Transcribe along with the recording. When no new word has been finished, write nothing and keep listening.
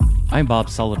I'm Bob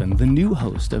Sullivan, the new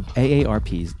host of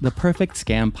AARP's The Perfect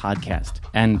Scam podcast.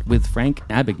 And with Frank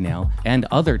Abagnale and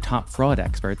other top fraud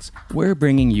experts, we're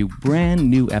bringing you brand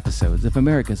new episodes of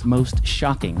America's most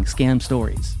shocking scam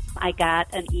stories. I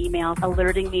got an email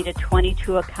alerting me to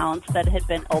 22 accounts that had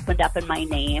been opened up in my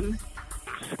name.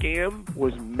 Scam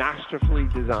was masterfully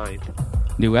designed.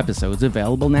 New episodes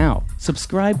available now.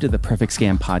 Subscribe to the Perfect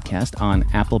Scam podcast on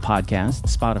Apple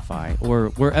Podcasts, Spotify, or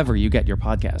wherever you get your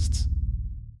podcasts.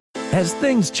 As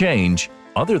things change,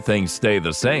 other things stay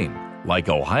the same, like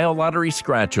Ohio Lottery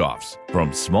scratch-offs.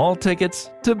 From small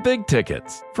tickets to big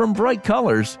tickets, from bright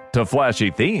colors to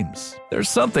flashy themes. There's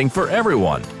something for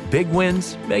everyone. Big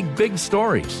wins make big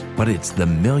stories, but it's the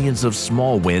millions of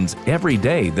small wins every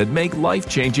day that make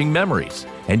life-changing memories.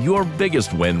 And your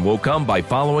biggest win will come by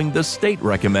following the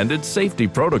state-recommended safety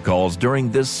protocols during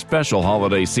this special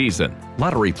holiday season.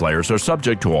 Lottery players are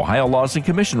subject to Ohio laws and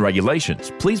commission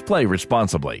regulations. Please play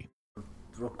responsibly.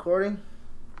 Recording.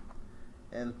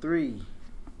 And 3,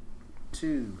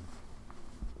 2,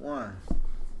 1.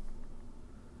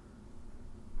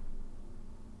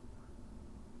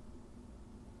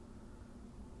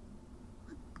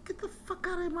 Get the fuck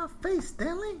out of my face,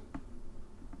 Stanley.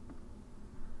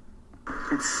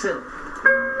 It's silly.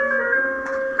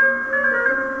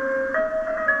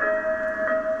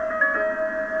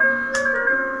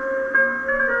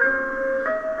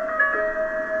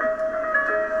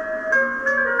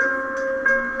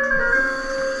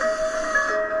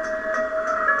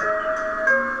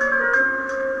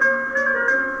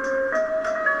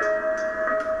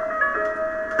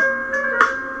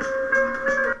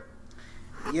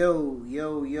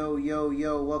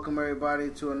 Yo, welcome everybody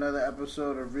to another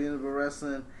episode of Reinvented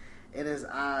Wrestling. It is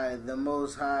I, the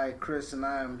Most High, Chris, and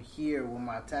I am here with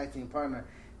my tag team partner,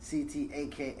 CT,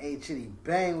 aka Chitty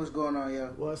Bang. What's going on,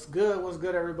 yo? What's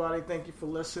good, everybody? Thank you for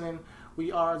listening.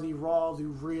 We are the raw, the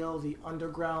real, the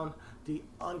underground, the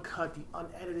uncut, the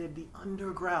unedited, the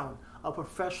underground of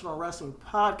professional wrestling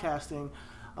podcasting.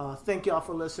 Thank y'all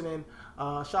for listening.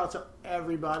 Shout out to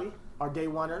everybody, our day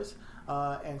oneers,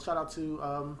 and shout out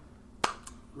to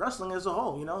wrestling as a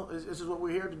whole. You know, this is what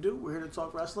we're here to do. We're here to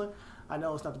talk wrestling. I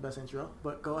know it's not the best intro,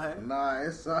 but go ahead. Nah,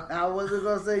 I wasn't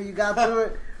gonna say you got through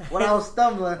it when I was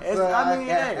stumbling. Hey,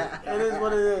 it is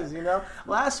what it is. You know,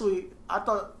 last week I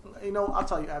thought, I'll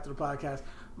tell you after the podcast,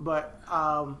 but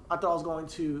I thought I was going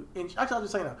to. Actually, I'll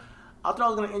just say now. I thought I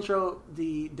was going to intro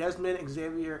the Desmond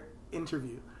Xavier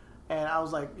interview. And I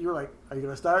was like, you were like, are you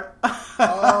going to start?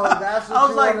 Oh, that's what I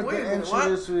was you like, wanted wait to intro what?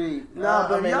 This week. No,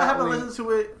 but y'all haven't listened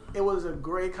to it. It was a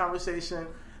great conversation.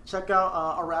 Check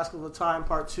out A Rascal of Time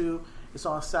Part 2. It's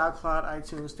on SoundCloud,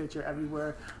 iTunes, Stitcher,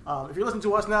 everywhere. If you're listening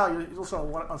to us now, you're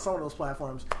listening on some of those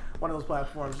platforms,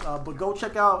 but go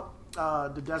check out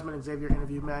the Desmond Xavier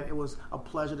interview, man. It was a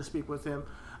pleasure to speak with him.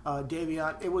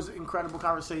 Davion, it was an incredible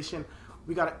conversation.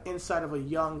 We got an insight of a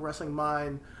young wrestling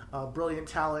mind, brilliant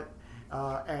talent.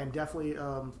 And definitely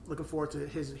looking forward to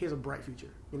he has a bright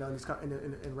future, in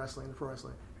wrestling, in pro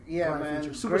wrestling. Yeah, bright man.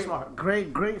 Future. Super smart.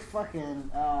 Great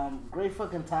fucking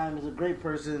time. He's a great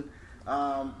person.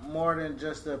 More than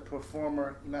just a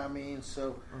performer, you know what I mean?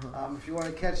 So, if you want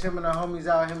to catch him and the homies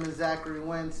out, him and Zachary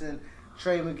Wentz and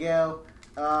Trey Miguel,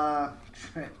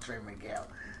 Trey Miguel.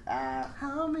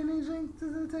 How many drinks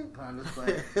does it take? No, I'm just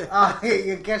playing.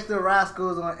 You catch the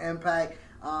Rascals on Impact.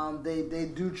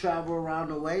 They do travel around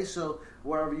the way, so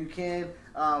wherever you can,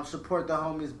 support the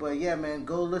homies. But yeah, man,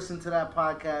 go listen to that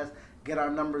podcast, get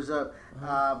our numbers up,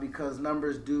 because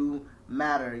numbers do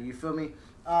matter. You feel me?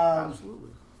 Absolutely.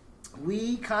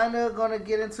 We kind of gonna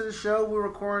get into the show. We're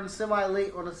recording semi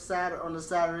late on a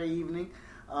Saturday evening.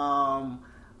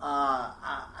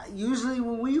 Usually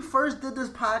when we first did this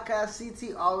podcast,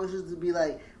 CT always used to be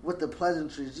like with the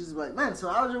pleasantries. She's like, "Man, so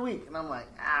how was your week?" And I'm like,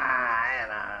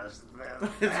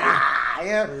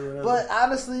 yeah. But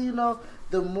honestly,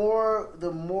 the more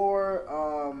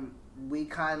we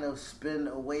kind of spend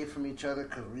away from each other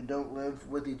because we don't live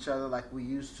with each other like we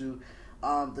used to.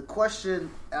 The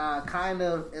question kind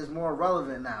of is more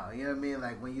relevant now. You know what I mean?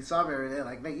 Like when you saw me every day,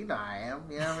 like, "Nigga, how I am."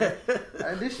 You know what I mean?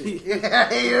 I did shit.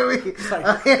 Yeah, you know what I mean? It's like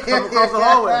come across the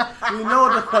hallway. You know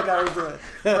what the fuck I was doing.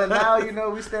 But now,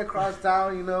 we stay across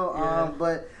town.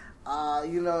 But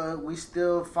we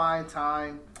still find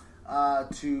time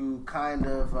to kind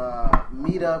of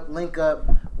meet up, link up,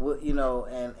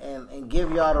 and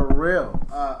give y'all the real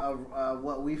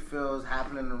what we feel is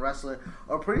happening in wrestling,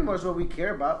 or pretty much what we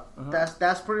care about.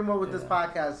 That's pretty much what this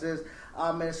podcast is.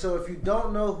 And so if you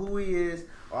don't know who he is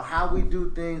or how we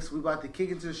do things, we about to kick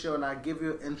into the show, and I'll give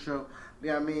you an intro. You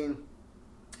know what I mean?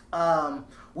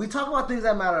 We talk about things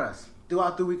that matter to us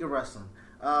throughout the week of wrestling.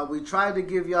 We tried to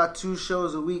give y'all 2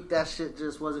 shows a week. That shit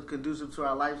just wasn't conducive to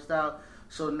our lifestyle.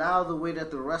 So now the way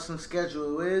that the wrestling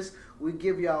schedule is, we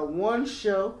give y'all 1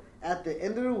 show at the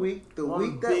end of the week. The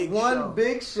week that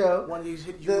big show. One of these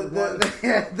hit you with one.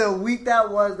 The week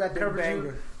that was that Big covered banger.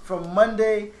 you from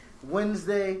Monday,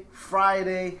 Wednesday,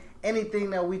 Friday, anything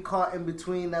that we caught in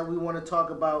between that we want to talk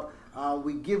about.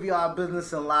 We give you our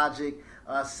business and logic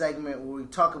segment where we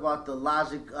talk about the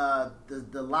logic,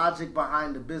 the logic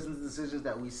behind the business decisions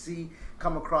that we see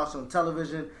come across on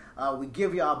television. We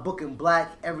give you our book in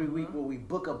black every week where we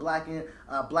book a black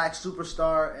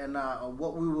superstar and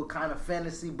what we will kind of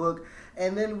fantasy book,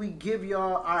 and then we give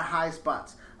y'all our high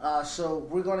spots. So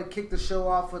we're gonna kick the show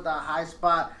off with our high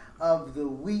spot of the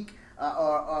week.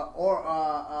 Or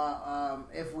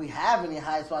if we have any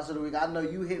high spots of the week. I know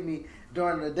you hit me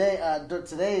during the day,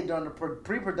 today during the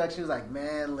pre-production. He was like,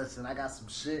 man, listen, I got some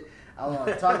shit I want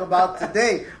to talk about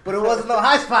today, but it wasn't no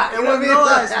high spot. It wasn't no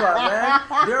high spot,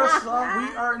 man. There are some.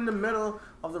 We are in the middle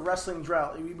of the wrestling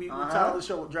drought. We titled the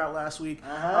show drought last week.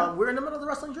 We're in the middle of the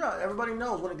wrestling drought. Everybody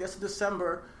knows when it gets to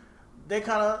December, they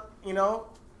kind of,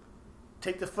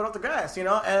 take the foot off the gas, and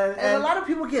a lot of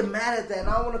people get mad at that, and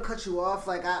I don't want to cut you off.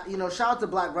 Like, shout out to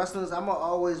Black Wrestlers. I'm gonna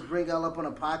always bring y'all up on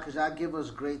a pod because y'all give us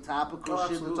great topical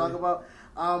shit to talk about.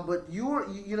 But you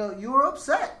were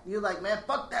upset. You're like, man,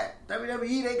 fuck that.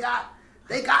 WWE,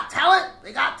 they got talent,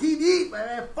 they got TV,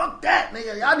 man. Fuck that,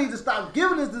 nigga. Y'all need to stop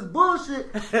giving us this bullshit.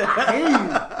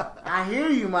 I hear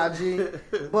you, my G.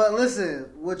 But listen,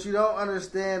 what you don't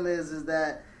understand is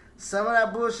that some of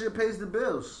that bullshit pays the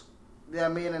bills. Yeah, I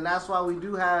mean, and that's why we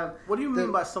do have. What do you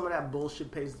mean by some of that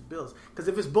bullshit pays the bills? Because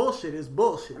if it's bullshit, it's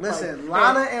bullshit. Listen,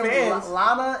 Lana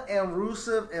and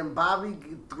Rusev and Bobby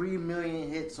get 3 million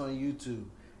hits on YouTube.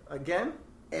 Again?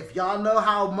 If y'all know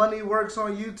how money works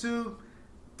on YouTube,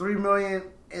 3 million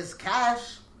is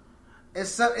cash.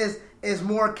 It's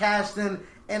more cash than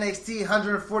NXT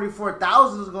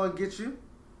 144,000 is going to get you.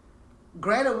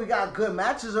 Granted, we got good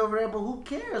matches over there, but who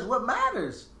cares? What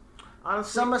matters?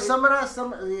 Honestly, some of that,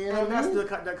 and that's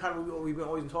that kind of what we've been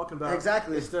always been talking about.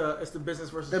 Exactly, it's the business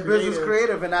versus business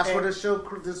creative, and that's what the show.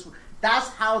 That's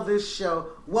how this show.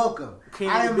 Welcome.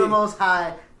 I am the Most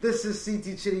High. This is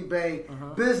CT Chitty Bay.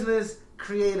 Business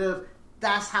creative.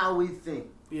 That's how we think.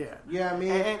 Yeah, you know what I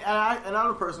mean. And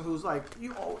I'm a person who's like,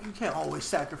 you can't always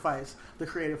sacrifice the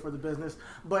creative for the business.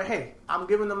 But hey, I'm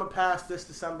giving them a pass this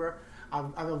December.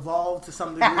 I've evolved to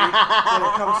some degree when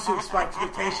it comes to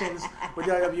expectations with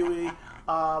WWE.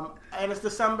 And it's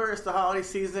December. It's the holiday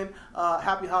season.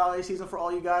 Happy holiday season for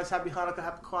all you guys. Happy Hanukkah.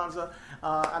 Happy Kwanzaa.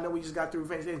 I know we just got through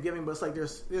Thanksgiving, but it's like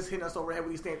there's this hitting us overhead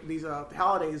with these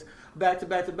holidays back to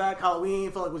back to back.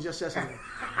 Halloween felt like it was just yesterday.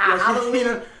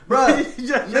 Halloween, bro.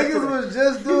 Niggas was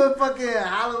just doing fucking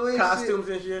Halloween costumes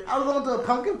and shit. I was going to a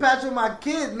pumpkin patch with my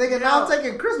kids, nigga. Now I'm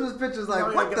taking Christmas pictures.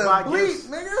 Like, what the bleep,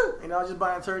 nigga? I was just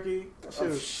buying turkey.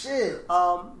 Oh, shit.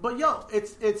 But yo,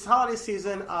 it's holiday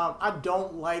season. I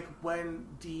don't like when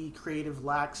the creative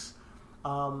lacks,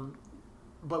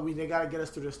 but they got to get us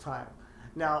through this time.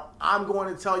 Now, I'm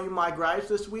going to tell you my gripes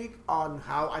this week on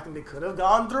how I think they could have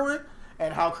gone through it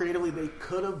and how creatively they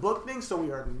could have booked things, so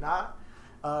we are not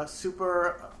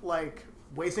super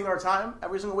wasting our time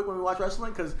every single week when we watch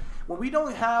wrestling. Because when we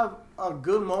don't have a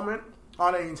good moment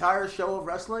on an entire show of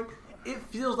wrestling, it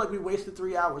feels like we wasted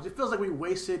 3 hours. It feels like we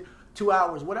wasted 2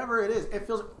 hours. Whatever it is, it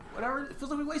feels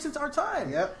like we wasted our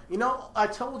time. Yep. I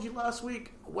told you last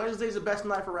week Wednesday's the best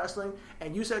night for wrestling,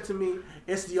 and you said to me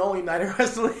it's the only night of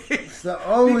wrestling. It's the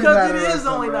only because night it of is wrestling, the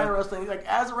only bro. night of wrestling. Like,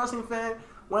 as a wrestling fan,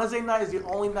 Wednesday night is the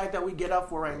only night that we get up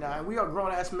for right now, and we are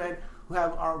grown ass men who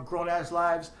have our grown ass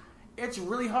lives. It's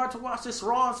really hard to watch this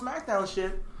Raw and SmackDown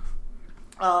shit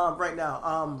right now.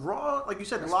 Raw, like you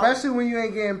said, especially when you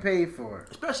ain't getting paid for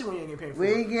it. Especially when you ain't getting paid for it.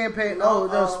 We it. ain't getting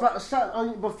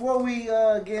paid. Before we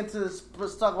get into this,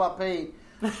 let's talk about paid.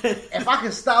 If I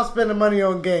can stop spending money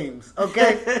on games,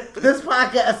 okay? This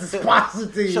podcast is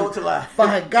sponsored to you Show to life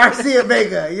by Garcia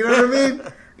Vega. You know what I mean?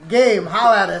 Game,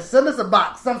 holla at us. Send us a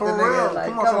box, something. For real. Nigga.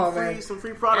 Like, come on, man. Some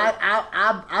free product.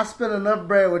 I spend enough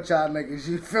bread with y'all niggas.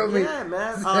 You feel me? Yeah,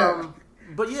 man.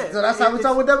 But yeah, so that's how we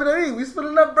talk with WWE. We spend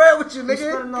enough bread with you, nigga. We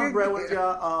spend enough bread with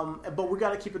y'all, but we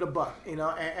got to keep it a buck,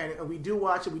 and we do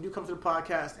watch it. We do come to the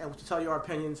podcast and to tell you our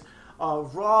opinions.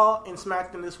 Raw and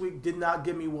SmackDown this week did not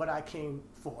give me what I came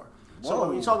for. Whoa. So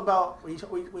when you talk about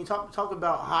talk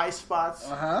about high spots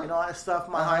and all that stuff,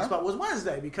 my high spot was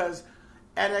Wednesday because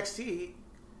NXT.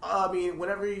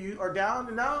 Whenever you are down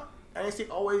and out,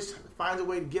 NXT always finds a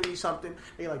way to give you something.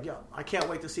 And you're like, yo, I can't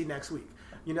wait to see next week.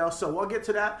 So we'll get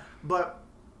to that, but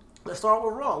let's start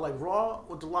with Raw. Like Raw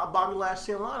with the Bobby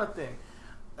Lashley and Lana thing.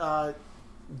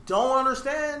 don't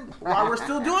understand why we're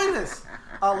still doing this.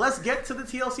 Let's get to the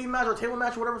TLC match or table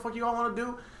match or whatever the fuck you all want to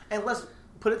do, and let's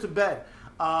put it to bed.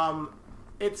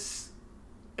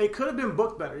 It could have been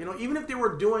booked better. Even if they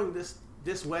were doing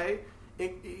this way,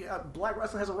 Black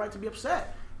Wrestling has a right to be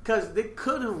upset because they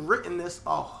could have written this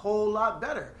a whole lot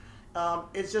better.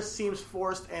 It just seems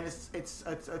forced and it's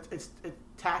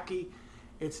tacky.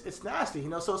 It's nasty,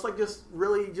 So it's like just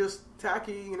really just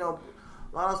tacky.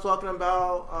 Lana's talking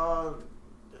about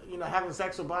having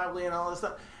sex with Bible and all this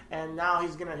stuff, and now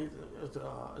he's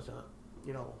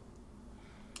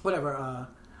whatever.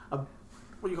 What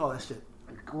do you call that shit?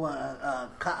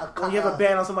 When you have a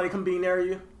ban on somebody come being near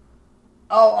you.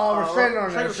 Restraining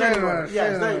order. Restraining order.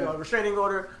 Yes, there you go. Restraining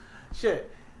order.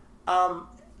 Shit. And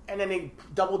then they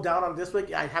double down on this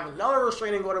week. I have another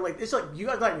restraining order. Like it's like you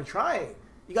guys are not even trying.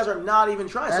 You guys are not even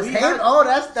trying. That's so Heyman.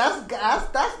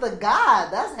 That's the guy.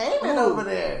 That's Heyman over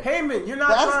there. Heyman, you're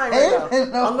not trying right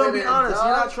now. I'm gonna be honest.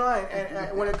 You're not trying.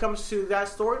 And when it comes to that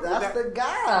story, that's the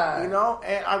guy. And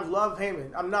I love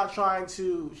Heyman. I'm not trying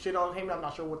to shit on Heyman. I'm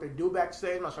not sure what they do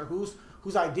backstage. I'm not sure whose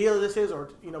idea this is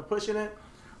or pushing it.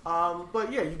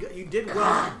 But yeah, you did well.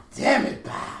 God damn it,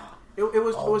 pal. It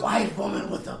was a white woman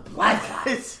with a black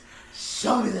eye.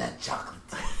 Show me that chocolate.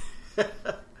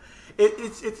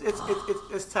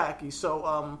 It's tacky. So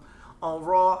on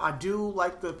Raw, I do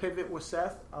like the pivot with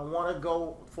Seth. I want to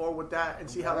go forward with that and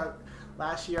see how that.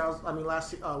 Last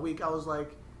week I was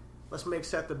like, let's make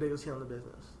Seth the biggest heel in the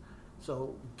business.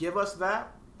 So give us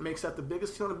that. Make Seth the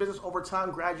biggest heel in the business over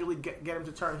time. Gradually get him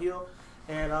to turn heel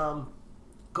and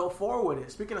go forward with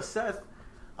it. Speaking of Seth.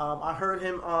 I heard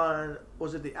him on,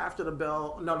 was it the After the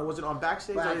Bell? No, was it on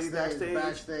Backstage?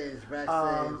 Backstage. And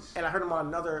I heard him on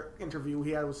another interview he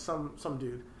had with some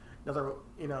dude, another,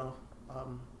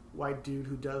 white dude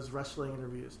who does wrestling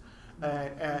interviews.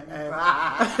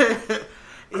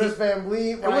 Chris Van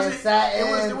Vliet, Ryan Satin.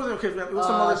 It wasn't Chris Van Vliet, it was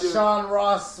some other dude. Sean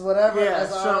Ross, whatever. Yeah,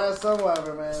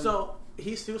 whatever, man. So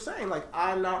he's still saying, like,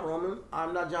 I'm not Roman,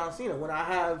 I'm not John Cena.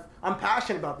 I'm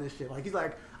passionate about this shit. Like, he's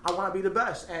like, I want to be the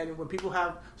best, and when people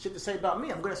have shit to say about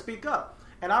me, I'm going to speak up.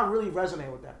 And I really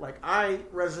resonate with that. Like, I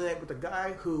resonate with the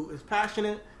guy who is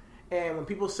passionate, and when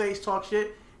people say talk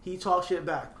shit, he talks shit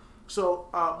back. So,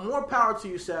 more power to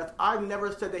you, Seth. I've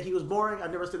never said that he was boring.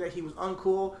 I've never said that he was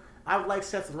uncool. I've liked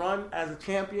Seth's run as a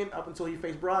champion up until he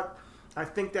faced Brock. I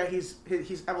think that his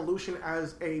evolution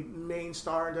as a main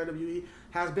star in WWE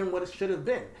has been what it should have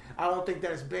been. I don't think that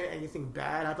it's been anything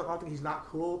bad. I don't think he's not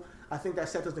cool. I think that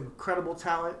Seth is an incredible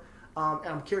talent, and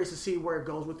I'm curious to see where it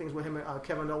goes with things with him and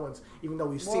Kevin Owens. Even though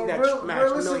we've seen that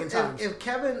match a million times.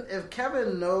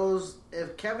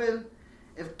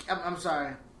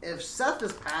 If Seth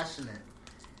is passionate,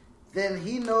 then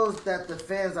he knows that the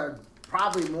fans are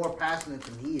probably more passionate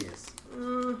than he is.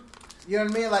 You know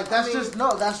what I mean? Like that's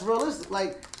realistic.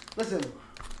 Like, listen,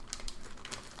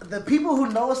 the people who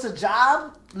know it's a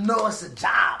job, my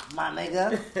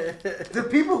nigga. The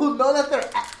people who know that they're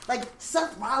like,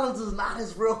 Seth Rollins is not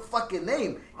his real fucking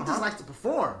name. He just likes to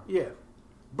perform. Yeah.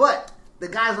 But the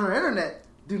guys on the internet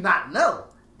do not know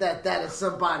that is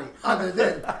somebody other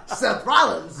than Seth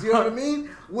Rollins. You know what I mean?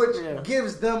 Which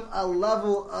gives them a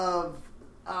level of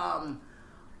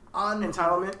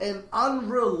entitlement, an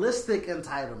unrealistic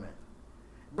entitlement.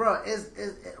 Bro,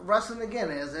 wrestling again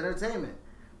is entertainment.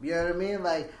 You know what I mean?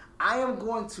 Like, I am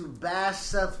going to bash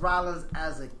Seth Rollins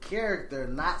as a character,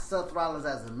 not Seth Rollins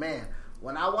as a man.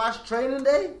 When I watch Training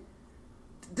Day,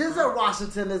 Denzel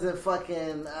Washington isn't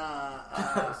fucking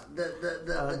the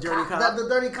dirty cop. The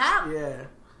dirty cop. Yeah.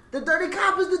 The dirty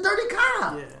cop is the dirty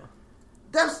cop. Yeah.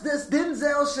 This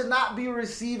Denzel should not be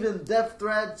receiving death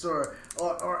threats or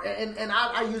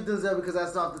I use Denzel because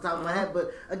that's off the top of my head.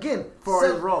 But again, for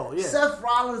his role, Seth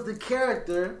Rollins, the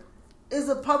character, is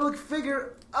a public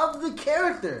figure of the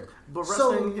character. But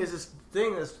wrestling is this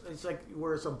thing. It's like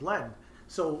where it's a blend.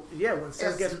 So yeah, when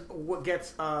Seth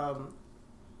gets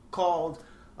called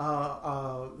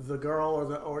the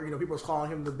girl or people are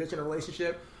calling him the bitch in a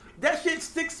relationship, that shit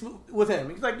sticks with him.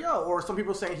 He's like, yo, or some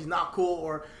people saying he's not cool,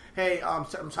 or hey, I'm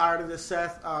tired of this,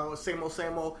 Seth, same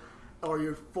old, or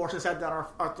you're forcing Seth down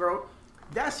our throat.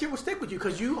 That shit will stick with you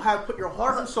because you have put your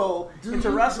heart and soul into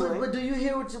wrestling. But do you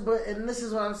hear and this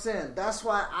is what I'm saying. That's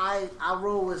why I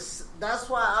roll with. That's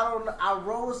why I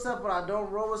roll with Seth, but I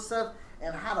don't roll with Seth.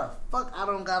 And how the fuck I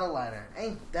don't got a lighter?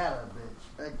 Ain't that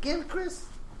a bitch? Again, Chris?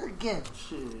 Again.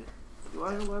 Shit. Do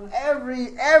I hear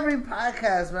Every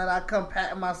podcast, man, I come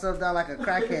patting myself down like a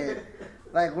crackhead.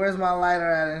 Like, where's my lighter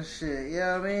at and shit? You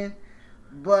know what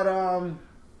I mean?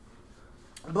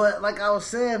 But like I was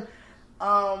saying,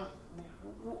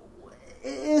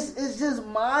 it's just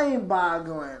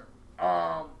mind-boggling.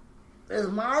 it's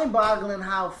mind-boggling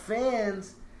how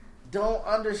fans don't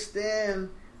understand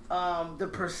the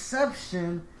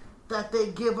perception that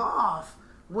they give off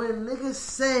when niggas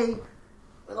say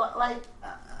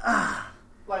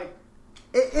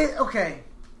okay.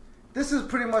 This is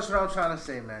pretty much what I'm trying to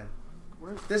say, man.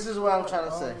 This is what I'm trying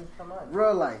to say.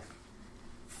 Real life.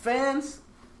 Fans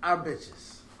are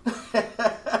bitches.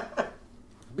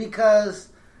 Because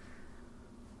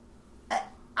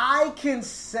I can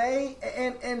say,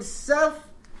 and Seth,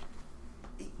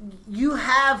 you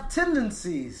have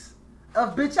tendencies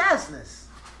of bitch assness.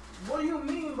 What do you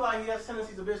mean by he has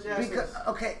tendencies of bitch assness? Because,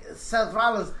 okay, Seth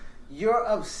Rollins, you're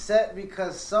upset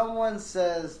because someone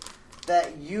says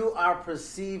that you are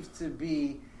perceived to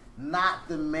be not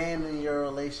the man in your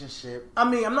relationship. I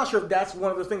mean, I'm not sure if that's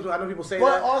one of the things. I know people say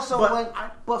but that. Also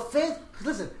but fans,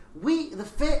 listen,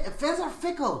 fans are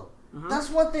fickle. Mm-hmm. That's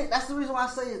one thing. That's the reason why I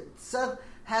say Seth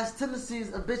has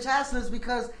tendencies of bitch assness,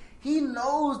 because he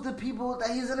knows the people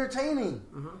that he's entertaining.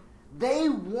 Mm-hmm. They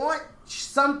want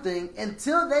something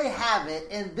until they have it,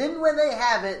 and then when they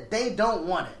have it, they don't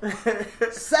want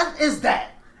it. Seth is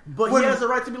that. But he has the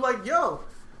right to be like, yo,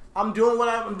 I'm doing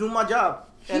my job.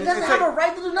 He doesn't have a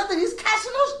right to do nothing. He's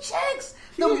cashing those checks.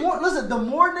 The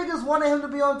more niggas wanted him to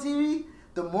be on TV,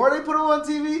 the more they put him on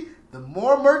TV, the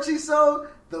more merch he sold,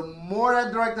 the more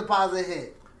that direct deposit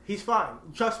hit. He's fine.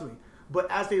 Trust me. But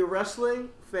as a wrestling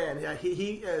fan,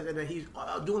 he's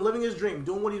living his dream,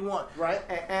 doing what he wants. Right.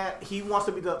 And he wants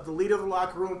to be the leader of the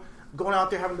locker room, going out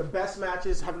there, having the best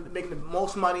matches, making the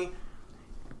most money.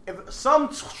 If some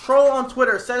troll on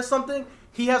Twitter says something,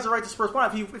 he has the right to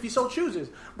respond if he so chooses.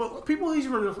 But people he's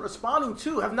been responding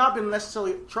to have not been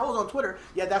necessarily trolls on Twitter.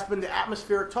 Yeah, that's been the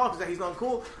atmospheric talk, is that he's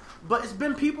uncool. But it's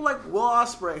been people like Will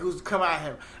Ospreay who's come at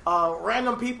him.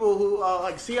 Random people who,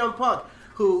 like CM Punk,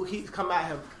 who he's come at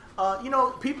him.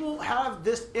 People have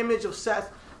this image of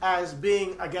Seth as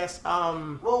being, I guess...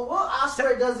 Will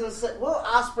Ospreay Will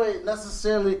Ospreay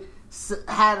necessarily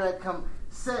had to come...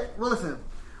 listen,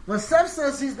 when Seth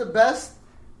says he's the best,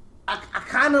 I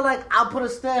kind of I'll put a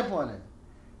stamp on it.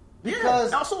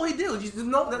 Because that's all he did. There's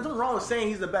nothing wrong with saying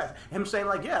he's the best. Him saying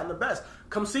I'm the best.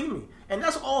 Come see me. And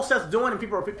that's all Seth's doing, and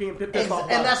people are being pissed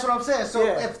off. And that's what I'm saying. So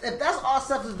if that's all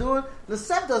Seth is doing, then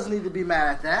Seth doesn't need to be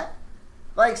mad at that.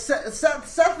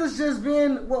 Seth is just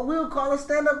being what we would call a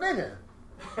stand-up nigga.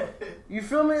 You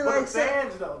feel me? But the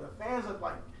fans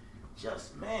are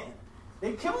just, man,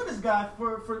 they killing this guy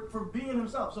for being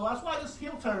himself. So that's why this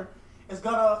heel turn is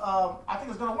gonna, I think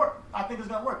it's gonna work.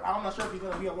 I'm not sure if he's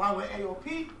gonna be aligned with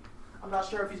AOP. I'm not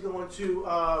sure if he's going to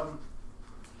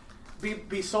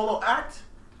be solo act.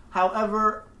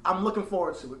 However, I'm looking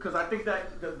forward to it because I think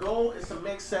that the goal is to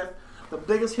make Seth the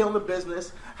biggest heel in the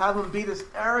business, have him be this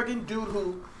arrogant dude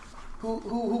who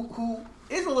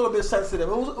is a little bit sensitive,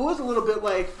 who is a little bit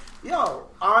like, yo,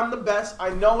 I'm the best, I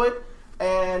know it,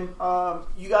 and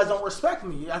you guys don't respect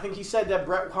me. I think he said that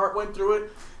Bret Hart went through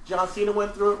it, John Cena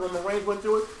went through it, Roman Reigns went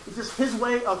through it. It's just his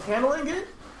way of handling it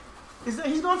is that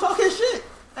he's going to talk his shit,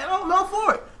 and I'm not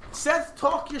for it. Seth,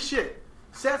 talk your shit.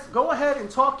 Seth, go ahead and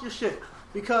talk your shit,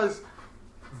 because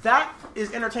that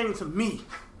is entertaining to me.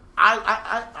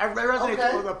 I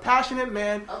resonate with a passionate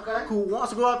man who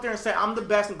wants to go out there and say, I'm the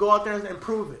best, and go out there and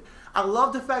prove it. I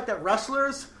love the fact that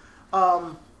wrestlers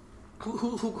who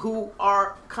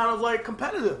are kind of like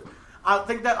competitive. I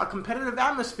think that a competitive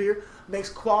atmosphere makes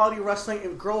quality wrestling.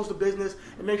 It grows the business.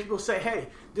 It makes people say, hey,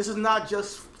 this is not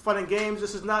just fun and games.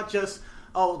 This is not just,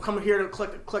 coming here to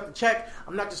collect the check.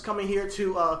 I'm not just coming here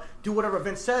to do whatever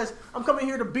Vince says. I'm coming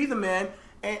here to be the man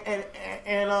and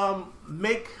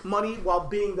make money while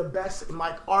being the best in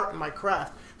my art and my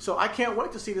craft. So I can't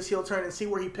wait to see this heel turn and see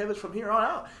where he pivots from here on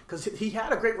out, because he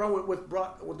had a great run with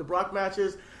the Brock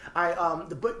matches.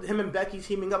 Him and Becky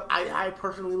teaming up, I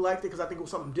personally liked it because I think it was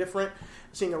something different.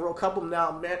 Seeing a real couple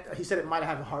now, man, he said it might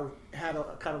have had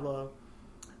a kind of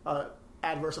a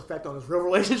adverse effect on his real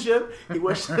relationship. He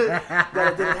wished that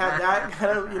it didn't have that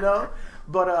kind of,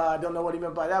 but I don't know what he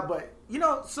meant by that. But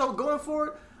so going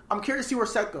forward, I'm curious to see where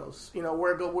Seth goes,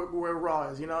 where Raw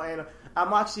is, and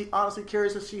I'm actually honestly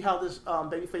curious to see how this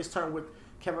babyface turn with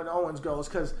Kevin Owens goes,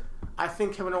 because I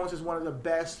think Kevin Owens is one of the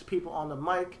best people on the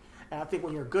mic, and I think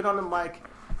when you're good on the mic,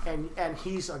 and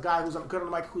he's a guy who's good on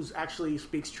the mic, who's actually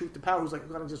speaks truth to power, who's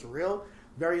kind of just real,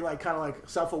 very kind of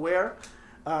self-aware,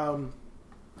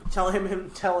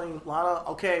 telling Lana,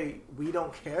 okay, we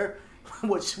don't care,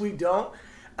 which we don't,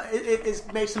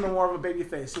 it makes him more of a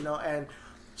babyface, and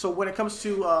so when it comes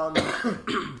to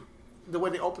the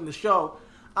way they opened the show,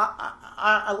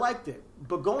 I liked it.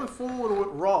 But going forward with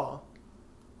Raw,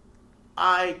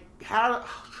 I had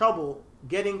trouble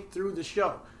getting through the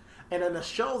show. And in a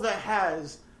show that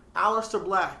has Aleister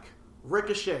Black,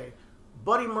 Ricochet,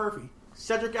 Buddy Murphy,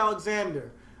 Cedric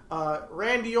Alexander,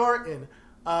 Randy Orton.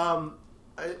 I'm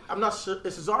not sure.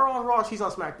 Is Cesaro on Raw or he's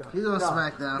on SmackDown? He's on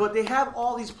SmackDown. But they have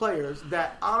all these players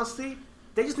that, honestly,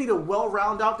 they just need to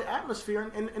well-round out the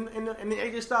atmosphere in the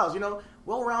AJ Styles,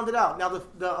 well-rounded out. Now,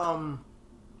 the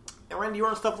Randy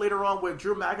Orton stuff later on with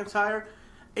Drew McIntyre,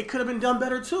 it could have been done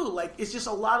better, too. Like, it's just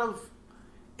a lot of...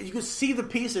 You can see the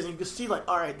pieces, and you can see, like,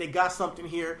 all right, they got something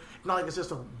here. Not like it's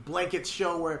just a blanket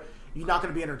show where you're not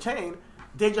going to be entertained.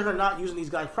 They just are not using these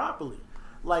guys properly.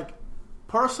 Like,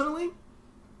 personally,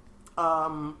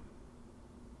 I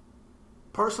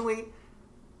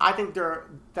think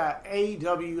that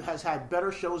AEW has had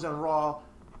better shows than Raw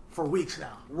for weeks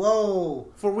now. Whoa.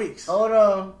 For weeks. Hold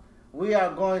on. We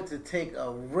are going to take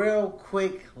a real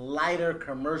quick, lighter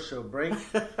commercial break.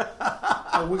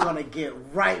 And we're going to get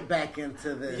right back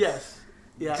into this. Yes.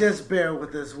 Yeah. Just bear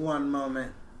with us one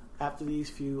moment. After these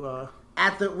few...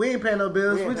 we ain't paying no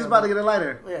bills. We're just about to get a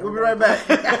lighter. Yeah, we'll be right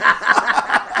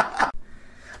back.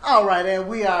 All right, and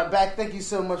we are back. Thank you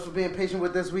so much for being patient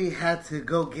with us. We had to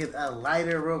go get a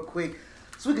lighter real quick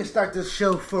so we can start this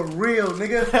show for real,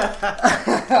 nigga.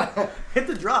 Hit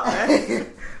the drop,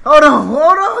 man. Hold on.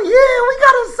 Yeah, we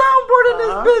got a soundboard in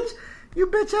this bitch. You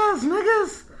bitch ass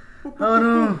niggas.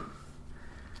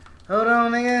 Hold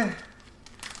on, nigga.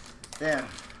 Damn.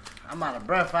 I'm out of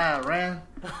breath. I ran.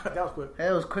 That was quick.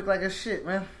 It was quick like a shit,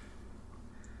 man.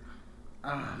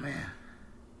 Oh, man.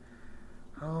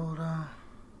 Hold on.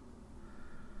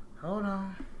 I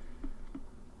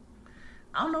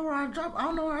don't know where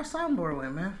our soundboard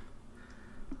went, man.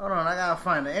 Hold on, I gotta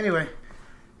find it. Anyway,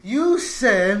 you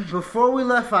said, before we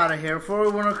left out of here, before we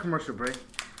went on a commercial break,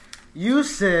 you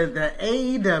said that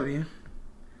AEW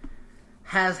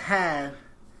has had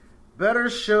better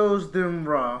shows than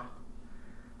Raw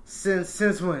since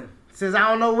when? Since I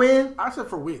don't know when? I said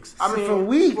for weeks. For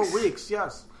weeks? For weeks,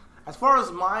 yes. As far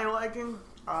as my liking,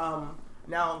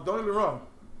 now, don't get me wrong.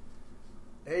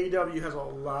 AEW has a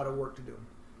lot of work to do.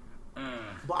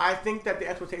 But I think that the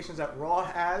expectations that Raw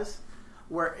has,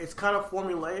 where it's kind of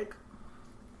formulaic,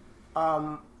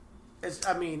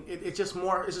 it's just a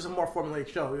more formulaic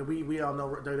show. We all know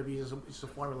WWE is just a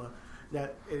formula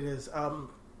that it is. And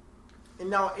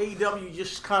now AEW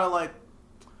just kind of like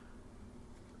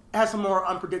has some more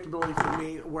unpredictability for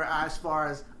me, where as far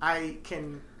as I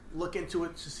can look into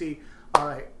it to see, all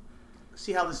right,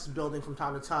 see how this is building from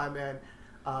time to time, and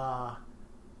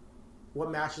what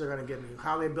matches they're going to give me,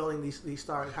 how are they building these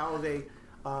stars, how are they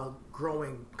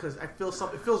growing, because it feels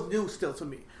new still to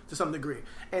me to some degree,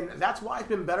 and that's why it's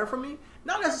been better for me.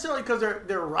 Not necessarily because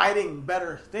they're writing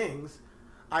better things.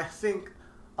 I think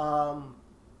Lana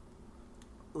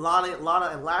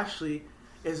and Lashley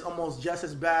is almost just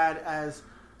as bad as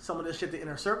some of the shit the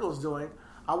Inner Circle is doing.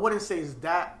 I wouldn't say it's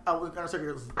that. Inner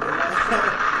Circle is it's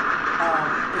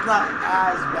not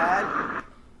as bad.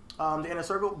 The Inner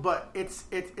Circle, but it's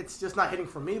just not hitting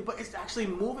for me. But it's actually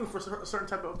moving for a certain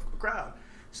type of crowd.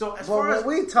 So as far as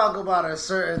we talk about a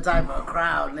certain type of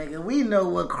crowd, nigga, we know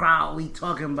what crowd we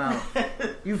talking about.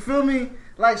 You feel me?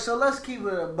 Like, so let's keep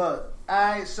it a buck.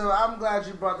 Alright, so I'm glad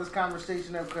you brought this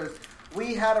conversation up, because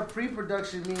we had a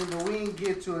pre-production meeting, but we didn't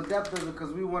get too in depth of it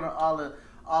because we wanted all the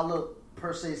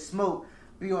per se smoke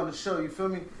be on the show. You feel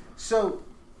me? So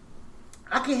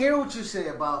I can hear what you say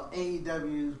about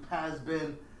AEW has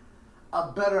been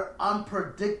a better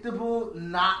unpredictable,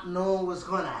 not knowing what's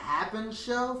going to happen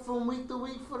show from week to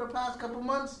week for the past couple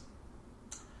months.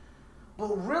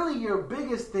 But really, your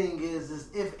biggest thing is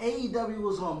if AEW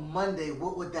was on Monday,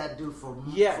 what would that do for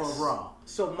Raw?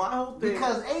 So my whole thing,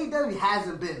 because AEW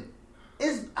hasn't been,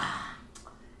 it's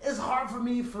hard for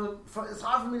me it's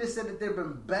hard for me to say that they've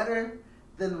been better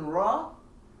than Raw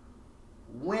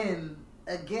when,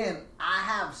 again, I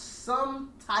have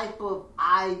some type of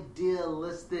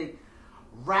idealistic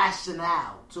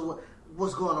rationale to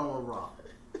what's going on with Raw.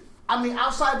 I mean,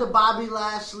 outside the Bobby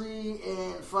Lashley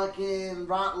and fucking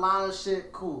Lana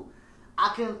shit, cool.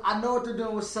 I know what they're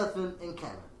doing with Seth and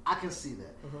Kevin. I can see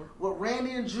that. Mm-hmm. With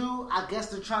Randy and Drew, I guess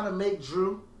they're trying to make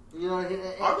Drew. You know, are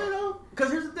they though?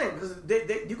 Because here's the thing.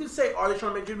 Because you can say, are they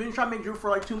trying to make Drew? They've been trying to make Drew for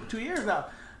like two years now.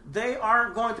 They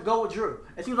aren't going to go with Drew.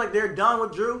 It seems like they're done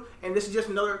with Drew, and this is just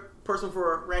another person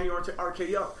for Randy Orton to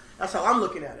RKO. That's how I'm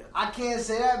looking at it. I can't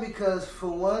say that because, for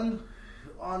one,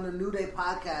 on the New Day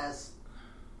podcast,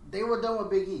 they were done with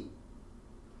Big E.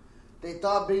 They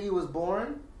thought Big E was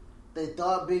boring. They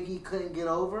thought Big E couldn't get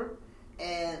over,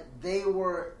 and they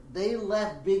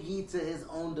left Big E to his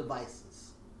own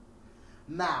devices.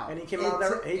 Now, and he came out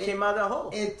of that hole.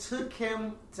 It took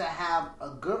him to have a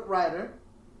good writer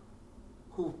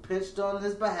who pitched on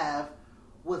his behalf,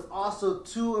 with also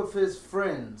 2 of his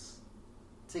friends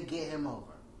to get him over.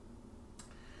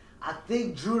 I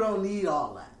think Drew don't need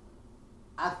all that.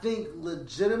 I think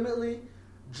legitimately,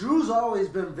 Drew's always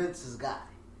been Vince's guy.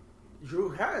 Drew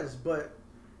has, but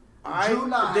If they do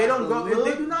not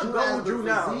go with Drew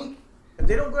now. If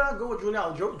they don't go with Drew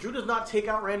now, Drew does not take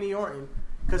out Randy Orton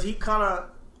because he kind of,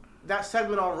 that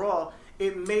segment on Raw,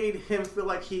 it made him feel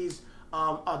like he's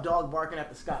a dog barking at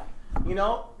the sky. You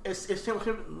know, it's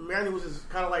him. Randy was this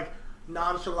kind of like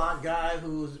nonchalant guy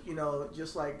who's, you know,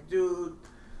 just like, dude,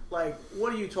 like,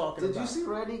 what are you talking about? Did you see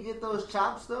Randy get those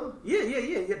chops though?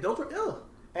 Yeah. Those were ill.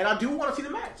 And I do want to see the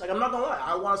match. Like, I'm not gonna lie,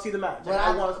 I want to see the match.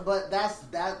 But that's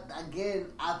again.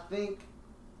 I think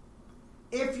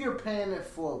if you're paying it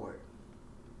forward,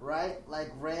 right? Like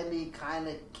Randy kind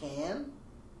of can.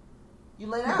 You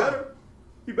lay down.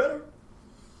 You better.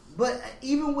 But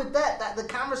even with that, the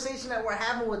conversation that we're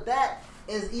having with that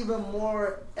is even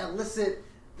more illicit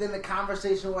than the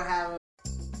conversation we're having.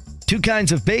 2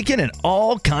 kinds of bacon and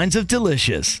all kinds of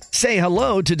delicious. Say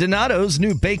hello to Donato's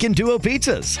new Bacon Duo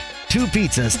pizzas. 2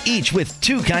 pizzas, each with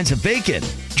 2 kinds of bacon.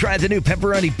 Try the new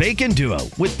Pepperoni Bacon Duo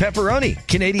with pepperoni,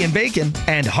 Canadian bacon,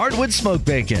 and hardwood smoked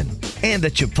bacon. And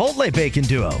the Chipotle Bacon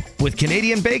Duo with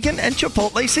Canadian bacon and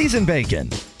Chipotle seasoned bacon.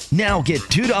 Now get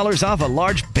 $2 off a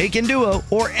large Bacon Duo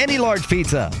or any large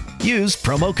pizza. Use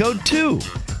promo code 2.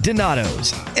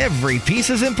 Donato's. Every piece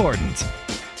is important.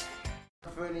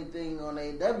 For anything on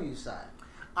AEW side,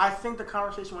 I think the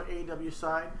conversation with AEW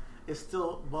side is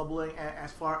still bubbling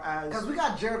as far as, because we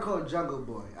got Jericho and Jungle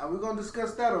Boy. Are we going to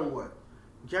discuss that or what?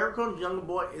 Jericho and Jungle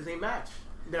Boy is a match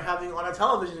they're having on a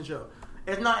television show.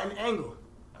 It's not an angle.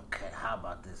 Okay, how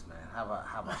about this, man? How about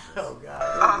this? Oh God!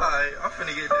 Alright, I'm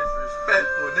finna get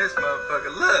disrespectful in this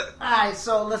motherfucker. Look. All right,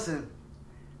 so listen,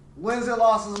 wins and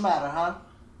losses matter, huh?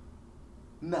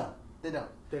 No, they don't.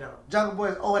 They don't. Jungle Boy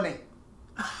is 0-8.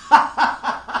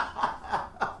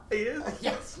 He is?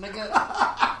 Yes, nigga.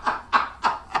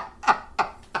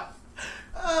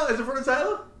 Is it for the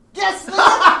title? Yes, nigga.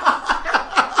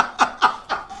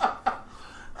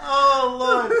 Oh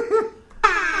Lord.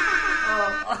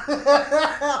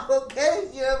 Okay,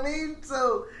 you know what I mean?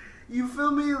 So, you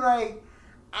feel me? Like,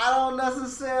 I don't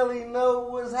necessarily know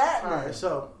what's happening. All right,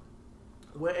 so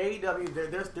with AEW,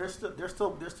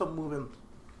 they're still moving.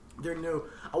 They're new.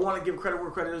 I want to give credit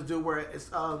where credit is due. Where it's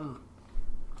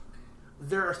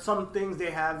there are some things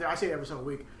they have there. I say it every single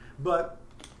week, but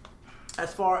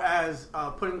as far as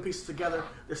putting the pieces together,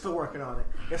 they're still working on it.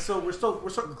 And so we're still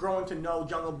growing to know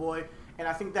Jungle Boy. And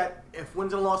I think that if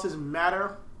wins and losses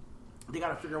matter, they got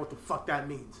to figure out what the fuck that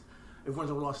means. If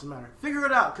wins and losses matter, figure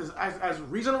it out. Because as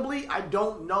reasonably, I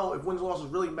don't know if wins and losses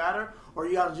really matter, or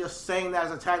you got to just saying that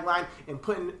as a tagline and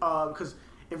putting. Because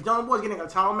if Jungle Boy's getting a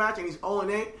title match and he's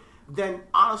 0-8, then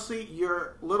honestly,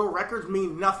 your little records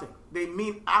mean nothing. They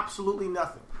mean absolutely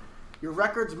nothing. Your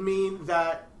records mean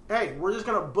that, hey, we're just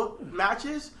gonna book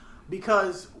matches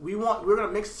because we're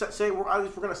gonna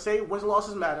say wins and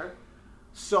losses matter,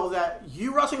 so that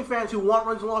you wrestling fans who want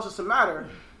wins and losses to matter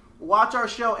watch our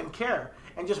show and care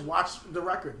and just watch the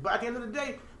record. But at the end of the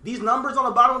day, these numbers on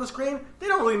the bottom of the screen, they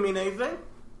don't really mean anything.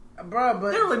 Bro,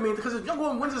 but they don't really mean, because if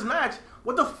Jungle Boy wins this match,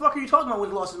 what the fuck are you talking about wins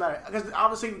and losses matter? Because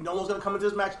obviously no one's going to come into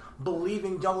this match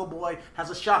believing Jungle Boy has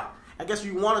a shot. I guess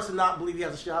you want us to not believe he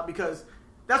has a shot because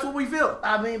that's what we feel.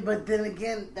 I mean, but then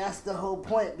again, that's the whole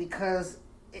point, because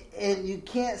and you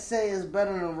can't say it's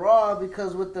better than Raw,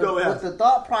 because with the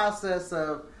thought process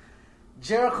of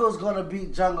Jericho's going to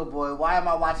beat Jungle Boy, why am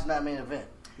I watching that main event?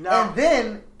 No. And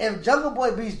then if Jungle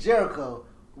Boy beats Jericho,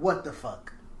 what the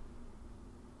fuck?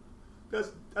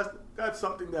 That's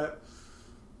something that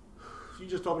you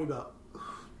just told me about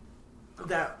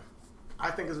that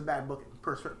I think is a bad booking,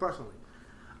 personally.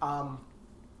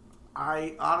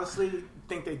 I honestly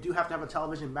think they do have to have a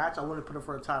television match. I wouldn't put it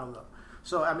for a title, though.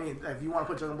 So, I mean, if you want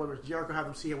to put Jungle Boy versus Jericho, have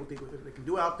them see what they can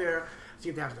do out there, see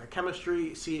if they have that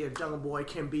chemistry, see if Jungle Boy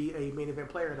can be a main event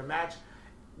player in a match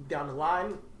down the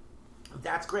line.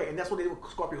 That's great. And that's what they did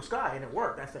with Scorpio Sky, and it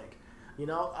worked, I think. You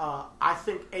know, I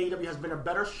think AEW has been a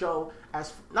better show,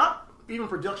 as not even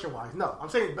production-wise. No, I'm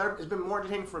saying it's better. It's been more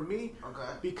entertaining for me,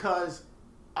 because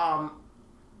I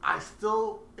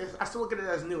still look at it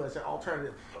as new, as an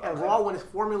alternative. Okay. And Raw, when it's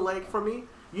formulaic for me,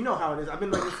 you know how it is. I've been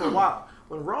like this for a while.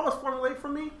 When Raw is formulaic for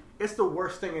me, it's the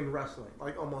worst thing in wrestling.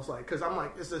 Because I'm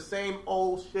like, it's the same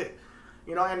old shit.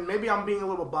 You know, and maybe I'm being a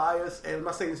little biased, and I'm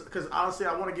not saying this, because honestly,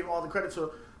 I want to give all the credit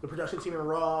to the production team in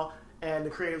Raw and the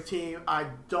creative team. I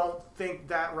don't think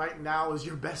that right now is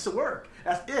your best work.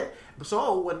 That's it.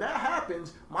 So when that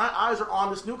happens, my eyes are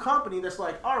on this new company that's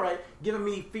like, all right, giving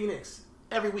me Phoenix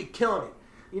every week, killing it.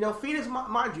 Phoenix,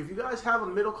 mind you, if you guys have a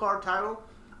middle card title,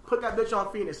 put that bitch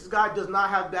on Phoenix. This guy does not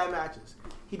have bad matches.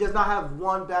 He does not have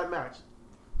one bad match.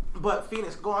 But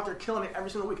Phoenix, go out there killing it every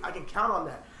single week. I can count on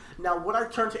that. Now, what I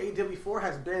turned to AEW for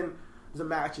has been the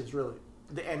matches, really,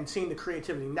 and seeing the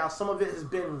creativity. Now, some of it has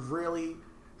been really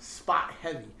spot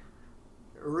heavy.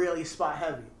 Really spot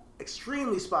heavy.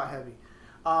 Extremely spot heavy.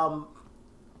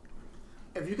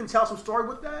 If you can tell some story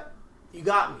with that, you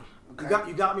got me. Okay.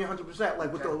 You got me 100%.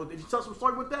 Like if you tell some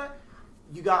story with that,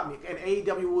 you got me. And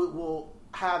AEW will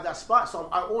have that spot. So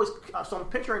I'm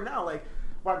picturing now, like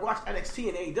when I watch NXT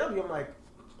and AEW, I'm like,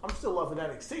 I'm still loving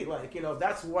NXT. Like,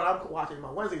 that's what I'm watching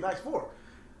my Wednesday nights for.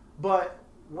 But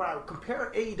when I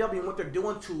compare AEW and what they're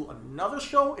doing to another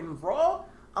show in Raw,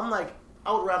 I'm like,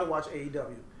 I would rather watch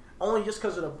AEW. Only just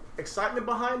because of the excitement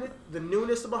behind it, the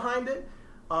newness behind it,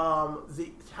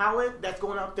 the talent that's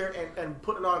going out there and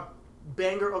putting on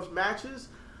banger of matches.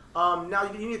 Now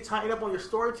you need to tighten up on your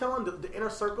storytelling. The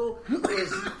Inner Circle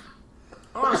is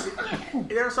honestly,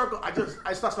 the Inner Circle.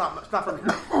 It's not for me.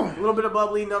 A little bit of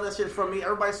bubbly, none of that shit's from me.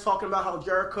 Everybody's talking about how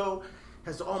Jericho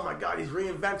has. Oh my God, he's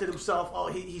reinvented himself.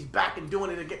 Oh, he's back and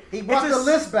doing it again. He brought the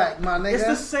list back, my nigga. It's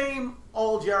the same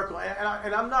old Jericho,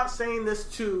 and I'm not saying this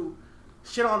to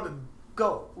shit on the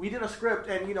GOAT. We did a script,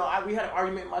 and we had an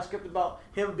argument in my script about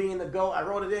him being the GOAT. I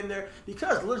wrote it in there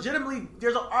because legitimately,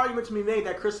 there's an argument to be made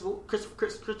that Chris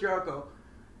Jericho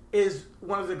is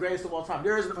one of the greatest of all time.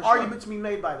 There is an argument to be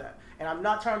made by that, and I'm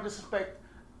not trying to disrespect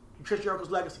Chris Jericho's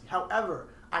legacy. However,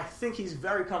 I think he's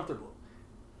very comfortable.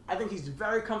 I think he's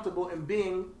very comfortable in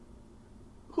being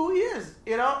who he is,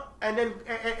 and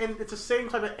it's the same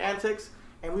type of antics.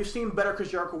 And we've seen better Chris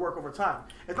Jericho work over time.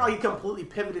 It's not like he completely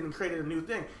pivoted and created a new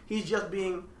thing. He's just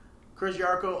being Chris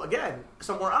Jericho again,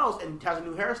 somewhere else, and has a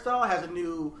new hairstyle, has a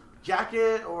new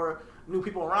jacket, or new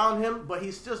people around him, but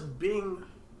he's just being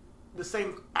the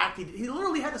same act. He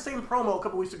literally had the same promo a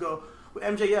couple weeks ago with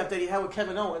MJF that he had with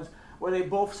Kevin Owens, where they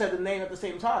both said the name at the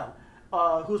same time.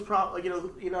 Who's probably,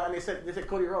 and they said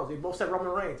Cody Rhodes. They both said Roman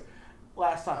Reigns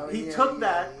last time. He took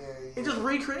that and just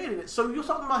recreated it. So you're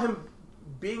talking about him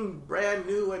being brand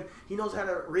new and he knows how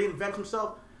to reinvent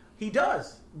himself. He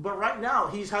does, but right now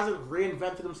he hasn't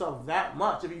reinvented himself that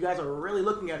much. If you guys are really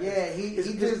looking at his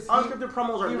unscripted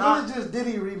promos are not. He really just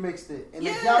Diddy remixed it, and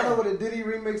if y'all know what a Diddy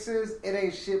remix is, it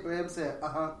ain't shit but him saying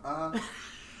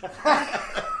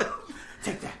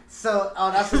Take that. So,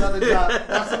 that's another job.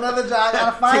 That's another job. I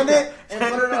gotta find it and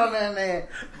put it on there, man.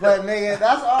 But nigga,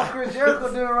 that's all Chris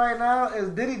Jericho doing right now is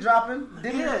Diddy dropping.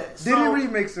 Diddy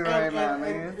remixing right now,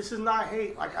 man. And this is not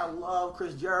hate. Like, I love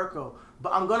Chris Jericho,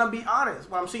 but I'm gonna be honest.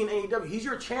 When I'm seeing AEW, he's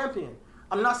your champion.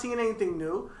 I'm not seeing anything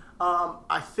new.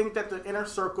 I think that the Inner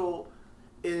Circle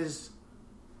is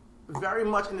very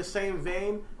much in the same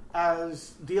vein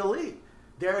as the Elite.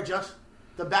 They're just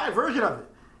the bad version of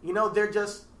it. They're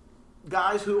just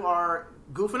guys who are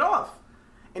goofing off.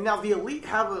 And now the Elite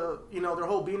have their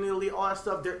whole being the Elite, all that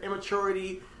stuff, their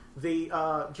immaturity, the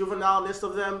juvenileness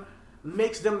of them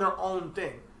makes them their own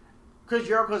thing. Chris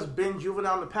Jericho has been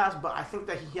juvenile in the past, but I think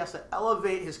that he has to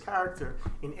elevate his character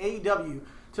in AEW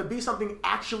to be something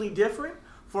actually different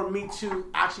for me to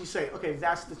actually say, okay,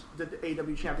 that's the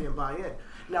AEW champion buy-in.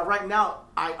 Now, right now,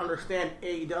 I understand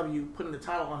AEW putting the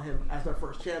title on him as their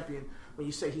first champion when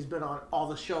you say he's been on all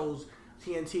the shows,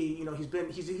 TNT,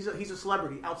 he's a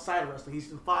celebrity outside of wrestling.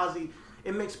 He's in Fozzy.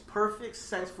 It makes perfect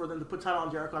sense for them to put the title on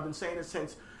Jericho. I've been saying it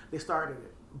since they started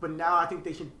it. But now I think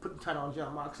they should put the title on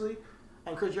Jon Moxley.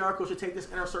 And Chris Jericho should take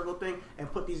this Inner Circle thing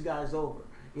and put these guys over.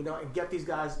 And get these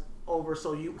guys over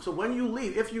so when you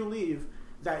leave, if you leave,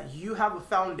 that you have a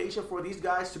foundation for these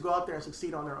guys to go out there and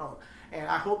succeed on their own. And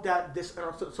I hope that this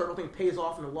Inner Circle thing pays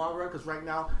off in the long run, because right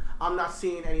now I'm not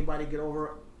seeing anybody get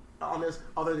over on this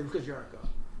other than Chris Jericho.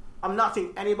 I'm not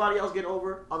seeing anybody else get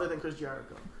over other than Chris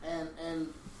Jericho.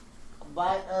 And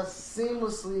by us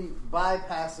seamlessly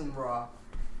bypassing Raw,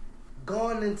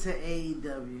 going into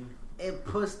AEW, it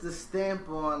puts the stamp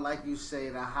on, like you say,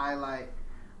 the highlight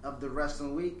of the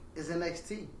wrestling week is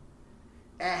NXT.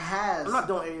 It has. I'm not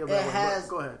doing AEW. It has.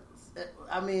 Go ahead.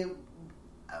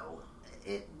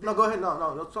 No, go ahead.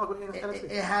 No. Let's talk about NXT.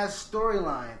 It has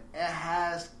storyline. It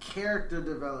has character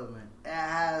development. It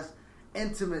has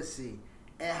intimacy.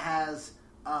 It has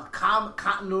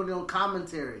continuity on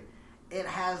commentary. It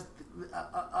has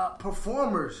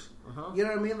performers. Uh-huh. You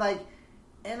know what I mean? Like,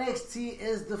 NXT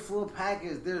is the full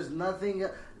package. There's nothing...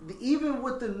 Even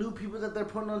with the new people that they're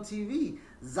putting on TV,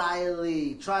 Xia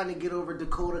Li, trying to get over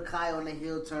Dakota Kai on the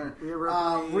heel turn,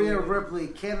 Rhea Ripley,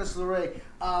 Candice LeRae,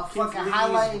 fucking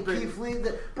highlighting Keith Lee.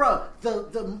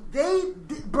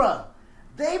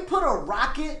 They put a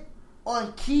rocket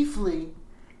on Keith Lee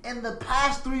in the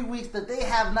past 3 weeks that they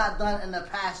have not done in the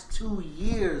past 2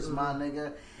 years, my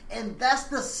nigga. And that's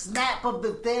the snap of the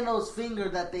Thanos finger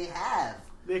that they have.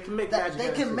 They can make magic.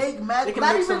 They can make magic.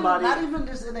 Not even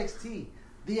just NXT.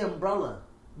 The umbrella.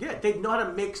 Yeah, they know how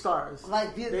to make stars.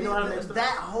 Like they know how to make stars.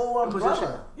 That whole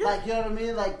umbrella. Yeah. Like, you know what I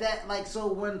mean? Like that. Like, so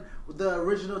when the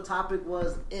original topic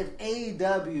was if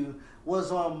AEW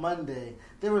was on Monday,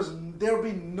 there would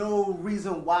be no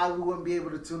reason why we wouldn't be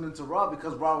able to tune into Raw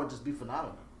because Raw would just be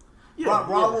phenomenal. Yeah,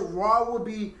 Raw would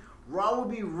be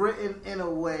written in a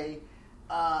way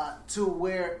to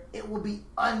where it will be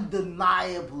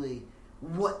undeniably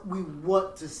what we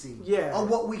want to see, or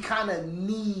what we kind of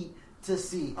need to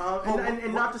see.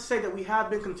 And not to say that we have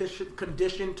been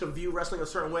conditioned to view wrestling a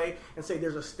certain way and say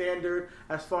there's a standard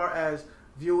as far as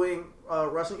viewing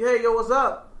wrestling. Hey, yo, what's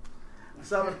up?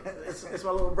 So it's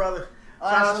my little brother.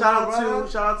 Shout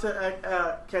out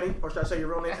to Kenny, or should I say your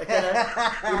real name, Kenny?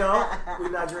 You know, we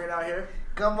Nigerian out here.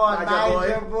 Come on,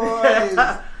 Niger boys.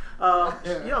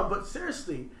 But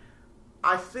seriously,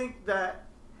 I think that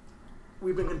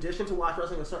we've been conditioned to watch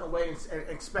wrestling a certain way and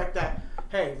expect that,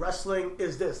 hey, wrestling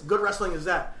is this, good wrestling is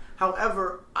that.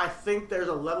 However, I think there's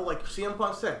a level, like CM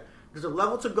Punk said, there's a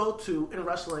level to go to in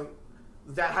wrestling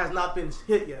that has not been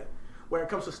hit yet. When it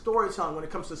comes to storytelling, when it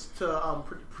comes to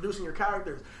producing your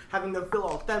characters, having them feel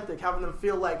authentic, having them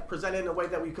feel like presented in a way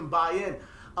that we can buy in.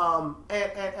 And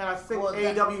I think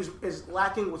AEW is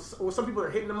lacking with some people are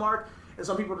hitting the mark, and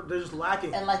some people they're just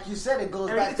lacking. And like you said, it goes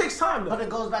back. It takes time, though. But it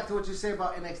goes back to what you say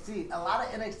about NXT. A lot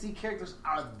of NXT characters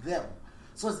are them,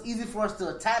 so it's easy for us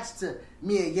to attach to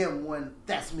Mia Yim when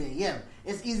that's Mia Yim.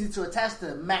 It's easy to attach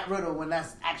to Matt Riddle when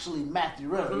that's actually Matthew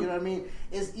Riddle. Mm-hmm. You know what I mean?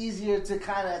 It's easier to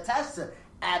kind of attach to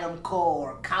Adam Cole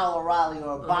or Kyle O'Reilly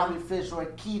or Bobby Fish or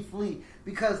Keith Lee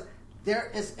because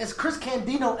it's Chris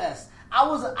Candido-esque. I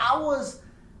was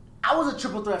a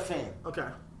Triple Threat fan. Okay.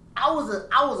 I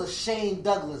was a Shane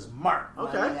Douglas mark.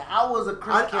 Okay. I was a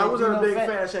Chris Candido fan. I wasn't a big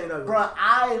fan of Shane Douglas. Bro,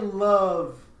 I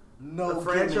love no the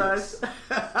franchise.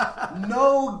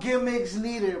 No gimmicks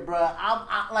needed, bro.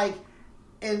 I like,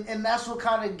 and that's what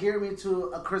kind of geared me to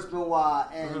a Chris Benoit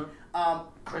and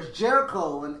Chris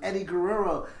Jericho and Eddie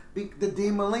Guerrero. The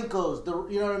Dean Malenkos,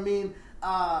 you know what I mean?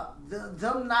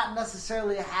 Them not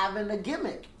necessarily having a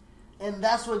gimmick. And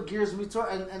that's what gears me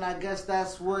toward, and I guess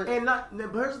that's what... But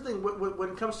here's the thing, when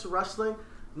it comes to wrestling,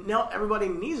 not everybody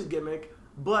needs a gimmick,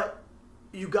 but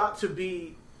you got to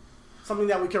be something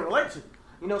that we can relate to.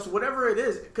 You know, so whatever it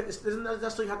is, it doesn't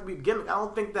necessarily have to be a gimmick. I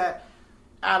don't think that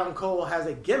Adam Cole has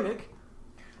a gimmick,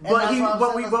 but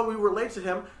we relate to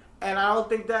him, and I don't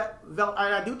think that...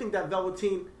 I do think that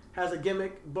Velveteen has a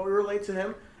gimmick, but we relate to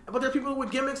him. But there are people with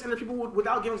gimmicks and there are people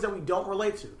without gimmicks that we don't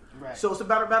relate to. Right. So it's a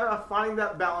matter of finding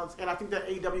that balance, and I think that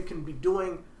AEW can be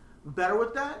doing better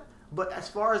with that. But as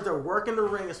far as their work in the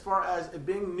ring, as far as it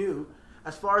being new,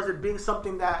 as far as it being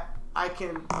something that I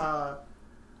can... I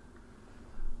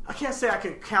can't say I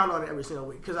can count on it every single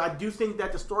week, because I do think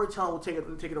that the storytelling will take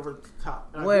it over the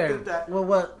top. And where? I do think that,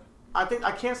 what? I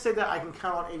can't say that I can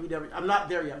count on AEW. I'm not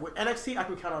there yet. With NXT, I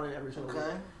can count on it every single week.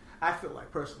 I feel like,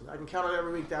 personally, I can count on it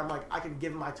every week that I'm like, I can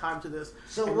give my time to this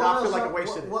and not feel like I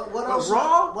wasted it. But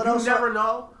Raw, you never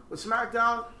know. With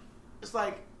SmackDown, it's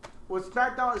like, with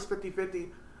SmackDown, it's 50-50.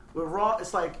 With Raw,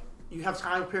 it's like, you have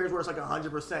time periods where it's like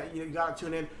 100%. You got to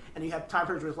tune in, and you have time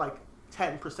periods where it's like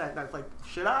 10%. That's like,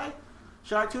 should I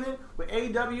tune in? With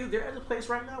AEW, they're at a place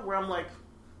right now where I'm like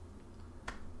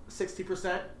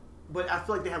 60%, but I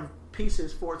feel like they have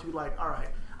pieces for it to be like, all right,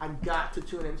 I got to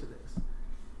tune into this.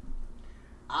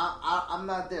 I'm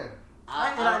not there.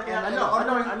 I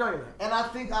know you're not. And I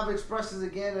think I've expressed this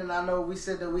again, and I know we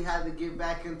said that we had to get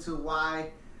back into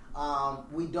why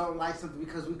we don't like something,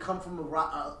 because we come from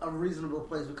a reasonable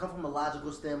place. We come from a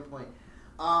logical standpoint.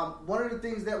 One of the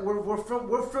things that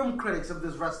we're film critics of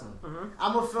this wrestling. Mm-hmm.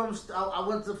 I'm a film. I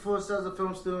went to 4 stars of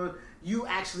film student. You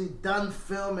actually done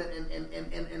film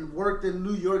and worked in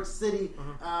New York City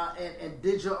and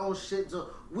did your own shit. So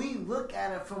we look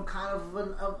at it from kind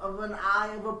of an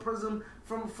eye of a prism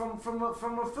from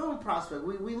a film prospect.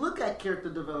 We look at character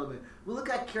development. We look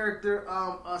at character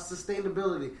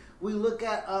sustainability. We look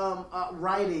at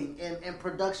writing and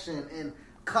production and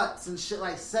cuts and shit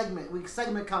like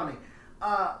segment counting.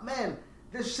 Man,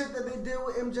 the shit that they did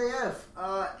with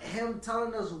MJF, him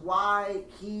telling us why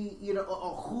he,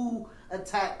 or who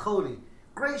attacked Cody.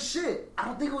 Great shit. I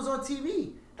don't think it was on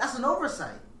TV. That's an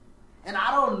oversight. And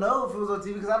I don't know if it was on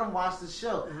TV because I don't watch the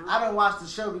show. Mm-hmm. I don't watch the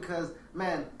show because,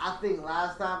 man, I think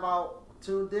last time I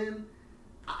tuned in,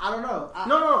 I don't know.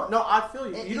 No, I feel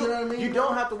you. You know what I mean? You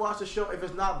don't have to watch the show if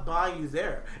it's not buying you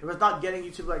there. If it's not getting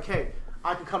you to like, hey,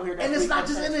 I can come here next and it's week not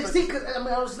just NXT. Cause, I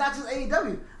mean, it's not just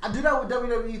AEW. I do that with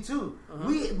WWE too.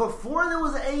 Before there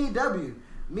was an AEW,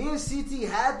 me and CT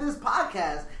had this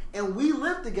podcast, and we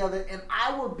lived together. And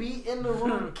I would be in the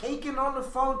room caking on the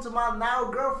phone to my now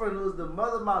girlfriend, who was the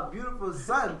mother of my beautiful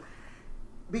son,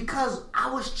 because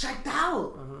I was checked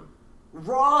out.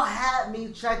 Raw had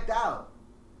me checked out.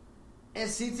 And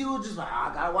CT was just like,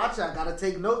 I gotta watch it, I gotta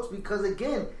take notes, because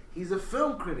again, he's a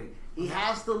film critic. He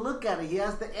has to look at it, he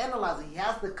has to analyze it, he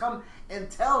has to come and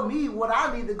tell me what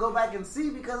I need to go back and see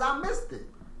because I missed it.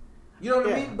 You know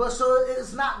what I mean? But so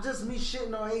it's not just me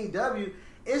shitting on AEW,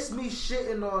 it's me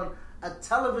shitting on a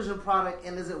television product,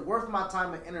 and is it worth my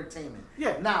time and entertainment?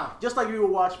 Yeah. Now, just like you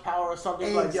would watch Power or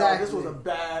something, like, yo, this was a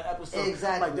bad episode.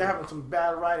 Exactly. Like, they're having some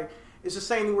bad writing. It's the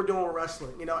same thing we're doing with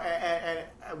wrestling, you know, and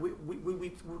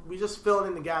we just fill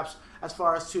in the gaps as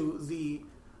far as to the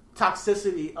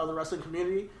toxicity of the wrestling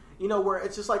community, you know, where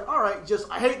it's just like, all right,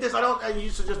 I hate this, and you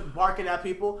used to just barking at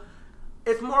people.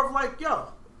 It's more of like, yo,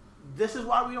 this is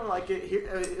why we don't like it. Here,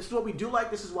 this is what we do like.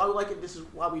 This is why we like it. This is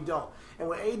why we don't. And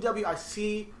with AEW, I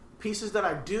see pieces that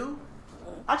I do.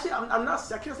 Actually, I'm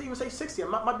not. I can't even say 60. I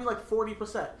might be like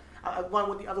 40%. I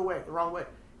went the other way, the wrong way.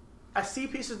 I see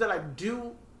pieces that I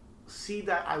do see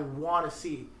that I want to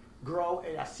see grow,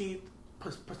 and I see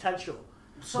potential.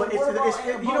 So but you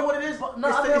know what it is?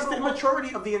 It's the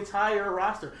immaturity of the entire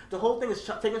roster. The whole thing is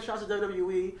taking shots at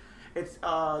WWE. It's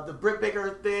the Britt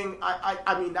Baker thing.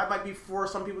 I mean, that might be for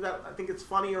some people that I think it's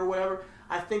funny or whatever.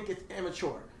 I think it's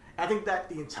immature. I think that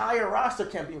the entire roster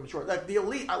can be immature. Like the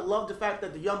Elite, I love the fact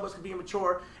that the Young Bucks can be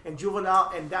immature and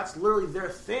juvenile, and that's literally their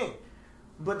thing.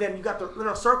 But then you got the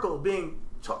Inner Circle being,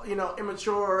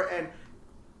 immature and,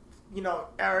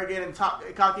 arrogant and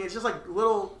cocky. It's just like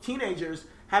little teenagers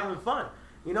having fun,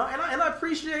 And I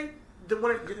appreciate that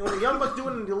when the Young Bucks do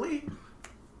it in the Elite.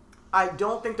 I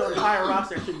don't think the entire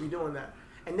roster should be doing that.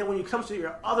 And then when it comes to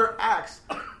your other acts,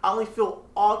 I only feel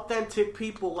authentic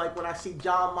people, like when I see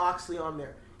Jon Moxley on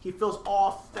there. He feels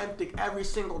authentic every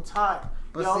single time.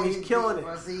 He's killing it.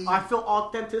 I feel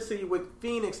authenticity with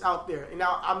Phoenix out there. And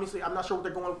now, obviously, I'm not sure what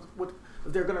they're going with.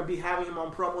 If they're going to be having him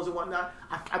on promos and whatnot.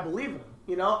 I believe him.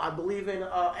 I believe in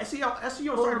SEO.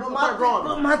 SEO started growing.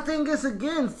 But my thing is,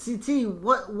 again, CT,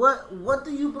 what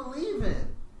do you believe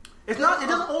in? It's not. It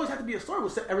doesn't always have to be a story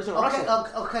with every single wrestler. And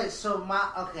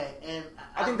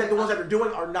I think that the ones that they're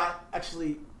doing are not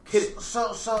actually hitting.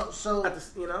 So at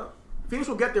this, Phoenix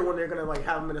will get there when they're gonna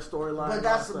have them in a storyline.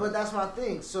 But that's my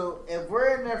thing. So if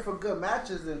we're in there for good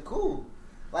matches, then cool.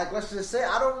 Like, let's just say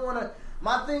I don't want to.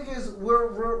 My thing is we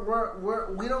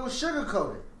don't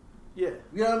sugarcoat it. Yeah.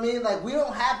 You know what I mean? Like, we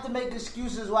don't have to make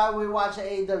excuses why we're watching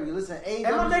AEW. Listen, AEW...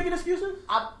 Am I making excuses?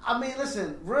 I mean,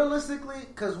 listen, realistically,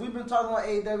 because we've been talking about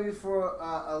AEW for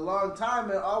a long time,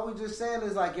 and all we just saying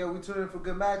is like, yo, we tune in for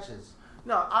good matches.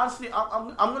 No, honestly,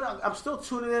 I'm still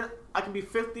tuning in. I can be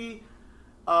 50.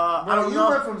 I don't know. You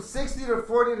went from 60 to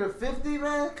 40 to 50,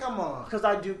 man? Come on. Because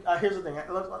I do... here's the thing.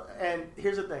 And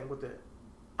here's the thing with it.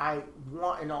 I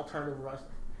want an alternative wrestling.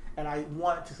 And I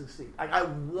want it to succeed. I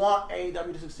want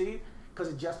AEW to succeed because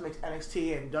it just makes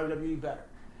NXT and WWE better.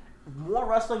 More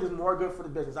wrestling is more good for the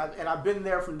business. I've been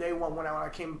there from day one when I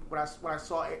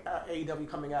saw AEW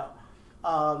coming out,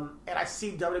 and I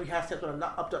see WWE has stepped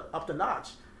up the notch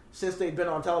since they've been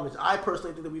on television. I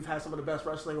personally think that we've had some of the best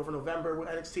wrestling over November with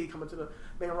NXT coming to the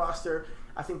main roster.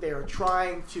 I think they are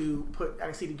trying to put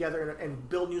NXT together and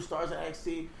build new stars in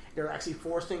NXT. They're actually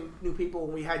forcing new people.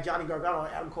 When we had Johnny Gargano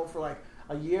and Adam Cole for like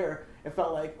a year, it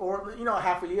felt like, or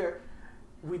half a year.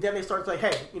 They started to say,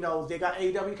 hey, they got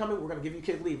AEW coming. We're going to give you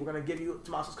Kid Lee. We're going to give you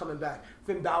Tommaso's coming back.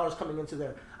 Finn Balor's coming into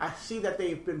there. I see that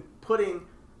they've been putting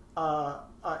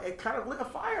it kind of lit a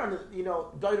fire on the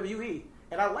WWE,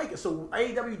 and I like it. So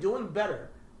AEW doing better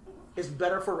is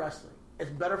better for wrestling.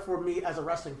 It's better for me as a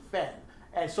wrestling fan,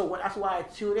 and so that's why I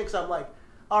tune in. Because I'm like,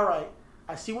 all right,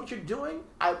 I see what you're doing,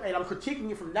 and I'm critiquing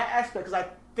you from that aspect because I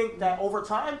think that over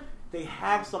time. They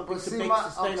have something to make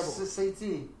sustainable.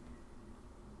 CT,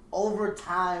 over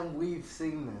time, we've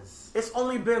seen this. It's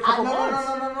only been a couple months.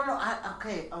 No.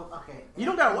 Okay. You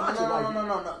don't gotta watch it.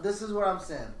 No. This is what I'm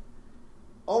saying.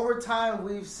 Over time,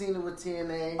 we've seen it with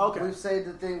TNA. Okay. We've said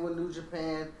the thing with New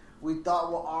Japan. We thought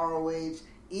with ROH.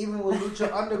 Even with Lucha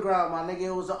Underground, my nigga,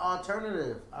 it was an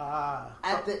alternative.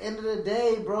 At the end of the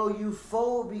day, bro, you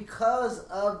fold because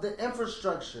of the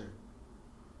infrastructure.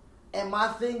 And my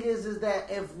thing is that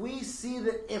if we see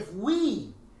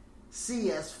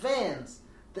as fans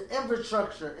the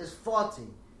infrastructure is faulty,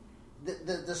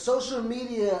 the social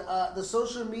media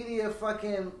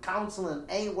fucking counseling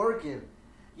ain't working.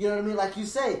 You know what I mean? Like you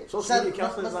say, social media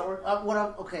counseling is not working.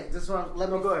 Let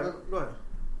me go ahead.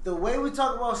 the way we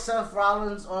talk about Seth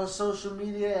Rollins on social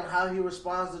media and how he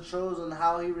responds to trolls and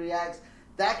how he reacts,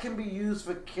 that can be used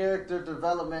for character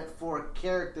development for a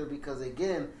character because,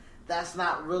 again, that's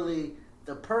not really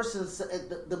the person.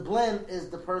 The blend is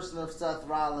the person of Seth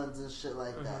Rollins and shit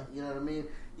like that. You know what I mean?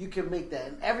 You can make that.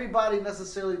 And everybody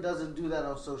necessarily doesn't do that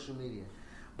on social media.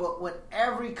 But with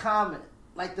every comment,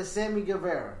 like the Sammy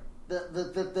Guevara,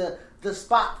 the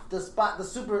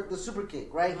super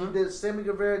kick, right? He did. Sammy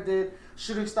Guevara did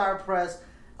shooting star press.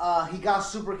 He got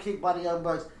super kicked by the Young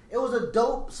Bucks. It was a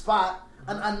dope spot,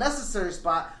 an unnecessary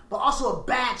spot, but also a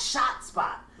bad shot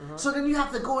spot. So then you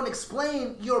have to go and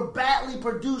explain your badly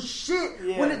produced shit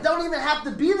when it don't even have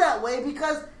to be that way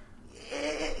because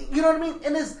you know what I mean.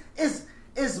 And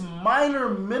it's minor,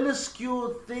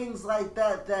 minuscule things like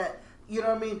that you know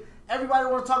what I mean. Everybody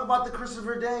want to talk about the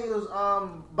Christopher Daniels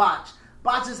botch.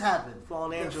 Botches happen.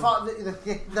 Fallen angel.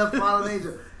 The fallen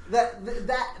angel.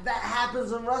 That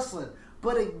happens in wrestling.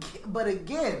 But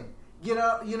again, you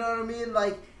know what I mean.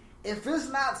 Like if it's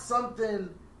not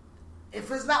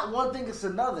one thing, it's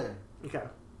another. Okay.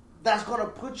 That's going to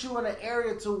put you in an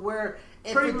area to where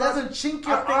if it doesn't chink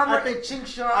your armor, it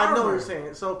chinks your armor. I know what you're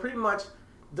saying. So pretty much,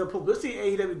 the publicity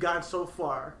AEW gotten so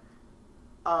far,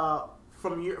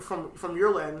 from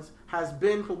your lens, has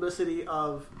been publicity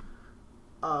of,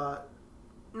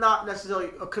 not necessarily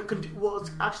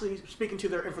it's actually speaking to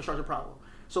their infrastructure problem.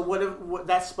 So what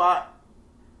that spot,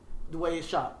 the way it's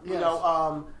shot, you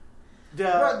know,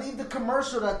 the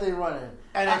commercial that they run in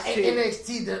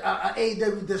NXT,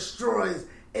 AEW destroys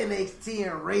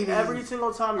NXT and ratings. Every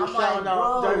single time you're shouting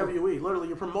out WWE, literally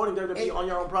you're promoting WWE on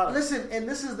your own product. Listen, and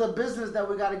this is the business that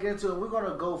we got to get into, and we're going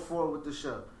to go forward with the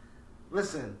show.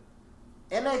 Listen,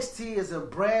 NXT is a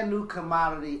brand new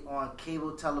commodity on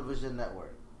cable television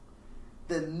network.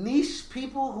 The niche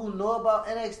people who know about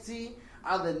NXT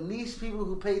are the niche people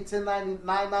who pay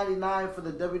 $9.99 for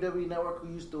the WWE network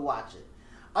who used to watch it.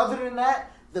 Other than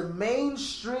that, the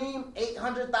mainstream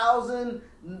 800,000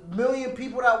 million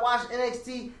people that watch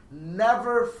NXT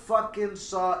never fucking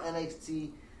saw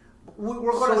NXT.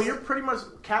 So you're pretty much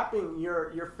capping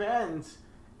your fans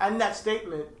and that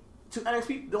statement to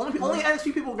NXT. The only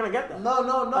NXT people are gonna get that. No.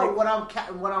 Like,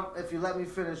 if you let me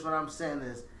finish, what I'm saying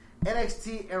is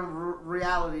NXT in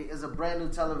reality is a brand new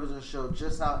television show,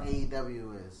 just how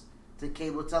AEW is to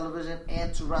cable television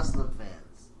and to wrestling fans.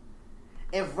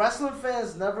 If wrestling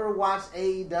fans never watched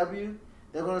AEW,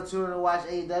 they're going to tune in to watch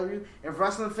AEW. If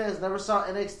wrestling fans never saw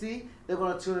NXT, they're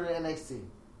going to tune in to NXT.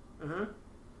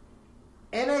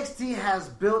 NXT has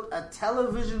built a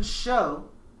television show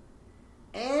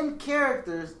and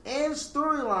characters and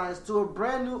storylines to a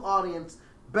brand new audience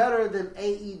better than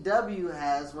AEW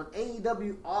has, when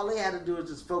AEW, all they had to do is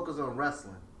just focus on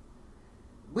wrestling.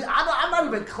 I'm not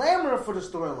even clamoring for the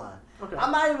storyline. Okay.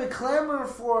 I'm not even clamoring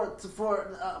for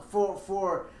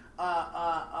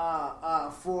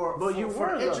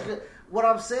intricate. What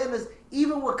I'm saying is,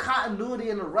 even with continuity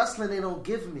in the wrestling, they don't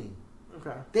give me.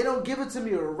 Okay. They don't give it to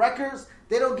me with records.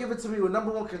 They don't give it to me with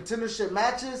number one contendership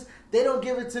matches. They don't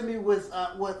give it to me with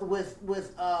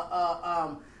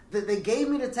they gave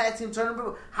me the tag team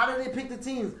tournament. How did they pick the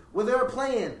teams? Where they were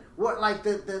playing? What, like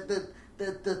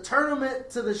the tournament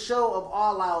to the show of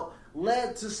All Out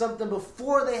led to something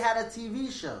before they had a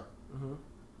TV show.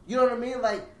 You know what I mean?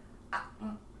 Like,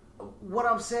 what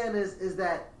I'm saying is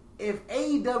that if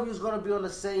AEW is going to be on the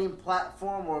same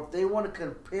platform, or if they want to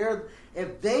compare,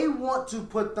 if they want to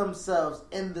put themselves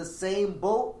in the same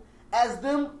boat as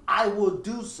them, I will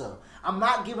do so. I'm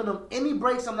not giving them any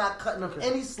breaks. I'm not cutting them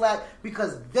any slack,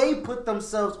 because they put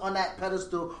themselves on that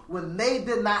pedestal when they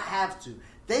did not have to.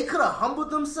 They could have humbled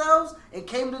themselves and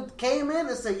came in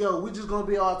and said, yo, we're just going to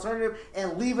be an alternative,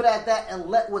 and leave it at that, and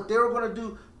let what they were going to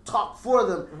do talk for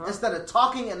them, instead of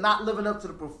talking and not living up to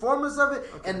the performance of it,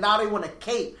 and now they want to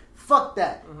cape. Fuck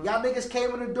that. Y'all niggas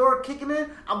came in the door kicking in,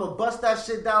 I'm going to bust that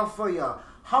shit down for y'all.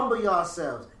 Humble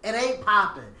yourselves. It ain't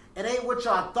popping. It ain't what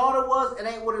y'all thought it was. It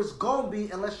ain't what it's going to be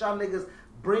unless y'all niggas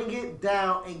bring it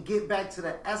down and get back to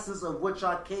the essence of what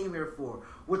y'all came here for,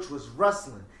 which was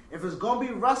wrestling. If it's going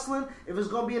to be wrestling, if it's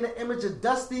going to be in the image of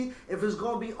Dusty, if it's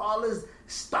going to be all this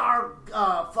star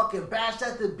fucking bash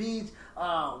at the beach,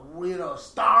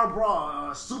 star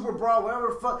brawl, super brawl, whatever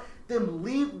the fuck,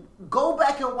 then go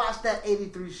back and watch that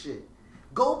 83 shit.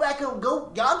 Go back and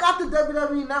y'all got the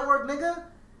WWE Network, nigga.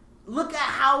 Look at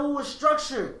how it was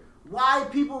structured. Why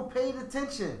people paid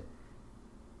attention.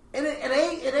 And it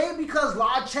ain't because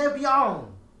La Champion,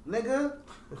 nigga.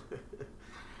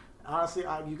 Honestly,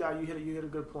 you hit a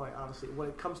good point. Honestly, when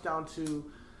it comes down to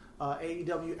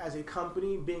AEW as a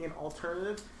company being an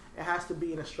alternative, it has to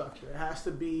be in a structure.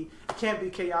 It can't be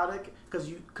chaotic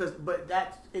but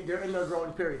they're in their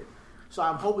growing period. So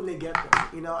I'm hoping they get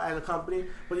there, as a company.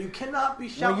 But you cannot be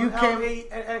shouting out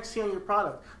NXT on your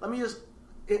product. Let me just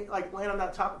land on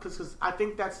that topic because I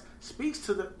think that speaks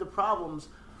to the problems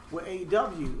with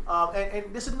AEW.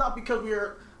 And this is not because we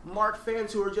are Mark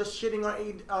fans who are just shitting on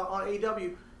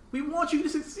AEW. We want you to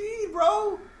succeed,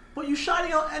 bro. But you're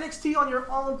shouting out NXT on your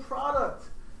own product.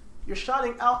 You're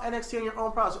shouting out NXT on your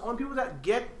own product. The only people that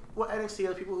get what NXT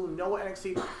is, people who know what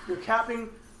NXT, you're capping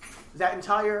that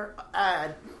entire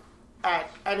ad at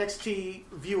NXT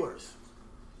viewers.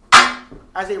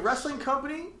 As a wrestling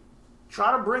company,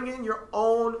 try to bring in your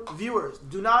own viewers.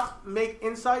 Do not make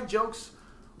inside jokes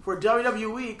for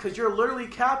WWE because you're literally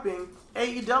capping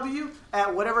AEW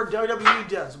at whatever WWE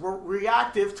does. We're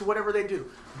reactive to whatever they do.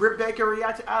 Britt Baker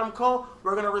reacted to Adam Cole.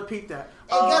 We're going to repeat that.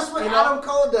 And guess what Adam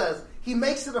Cole does? He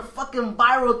makes it a fucking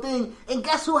viral thing. And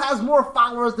guess who has more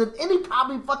followers than any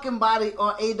probably fucking body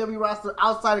on AEW roster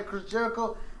outside of Chris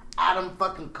Jericho? Adam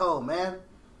fucking Cole, man.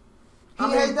 He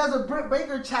does a Britt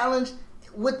Baker challenge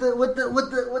with the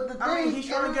thing. I mean, he's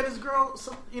trying to get his girl,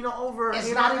 over.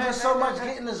 It's not even so much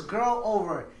getting his girl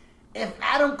over. If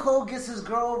Adam Cole gets his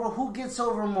girl over, who gets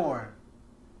over more?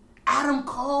 Adam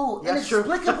Cole,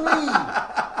 inexplicably.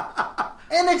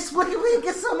 Inexplicably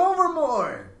gets him over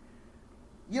more.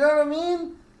 You know what I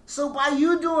mean? So by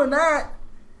you doing that,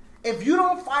 if you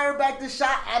don't fire back the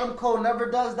shot, Adam Cole never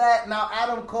does that. Now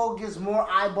Adam Cole gets more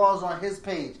eyeballs on his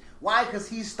page. Why? Because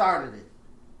he started it.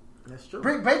 That's true.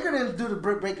 Britt Baker didn't do the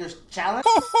Britt Baker challenge.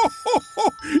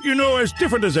 As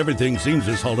different as everything seems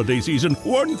this holiday season,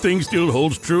 one thing still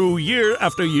holds true year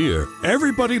after year.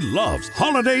 Everybody loves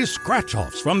holiday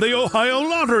scratch-offs from the Ohio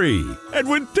Lottery. And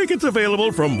with tickets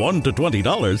available from $1 to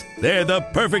 $20, they're the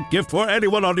perfect gift for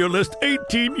anyone on your list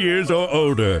 18 years or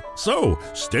older. So,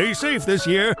 stay safe this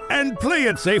year and play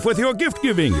it safe with your gift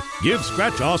giving. Give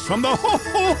scratch-offs from the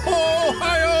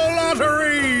Ohio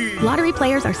Lottery! Lottery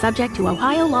players are subject to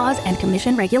Ohio laws and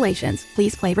commission regulations.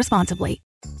 Please play responsibly.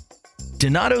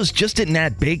 Donato's just didn't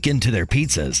add bacon to their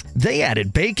pizzas. They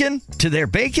added bacon to their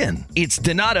bacon. It's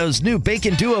Donato's new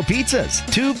Bacon Duo pizzas.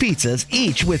 2 pizzas,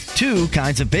 each with 2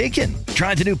 kinds of bacon.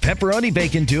 Try the new Pepperoni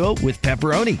Bacon Duo with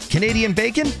pepperoni, Canadian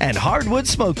bacon, and hardwood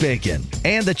smoked bacon.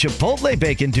 And the Chipotle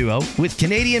Bacon Duo with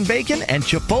Canadian bacon and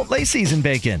Chipotle seasoned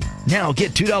bacon. Now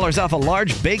get $2 off a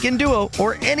large Bacon Duo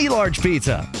or any large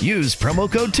pizza. Use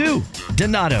promo code 2.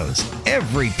 Donato's.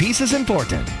 Every piece is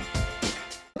important.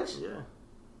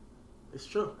 It's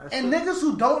true. And niggas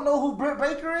who don't know who Britt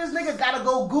Baker is, nigga, gotta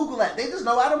go Google that. They just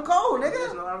know Adam Cole, nigga. They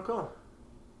just know Adam Cole.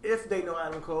 If they know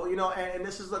Adam Cole, and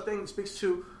this is the thing that speaks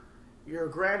to your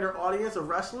grander audience of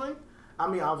wrestling. I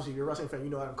mean, obviously, you're a wrestling fan,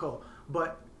 you know Adam Cole.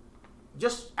 But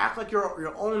just act like you're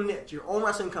your own niche, your own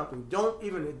wrestling company. Don't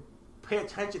even pay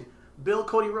attention. Build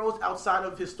Cody Rhodes outside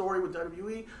of his story with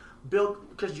WWE. Build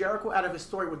Chris Jericho out of his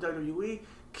story with WWE.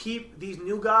 Keep these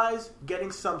new guys getting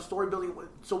some story building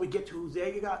so we get to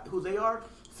who they are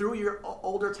through your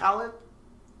older talent.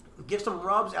 Give some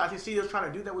rubs. As you see, they're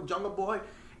trying to do that with Jungle Boy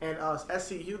and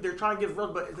SCU. They're trying to give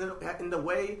rubs, but in the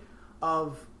way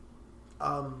of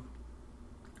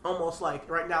almost like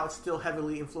right now it's still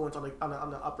heavily influenced on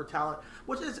the upper talent,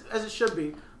 which is as it should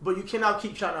be. But you cannot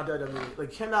keep shouting out WWE.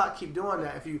 Like, cannot keep doing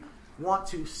that if you want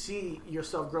to see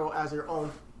yourself grow as your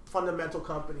own fundamental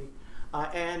company.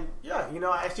 I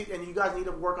see, and you guys need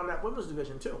to work on that women's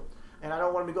division too. And I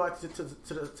don't want to go into to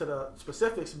the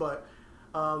specifics, but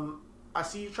I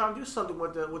see you trying to do something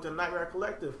with the Nightmare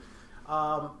Collective.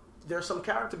 There's some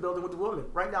character building with the women.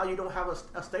 Right now, you don't have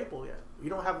a staple yet.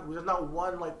 There's not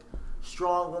one like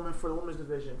strong woman for the women's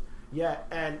division yet,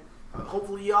 and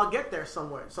hopefully y'all get there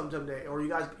someday. Or you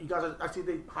guys I see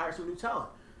they hire some new talent,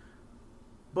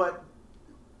 but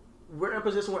we're in a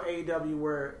position where AEW,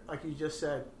 where like you just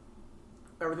said,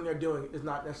 everything they're doing is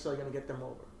not necessarily going to get them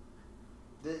over.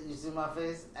 You see my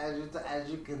face? As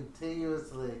you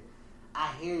continuously,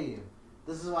 I hear you.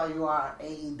 This is why you are an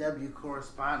AEW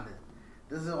correspondent.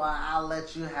 This is why I'll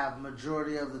let you have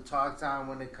majority of the talk time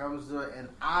when it comes to it, and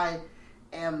I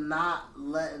am not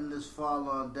letting this fall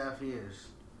on deaf ears.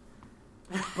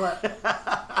 But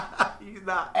he's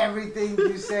not. Everything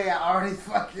you say, I already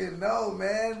fucking know,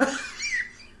 man.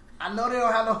 I know they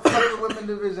don't have no fucking women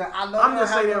division. I'm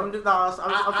just saying. I'm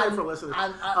saying for listeners.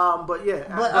 But yeah.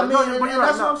 But I mean,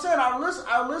 that's what I'm saying.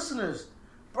 Our listeners,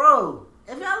 bro.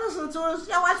 If y'all listen to us,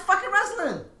 y'all watch fucking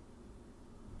wrestling.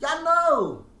 Y'all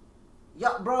know,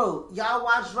 y'all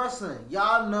watch wrestling.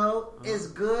 Y'all know it's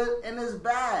good and it's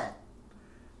bad,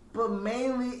 but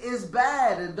mainly it's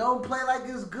bad. And don't play like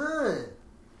it's good.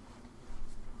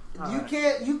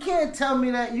 You can't tell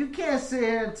me that. You can't sit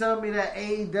here and tell me that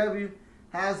AEW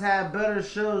has had better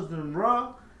shows than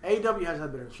Raw. AEW has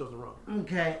had better shows than Raw.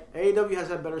 Okay. AEW has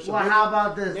had better shows. Well, how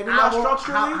about this? Maybe not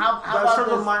structurally, but in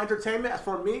terms of my entertainment,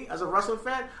 for me, as a wrestling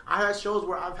fan, I had shows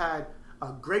where I've had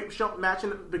a great match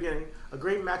in the beginning, a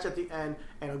great match at the end,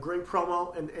 and a great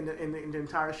promo in the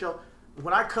entire show.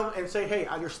 When I come and say, hey,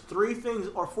 there's 3 things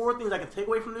or 4 things I can take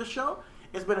away from this show,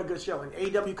 it's been a good show. And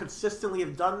AEW consistently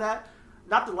have done that.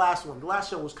 Not the last one. The last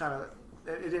show was kind of,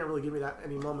 it didn't really give me that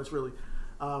any moments, really.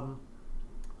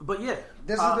 But yeah,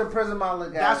 this is the prism I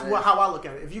look at. That's how I look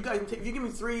at it. If you give me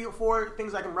 3 or 4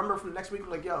 things I can remember from next week, I'm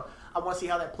like, yo, I want to see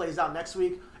how that plays out next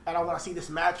week, and I want to see this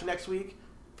match next week.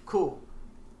 Cool,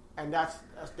 and that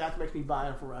makes me buy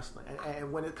in for wrestling.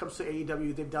 And when it comes to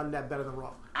AEW, they've done that better than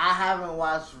Raw. I haven't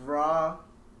watched Raw,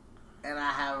 and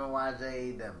I haven't watched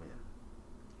AEW.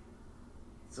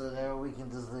 So there we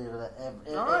can just leave it at.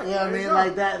 You know what I mean?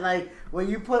 Like that. Like when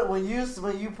you put it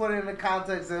in the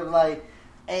context of like.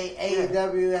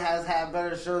 AEW has had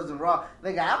better shows than Raw.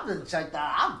 Nigga, I've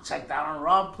checked out on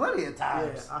Raw plenty of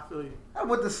times. Yeah, I feel you. I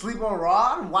went to sleep on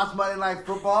Raw and watched Monday Night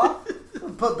Football.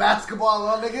 Put basketball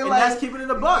on, nigga. And like, that's keeping it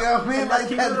a buck. You know what I mean? That's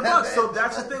keeping it a buck. So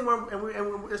that's the thing.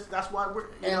 That's why we're.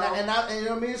 You know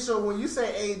what I mean? So when you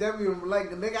say AEW, like,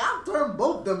 nigga, I'll turn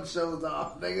both them shows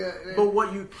off, nigga. But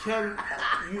what you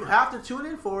have to tune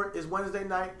in for is Wednesday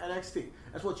night NXT.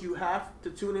 That's what you have to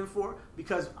tune in for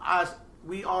because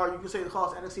we are, you can say the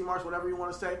call NXT March, whatever you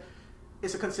want to say.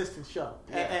 It's a consistent show.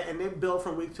 Yeah. And they build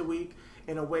from week to week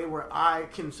in a way where I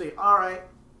can say, all right,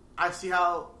 I see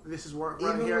how this is working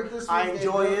here. I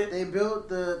enjoy it. They built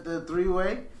the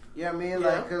 3-way. You know what I mean? Yeah.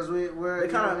 Like, because we're... They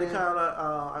kind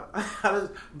of how does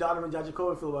Donovan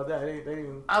Jajakovic feel about that? They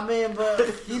didn't... I mean, but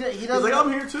he doesn't... He's like,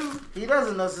 I'm here too. He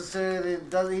doesn't necessarily...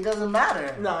 He doesn't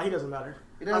matter. No, he doesn't matter.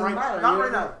 It doesn't matter. Not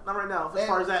right now. As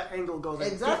far as that angle goes,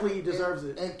 exactly. Keith Lee deserves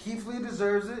it. And Keith Lee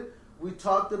deserves it. We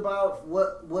talked about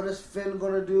what is Finn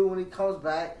going to do when he comes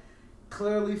back.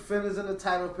 Clearly, Finn is in the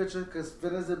title picture because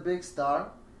Finn is a big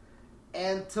star,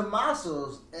 and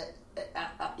Tommaso's,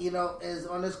 is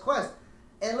on this quest.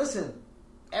 And listen,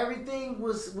 everything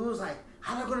we was like,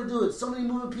 how are they going to do it? So many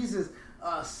moving pieces.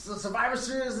 Survivor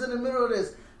Series is in the middle of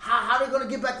this. How are they going to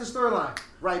get back the storyline?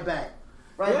 Right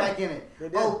back in it.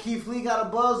 Oh, Keith Lee got a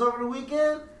buzz over the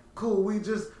weekend? Cool.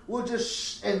 We'll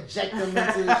just inject him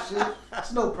into this shit.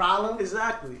 It's no problem.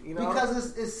 Exactly.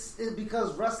 Because it's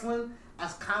because wrestling,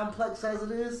 as complex as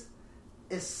it is,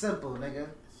 it's simple, nigga.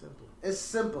 It's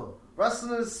simple.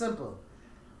 Wrestling is simple.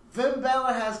 Finn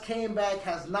Balor has came back,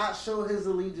 has not showed his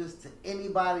allegiance to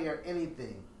anybody or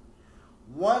anything.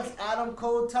 Once Adam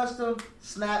Cole touched him,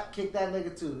 snap, kick that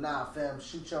nigga too. Nah, fam,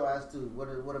 shoot your ass too.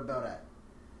 What about that?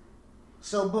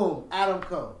 So boom, Adam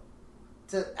Cole.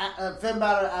 Finn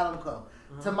Balor to Adam Cole.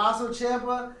 Tommaso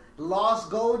Ciampa lost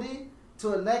Goldie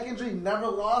to a neck injury, never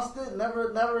lost it,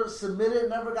 never submitted,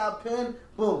 never got pinned.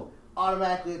 Boom,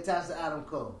 automatically attached to Adam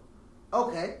Cole.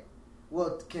 Okay,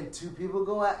 well, can 2 people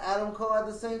go at Adam Cole at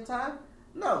the same time?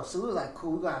 No, so we was like,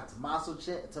 cool, we're going to have Tommaso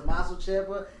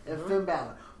Ciampa and Finn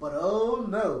Balor. But oh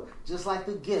no, just like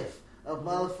the gif of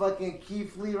motherfucking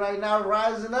Keith Lee right now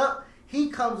rising up, he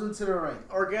comes into the ring.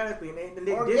 Organically. And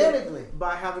they did it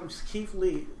by having Keith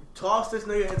Lee toss this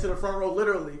nigga into the front row,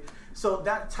 literally. So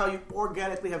that's how you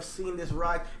organically have seen this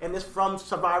ride. And this from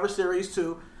Survivor Series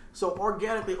too. So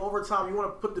organically, over time, you want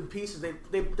to put the pieces. They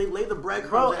lay the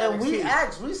breadcrumbs. Bro, and we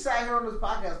sat here on this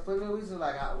podcast plenty of weeks and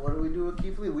like, what do we do with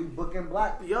Keith Lee? We booking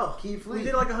Black. Yo, Keith Lee. We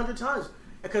did it like 100 times.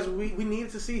 Because we needed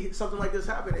to see something like this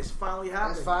happen. It's finally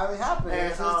happened.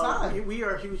 And it's time. We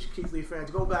are huge Keith Lee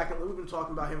fans. Go back and we've been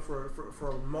talking about him for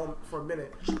a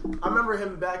minute. I remember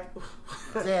him back.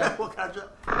 Yeah. What kind of job?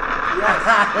 Yes.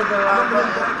 I remember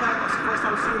him back. The first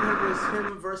time seeing him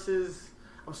was him versus.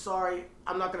 I'm sorry,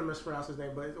 I'm not going to mispronounce his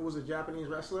name, but it was a Japanese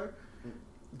wrestler.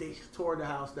 They tore the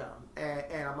house down,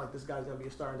 and I'm like, this guy's going to be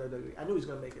a star in WWE. I knew he was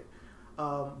going to make it.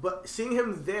 But seeing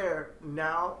him there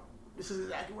now, this is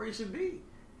exactly where he should be.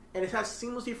 And it has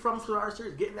seamlessly from Survivor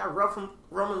Series, getting that rub from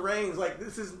Roman Reigns. Like,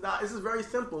 this is very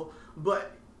simple,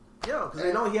 but, because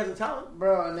they know he has a talent.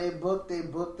 Bro, and they booked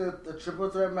the triple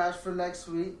threat match for next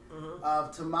week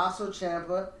of Tommaso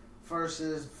Ciampa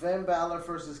versus Finn Balor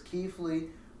versus Keith Lee.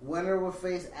 Winner will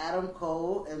face Adam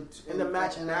Cole, and the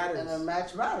match matters. And the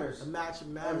match matters. The match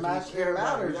matters. The match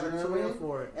matters. You gotta tune in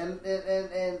for it.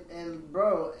 And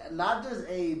bro, not just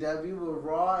AEW, but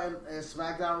Raw and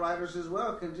SmackDown writers as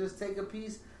well can just take a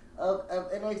piece of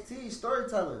NXT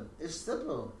storytelling. It's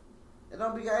simple. It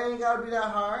ain't gotta be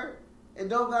that hard. It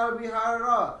don't gotta be hard at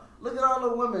all. Look at all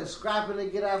the women scrapping to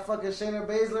get at fucking Shayna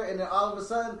Baszler, and then all of a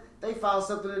sudden they found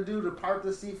something to do to part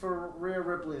the sea for Rhea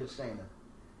Ripley and Shayna.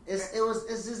 It's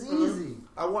just easy.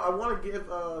 I want to give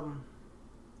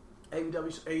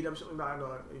AEW something. I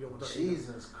know you don't want to.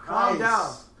 Jesus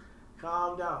Christ!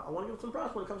 Calm down. I want to give them some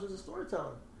props when it comes to the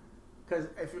storytelling. Because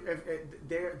if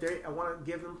I want to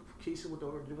give them pieces with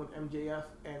what they're doing with MJF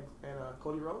and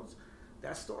Cody Rhodes.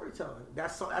 That's storytelling.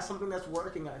 That's something that's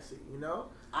working. I see. You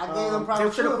know, I gave them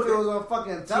props too if it was on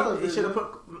fucking television. They should have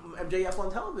put MJF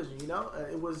on television. You know,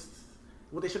 it was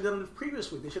what they should have done the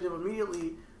previous week. They should have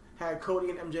immediately had Cody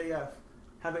and MJF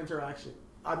have interaction.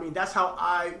 I mean, that's how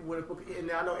I would have. And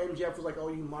I know MJF was like, "Oh,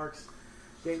 you marks."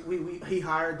 He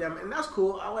hired them, and that's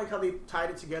cool. I like how they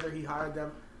tied it together. He hired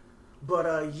them, but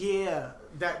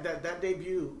that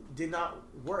debut did not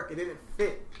work. It didn't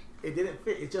fit.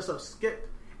 It's just a skip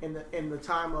in the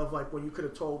time of like when you could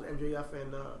have told MJF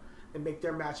and make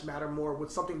their match matter more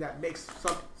with something that makes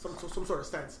some sort of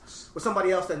sense with somebody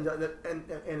else in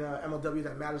MLW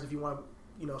that matters if you want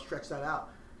to stretch that out.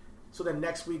 So then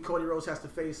next week Cody Rhodes has to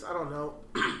face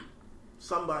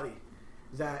somebody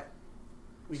that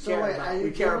we care about. Are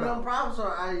you giving them props or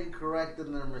are you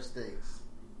correcting their mistakes?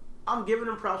 I'm giving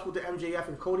them props with the MJF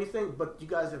and Cody thing, but you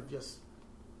guys have just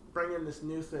bring in this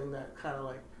new thing that kind of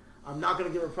like I'm not gonna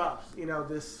give her props.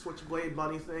 This Switchblade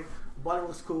Bunny thing. Bunny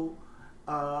was cool.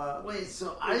 Wait,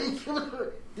 so are you giving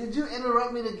her? Did you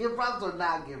interrupt me to give props or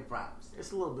not give props?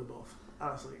 It's a little bit both.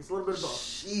 Honestly, it's a little bit of both.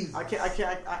 Jesus. I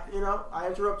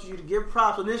interrupted you to give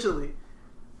props initially,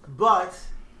 but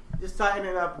just tighten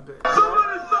it up a bit. But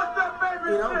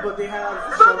they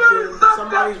have something.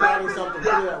 Somebody's writing something. Put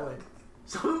it that way.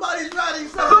 Somebody's writing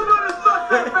something. Somebody suck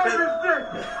that baby's dick.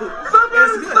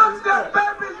 Somebody suck that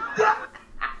baby's dick.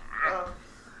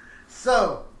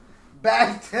 So,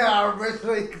 back to our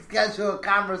originally scheduled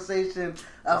conversation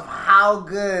of how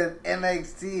good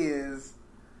NXT is,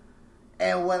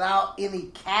 and without any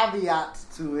caveats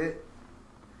to it.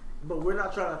 But we're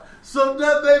not trying to suck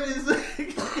that baby's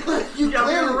dick. You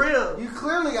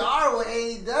clearly are with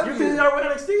AEW. You clearly are with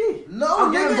NXT. No,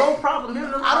 I'm giving both props.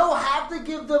 I don't have to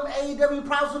give them AEW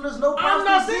props when there's no props. I'm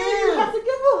not saying you have to give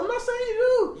them. I'm not saying you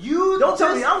do. You don't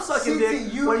tell me I'm sucking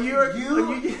dick. You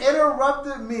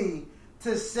interrupted me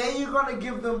to say you're going to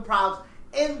give them props,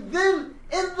 and then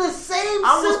in the same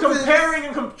I was sentence, comparing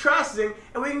and contrasting,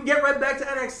 and we can get right back to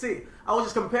NXT. I was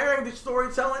just comparing the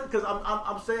storytelling because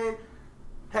I'm saying,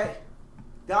 hey,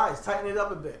 guys, tighten it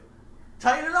up a bit.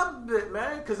 Tighten it up a bit,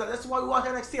 man, because that's why we watch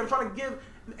NXT. I'm trying to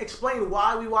explain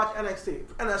why we watch NXT.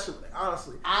 And that's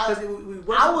honestly, I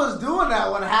was doing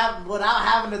that without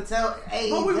having to tell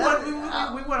AEW. But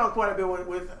we went on quite a bit with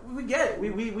we get it.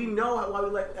 We know why we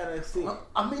like NXT.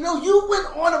 No, you went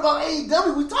on about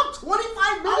AEW. We talked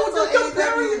 25 minutes on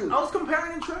AEW. I was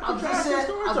comparing and contrasting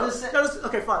stories.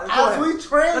 Okay, fine.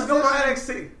 Let's go on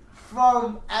NXT.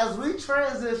 As we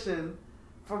transition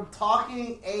from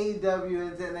talking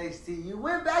AEW into NXT, you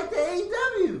went back to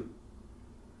AEW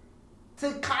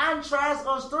to contrast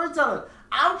on storytelling.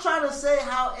 I'm trying to say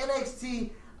how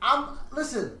NXT.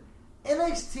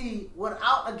 NXT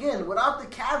without the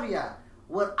caveat,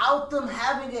 without them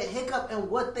having a hiccup in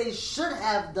what they should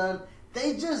have done,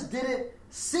 they just did it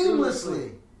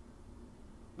seamlessly.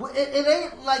 It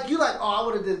ain't like you like, I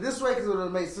would have did it this way because it would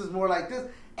have made sense more like this.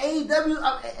 AEW,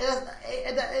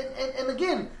 and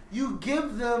again, you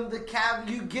give them the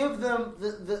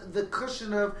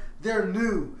cushion of they're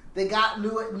new. They got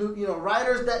new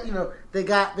writers that they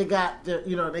got to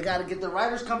get the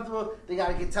writers comfortable. They got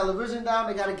to get television down.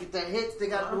 They got to get their hits. They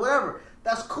got to do whatever.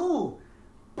 That's cool.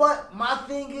 But my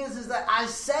thing is that I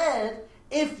said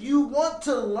if you want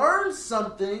to learn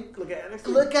something, look at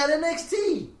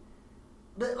NXT.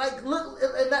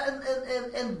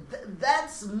 And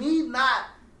that's me not.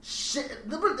 Shit.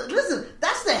 Listen,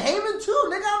 that's the Heyman too,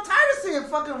 nigga. I'm tired of seeing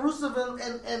fucking Rusev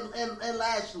and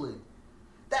Lashley.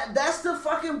 That's the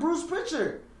fucking Bruce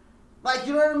Pritchard. Like,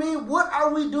 you know what I mean? What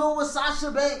are we doing with Sasha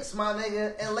Banks, my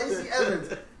nigga, and Lacey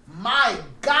Evans? My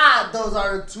God, those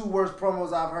are the two worst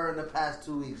promos I've heard in the past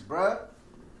 2 weeks, bruh.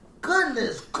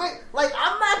 Goodness, great. Like,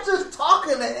 I'm not just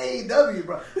talking to AEW,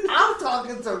 bro. I'm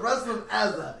talking to wrestling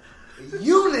as a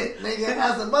unit, nigga,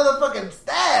 as a motherfucking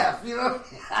staff, you know?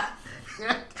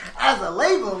 As a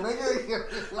label,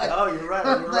 nigga. Like, oh, you're right.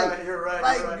 You're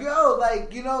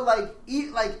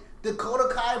right. Dakota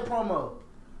Kai promo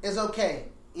is okay.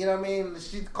 You know what I mean?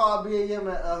 She called BAM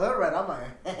a hood rat. I'm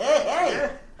like, hey,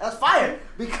 that's fire.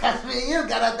 Because BAM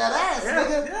got out that ass,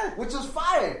 nigga, which is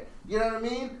fire. You know what I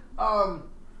mean?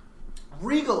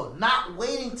 Regal not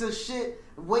waiting to shit,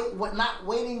 not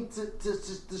waiting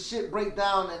to shit break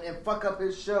down and fuck up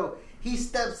his show. He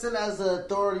steps in as an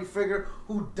authority figure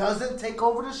who doesn't take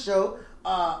over the show.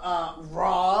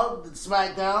 Raw,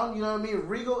 SmackDown, you know what I mean?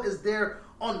 Regal is there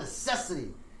on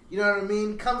necessity. You know what I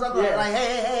mean? Comes out like,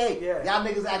 hey, y'all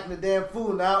niggas acting a damn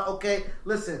fool now. Okay,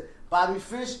 listen, Bobby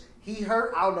Fish, he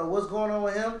hurt. I don't know what's going on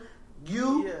with him.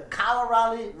 Kyle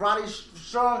O'Reilly, Roddy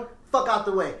Strong, fuck out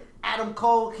the way. Adam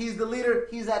Cole, he's the leader.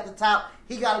 He's at the top.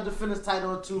 He got to defend his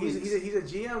title in 2 weeks. He's a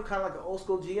GM, kind of like an old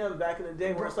school GM back in the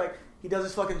day, where it's like he does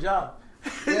his fucking job.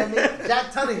 You know what I mean?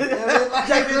 Jack Tunney. You know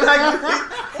what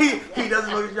I mean? he does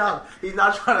his fucking job. He's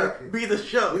not trying to be the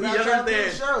show.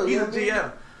 He's a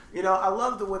GM. You know, I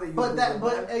love the way they use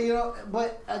it.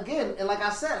 But again, and like I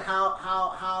said,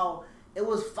 how it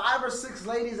was 5 or 6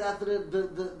 ladies after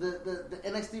the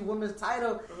NXT Women's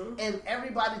title, and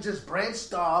everybody just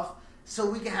branched off so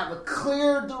we can have a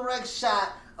clear, direct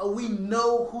shot of we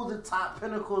know who the top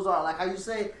pinnacles are. Like how you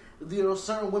say, you know,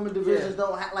 certain women divisions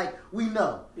don't have, like, we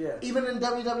know. Yeah. Even in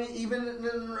WWE, even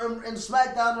in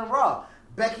SmackDown and Raw.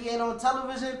 Becky ain't on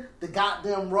television. The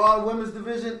goddamn Raw women's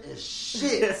division is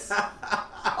shit.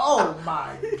 Oh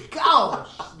my gosh,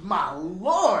 my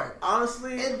lord!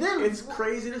 Honestly, and then, it's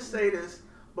crazy to say this,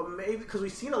 but maybe because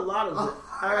we've seen a lot of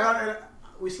it.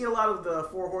 We've seen a lot of the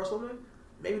 4 horsewomen.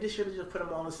 Maybe they should have just put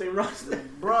them all on the same roster,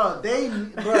 bro.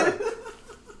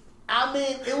 I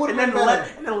mean, it would have been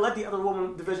better. And then let the other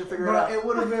woman division figure it out. It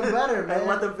would have been better, man. And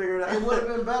let them figure it out. It would have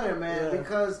been better, man,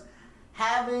 because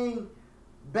having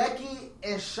Becky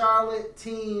and Charlotte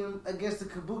team against the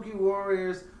Kabuki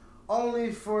Warriors,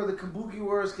 only for the Kabuki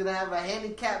Warriors could have a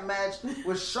handicap match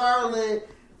with Charlotte,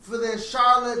 for then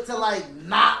Charlotte to like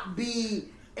not be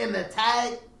in the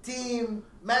tag team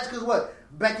match, because what?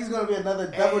 Becky's going to be another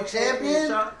double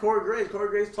champion? Corey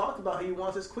Graves talked about how he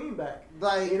wants his queen back.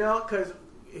 Like, you know, because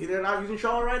they're not using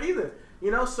Charlotte right either.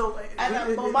 You know, so...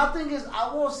 but my thing is,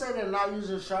 I won't say they're not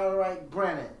using Charlotte right.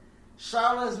 Granted,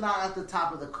 Charlotte's not at the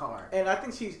top of the card. And I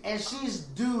think she's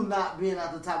due not being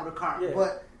at the top of the card. Yeah.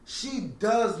 But she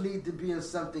does need to be in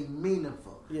something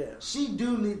meaningful. Yeah. She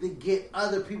do need to get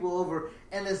other people over.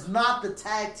 And it's not the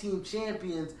tag team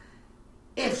champions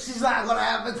if she's not going to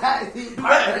have a tag team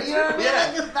partner. You know what I mean?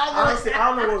 Yeah. Honestly,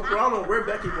 I don't know where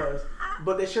Becky was.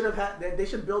 But they should have they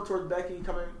should build towards Becky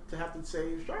coming to have to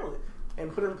save Charlotte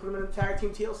and put them in a tag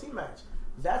team TLC match.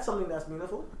 That's something that's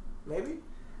meaningful, maybe.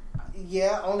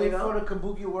 Yeah, only for the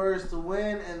Kabuki Warriors to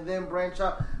win and then branch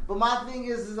out. But my thing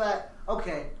is that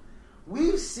okay,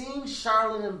 we've seen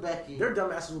Charlotte and Becky. Their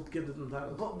dumbasses will give them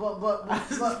titles.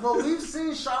 But we've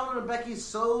seen Charlotte and Becky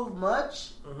so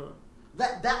much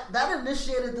that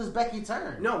initiated this Becky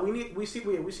turn. No, we've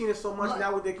seen it so much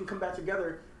now they can come back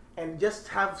together and just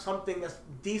have something that's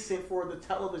decent for the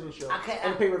television show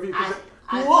and pay-per-view.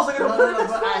 Who else are going to put in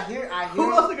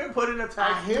Who else are going to put in a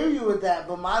tag? I hear you with that,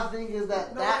 but my thing is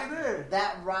that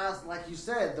roster, like you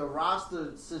said, the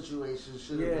roster situation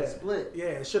should have been split. Yeah,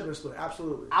 it should have been split.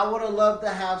 Absolutely. I would have loved to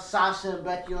have Sasha and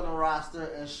Becky on the roster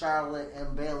and Charlotte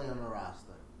and Bayley on the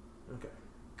roster. Okay.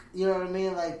 You know what I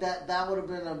mean? Like that would have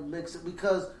been a mix,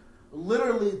 because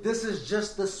literally this is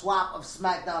just the swap of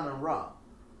SmackDown and Raw.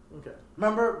 Okay.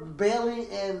 Remember, Bayley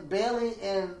and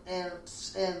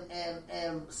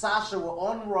Sasha were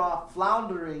on Raw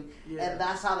floundering, and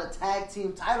that's how the tag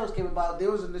team titles came about. They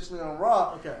was initially on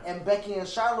Raw, and Becky and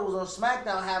Charlotte was on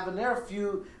SmackDown having their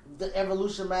feud, the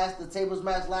Evolution match, the Tables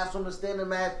match, Last Woman Standing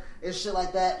match, and shit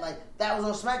like that. Like that was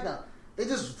on SmackDown. They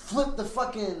just flipped the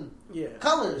fucking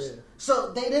colors,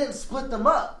 so they didn't split them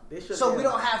up. So we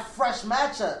don't have fresh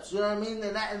matchups. You know what I mean?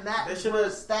 And that is where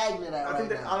it's stagnant at. I think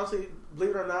that honestly,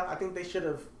 believe it or not, I think they should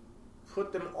have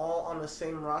put them all on the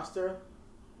same roster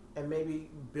and maybe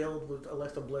build with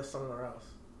Alexa Bliss somewhere else.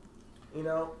 You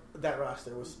know, that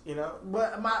roster was, you know.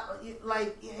 But and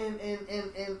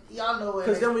y'all know it.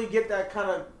 Because then we get that kind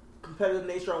of competitive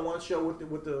nature on one show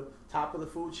with the top of the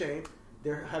food chain.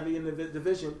 They're heavy in the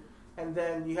division. And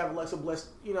then you have Alexa Bliss,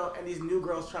 you know, and these new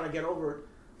girls trying to get over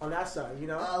on that side, you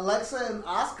know. Alexa and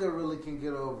Asuka really can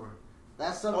get over.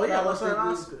 That's something I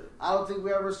don't think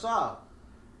we ever saw.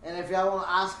 And if y'all want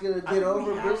Asuka to get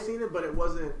over, I've seen it, but it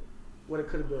wasn't what it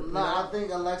could have been. No, I think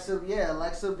Alexa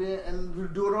being, and we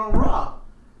do it on Raw.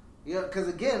 Yeah, because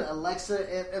again, if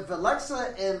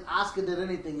Alexa and Asuka did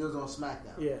anything, it was on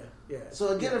SmackDown. Yeah. So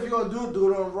again, if you're gonna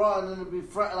do it on Raw, and then it'll be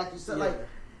like you said, like.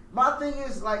 My thing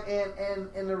is like,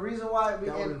 and the reason why,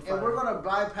 and we're gonna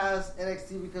bypass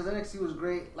NXT because NXT was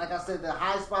great. Like I said, the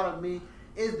high spot of me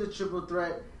is the triple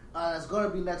threat. That's gonna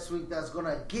be next week. That's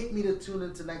gonna get me to tune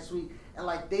into next week. And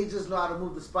like they just know how to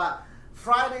move the spot.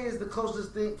 Friday is the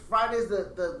closest thing. Friday is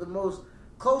the most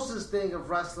closest thing of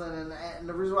wrestling, and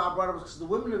the reason why I brought it up is because the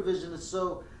women's division is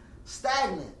so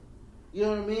stagnant. You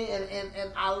know what I mean? And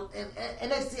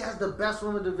NXT has the best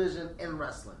women division in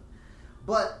wrestling.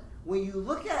 But when you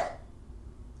look at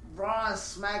Raw and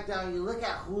SmackDown, you look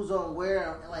at who's on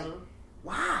where, and like,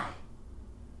 why?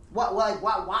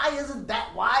 Why isn't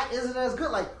it as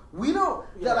good? Like, we don't,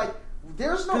 like,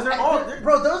 there's no,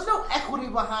 there's no equity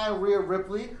behind Rhea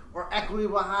Ripley, or equity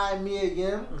behind Mia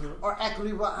Yim, or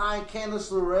equity behind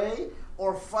Candice LeRae,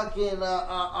 or fucking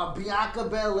Bianca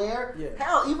Belair. Yeah.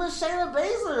 Hell, even Shayna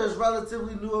Baszler is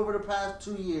relatively new over the past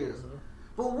 2 years.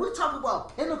 But when we talk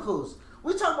about pinnacles,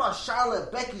 we talk about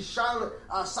Charlotte, Becky,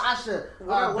 Sasha,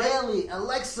 Bayley,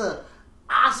 Alexa,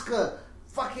 Asuka,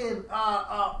 fucking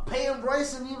Peyton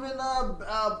Royce, and even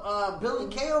Billie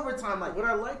Kay over time. Like, what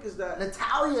I like is that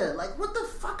Natalia. Like, what the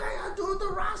fuck are y'all doing with the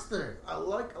roster? I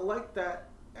like that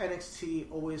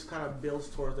NXT always kind of builds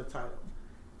towards the title.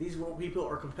 These people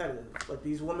are competitive. Like,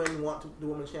 these women want the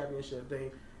women's championship.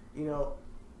 They, you know,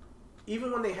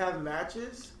 even when they have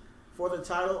matches for the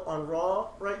title on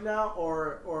Raw right now,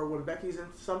 or when Becky's in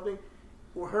something,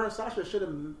 well, her and Sasha should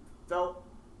have felt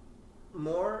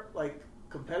more like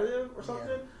competitive or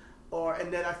something.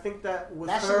 And then I think that with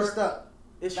that her, should have stuck.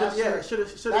 It should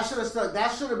have stuck.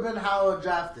 That should have been how it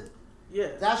drafted.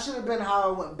 Yeah, that should have been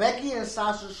how it went. Becky and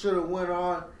Sasha should have went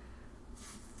on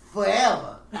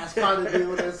forever. That's kind of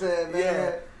what they said, man.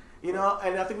 Yeah, you know,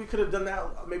 and I think we could have done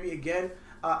that maybe again.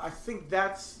 I think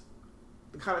that's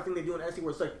the kind of thing they do in NXT,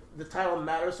 where it's like the title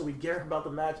matters, so we care about the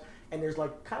match, and there's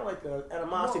like kind of like the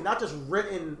animosity, not just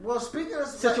written. Well, speaking of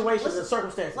situations and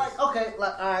circumstances, like okay,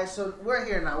 like all right, so we're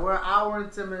here now. We're an hour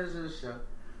and 10 minutes in the show.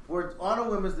 We're on a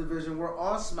women's division. We're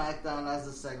on SmackDown as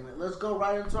a segment. Let's go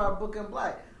right into our book in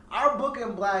black. Our book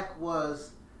in black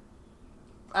was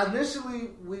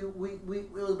initially we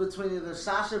it was between either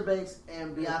Sasha Banks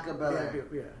and Bianca Belair.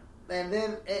 Yeah. And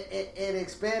then it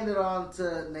expanded on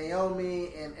to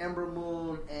Naomi and Ember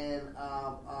Moon and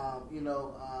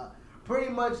pretty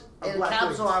much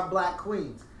encapsulate our Black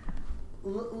Queens.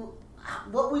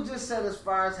 What we just said as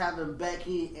far as having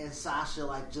Becky and Sasha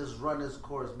like just run this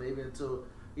course, maybe until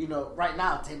right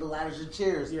now table ladders and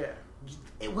chairs. Yeah,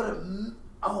 it would have.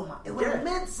 It would have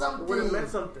meant something. It would have meant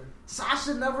something.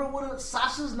 Sasha's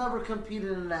never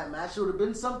competed in that match. It would have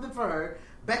been something for her.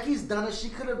 Becky's done it. She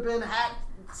could have had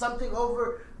something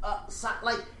over.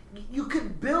 Like you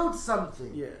could build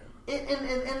something. Yeah.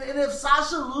 And if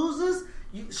Sasha loses,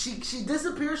 she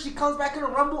disappears. She comes back in a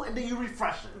Rumble, and then you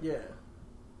refresh her. Yeah.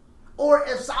 Or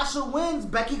if Sasha wins,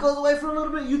 Becky goes away for a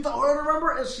little bit. You throw her in a Rumble,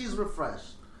 and she's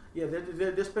refreshed. Yeah,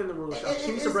 they're spinning the rules.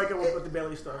 She needs to break it with the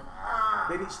Bayley stuff.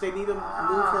 They need to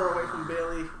move her away from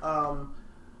Bayley.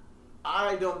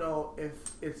 I don't know if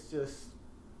it's just,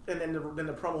 and then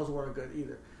the promos weren't good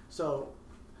either. So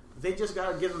they just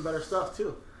gotta give them better stuff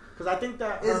too. Because I think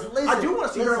that I do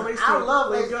want to see her and Lacey. I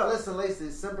love Lacey. Listen, Lacey,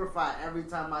 simplify every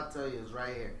time I tell you it's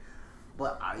right here.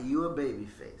 But are you a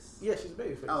babyface? Yeah, she's a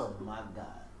babyface. Oh my god,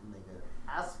 nigga!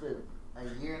 I spent a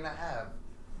year and a half.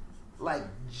 Like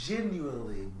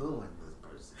genuinely booing this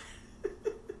person,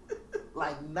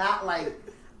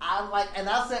 and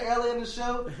I said earlier in the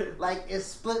show, like it's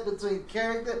split between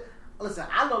character. Listen,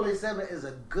 I know Lacey Evans is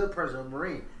a good person, a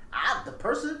Marine. The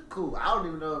person, cool. I don't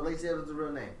even know if Lacey Evans is a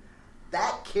real name.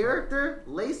 That character,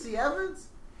 Lacey Evans,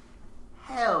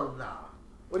 hell nah.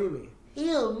 What do you mean?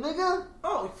 Hell, nigga.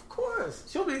 Oh, of course.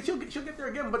 She'll get there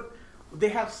again. But they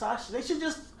have Sasha. They should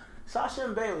just Sasha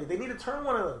and Bayley. They need to turn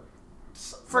one of them.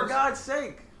 For God's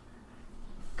sake.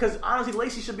 Because honestly,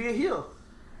 Lacey should be a heel.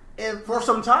 For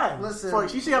some time. Listen.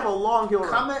 She should have a long heel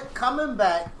run. Coming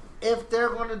back, if they're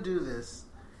going to do this,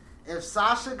 if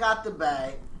Sasha got the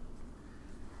bag,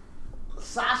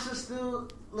 Sasha still...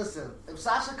 Listen, if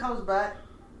Sasha comes back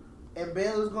and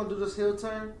Bayley's going to do this heel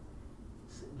turn,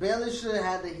 Bayley should have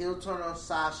had the heel turn on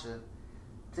Sasha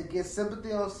to get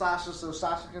sympathy on Sasha so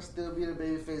Sasha can still be the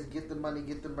babyface, get the money,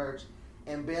 get the merch.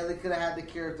 And Bayley could have had the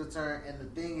character turn. And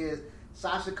the thing is,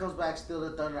 Sasha comes back still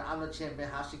the Thunder. I'm the champion.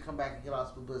 How she come back and get all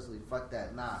this publicity? Fuck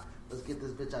that. Nah. Let's get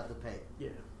this bitch out the pay. Yeah.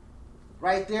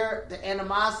 Right there, the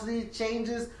animosity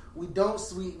changes. We've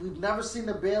never seen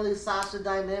the Bayley Sasha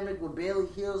dynamic with Bayley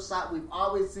heel. We've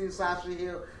always seen Sasha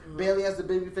heel. Mm-hmm. Bayley as the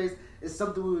babyface is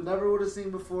something we never would have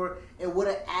seen before. It would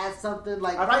have added something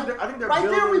like I think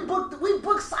they're we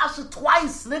booked Sasha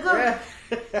twice, nigga.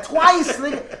 Yeah. Twice,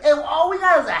 nigga. And all we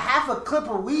got is a half a clip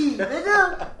of weed,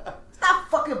 nigga. Stop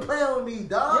fucking playing with me,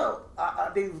 dog.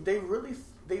 Yo, they really.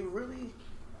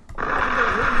 I think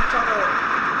they're really trying to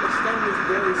extend this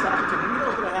Bayley Sasha thing. We know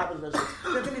what's going to happen this year.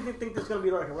 They didn't think there's going to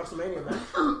be like a WrestleMania match.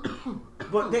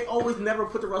 But they always never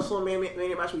put the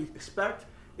WrestleMania match we expect.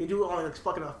 They do it on like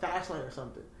fucking a Fastlane or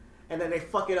something. And then they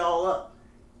fuck it all up.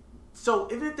 So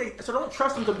don't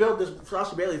trust them to build this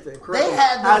Sasha Bailey thing. Correct? They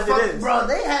had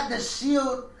they had the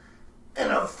Shield in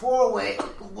a 4-way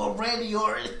with Randy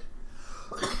Orton.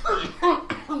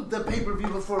 The pay-per-view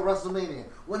before WrestleMania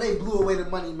when they blew away the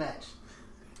money match,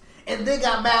 and they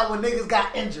got mad when niggas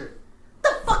got injured. The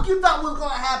fuck you thought was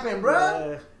gonna happen,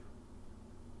 bruh?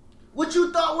 What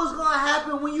you thought was gonna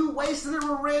happen when you wasted it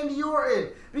with Randy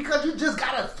Orton because you just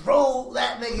gotta throw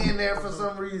that nigga in there for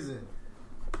some reason?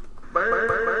 Bam,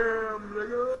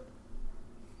 nigga.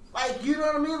 Like, you know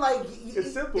what I mean? Like,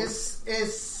 it's simple.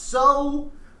 It's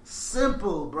so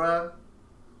simple, bruh.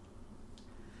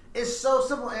 It's so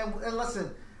simple. And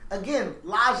listen, again,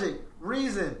 logic,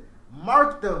 reason,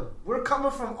 mark them. We're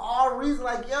coming from all reason.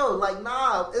 Like, yo, like,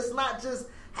 nah, it's not just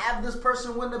have this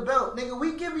person win the belt. Nigga,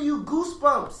 we giving you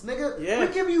goosebumps, nigga. Yeah. We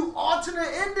giving you alternate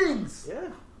endings. Yeah.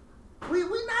 We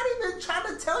not even trying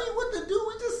to tell you what to do.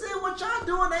 We just saying what y'all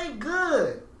doing ain't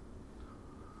good.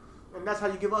 And that's how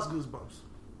you give us goosebumps.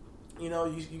 You know,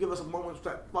 you give us moments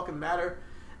that fucking matter,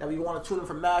 that we want to tune in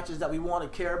for matches, that we want to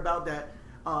care about, that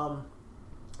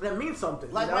means something.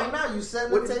 Like, you know? Right now, you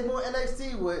set the table in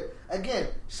NXT with, again,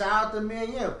 shout out to Mia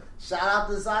Yim, shout out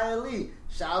to Xia Li,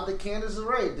 shout out to Candice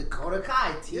LeRae, Dakota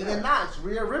Kai, Tegan Knox,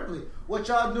 Rhea Ripley. What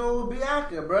y'all doing with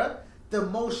Bianca, bruh? The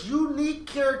most unique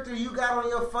character you got on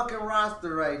your fucking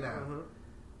roster right now.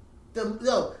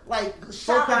 Mm-hmm.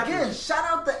 Shout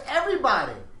out to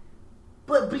everybody.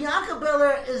 But Bianca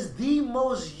Belair is the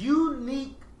most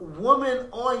unique woman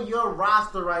on your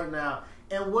roster right now.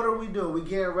 And what are we doing? We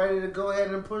getting ready to go ahead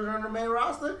and put her on the main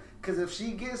roster? Because if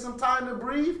she gets some time to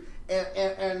breathe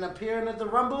and appearing at the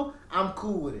Rumble, I'm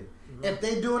cool with it. Mm-hmm. If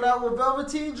they doing that with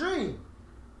Velveteen Dream,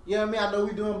 you know what I mean? I know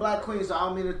we doing Black Queen, so I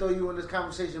don't mean to throw you in this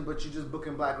conversation, but you just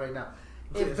booking Black right now.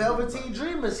 If Velveteen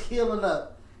Dream is healing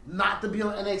up not to be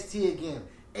on NXT again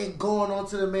and going on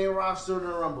to the main roster in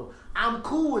the Rumble, I'm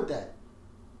cool with that.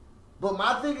 But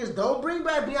my thing is, don't bring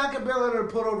back Bianca Belair to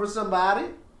put over somebody.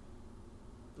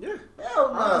 Yeah.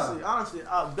 Hell no. Honestly.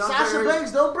 Sasha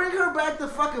Banks, don't bring her back to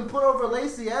fucking put over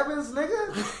Lacey Evans,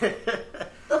 nigga.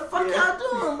 The fuck y'all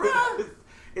doing, bro?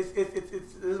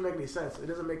 It doesn't make any sense. It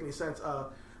doesn't make any sense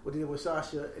what they did with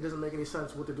Sasha. It doesn't make any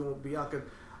sense what they're doing with Bianca.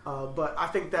 But I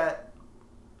think that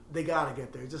they gotta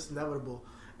get there. It's just inevitable.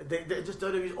 They're just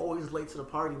WWE's always late to the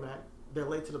party, man. They're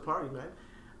late to the party,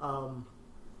 man.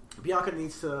 Bianca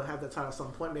needs to have that title at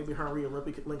some point. Maybe her and Rhea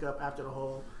Ripley could link up after the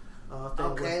whole thing.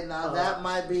 Okay, with, now that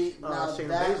might be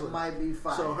Baszler. might be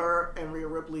fine. So her and Rhea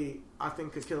Ripley, I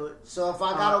think, could kill it. So if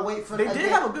I gotta wait for they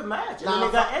did have a good match, and then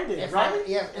they got ended, right?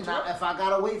 If I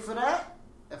gotta wait for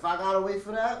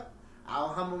that, I'll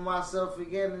humble myself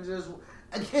again and just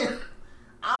again.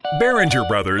 Behringer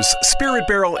Brothers Spirit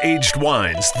Barrel Aged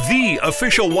Wines, the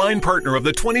official wine partner of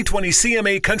the 2020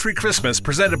 CMA Country Christmas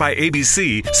presented by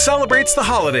ABC, celebrates the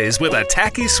holidays with a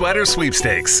tacky sweater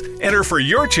sweepstakes. Enter for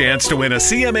your chance to win a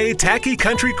CMA Tacky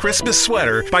Country Christmas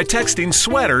sweater by texting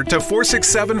SWEATER to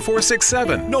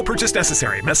 467-467. No purchase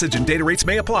necessary. Message and data rates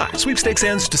may apply. Sweepstakes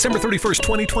ends December 31st,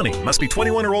 2020. Must be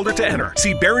 21 or older to enter.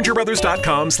 See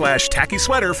BehringerBrothers.com/tacky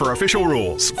sweater for official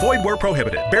rules. Void where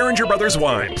prohibited. Behringer Brothers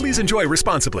Wine. Please enjoy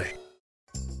responsibly.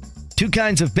 Two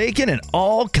kinds of bacon and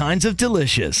all kinds of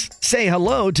delicious. Say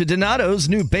hello to Donato's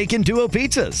new Bacon Duo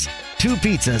pizzas. Two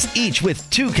pizzas, each with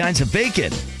two kinds of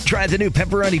bacon. Try the new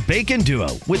Pepperoni Bacon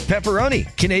Duo with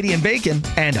pepperoni, Canadian bacon,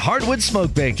 and hardwood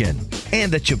smoked bacon.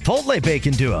 And the Chipotle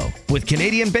Bacon Duo with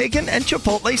Canadian bacon and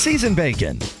Chipotle seasoned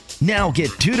bacon. Now get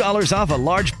 $2 off a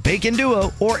large Bacon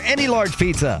Duo or any large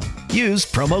pizza. Use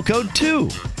promo code 2.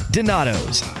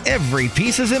 Donato's. Every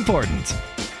piece is important.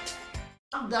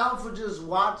 I'm down for just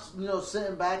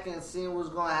sitting back and seeing what's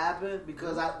going to happen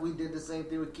because we did the same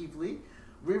thing with Keith Lee.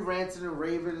 We ranted and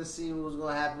raving and seeing what was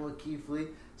going to happen with Keith Lee.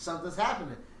 Something's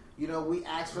happening. You know, we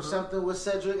asked for something with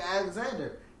Cedric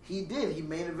Alexander. He did. He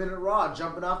main evented Raw,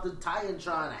 jumping off the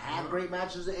Titantron, and had great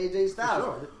matches with AJ Styles.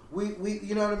 Sure. We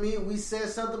you know what I mean? We said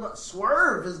something about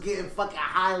Swerve is getting fucking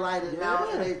highlighted now.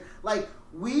 And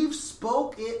we've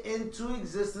spoke it into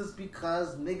existence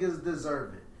because niggas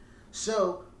deserve it.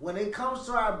 So when it comes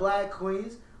to our Black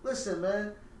Queens, listen,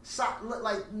 man.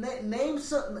 Name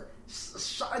something.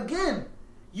 Again,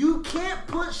 you can't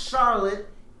put Charlotte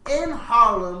in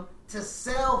Harlem to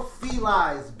sell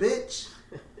felines, bitch.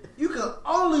 You can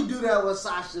only do that with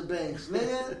Sasha Banks,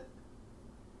 man.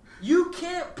 You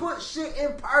can't put shit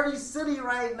in Party City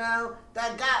right now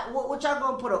that got what y'all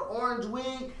gonna put an orange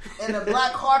wig and a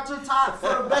black halter top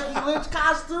for the Becky Lynch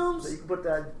costumes? So you can put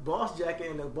that boss jacket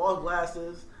and the boss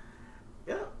glasses.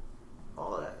 Yeah,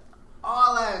 all of that.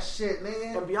 All that shit,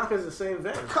 nigga. And Bianca's the same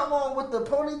vein. Come on with the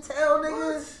ponytail,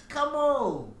 nigga. What? Come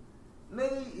on.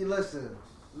 Nigga, listen.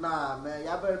 Nah, man,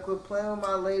 y'all better quit playing with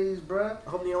my ladies, bruh. I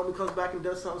hope Naomi comes back and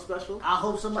does something special. I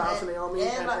hope somebody. Shout out to Naomi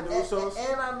and the Usos.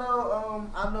 And I know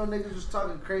niggas was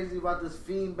talking crazy about this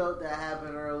Fiend belt that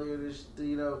happened earlier.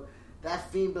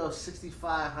 That Fiend belt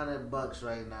 $6,500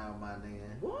 right now, my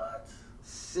nigga. What?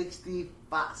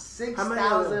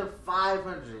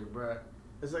 6,500, bruh.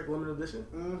 It's like limited edition.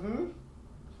 Mm-hmm.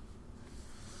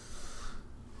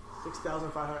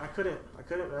 6,500. I couldn't,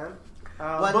 man.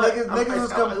 But niggas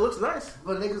was it looks nice.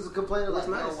 But niggas was complaining like,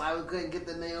 nice. why we couldn't get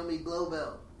the Naomi Glow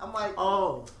belt? I'm like,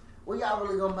 well, y'all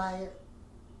really gonna buy it?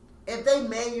 If they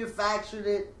manufactured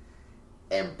it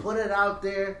and put it out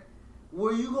there,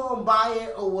 were you gonna buy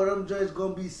it, or were them joints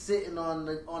gonna be sitting on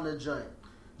the joint?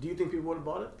 Do you think people would have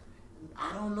bought it?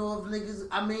 I don't know if niggas.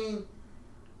 I mean,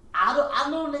 I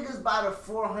know niggas buy the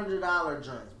 $400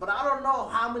 joints, but I don't know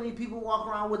how many people walk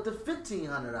around with the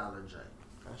 $1,500 joint.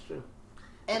 That's true.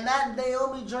 And that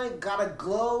Naomi joint gotta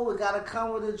glow. It gotta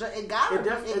come with a joint. It gotta be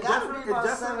about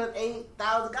 $7,000-8,000.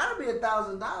 Gotta be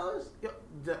 $1,000. Yeah,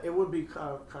 it would be kind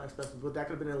of expensive, but that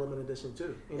could have been a limited edition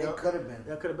too. You know? It could have been.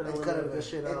 That could have been a limited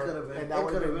edition. It could have been. And that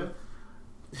would have been.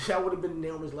 That would have been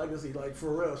Naomi's legacy, like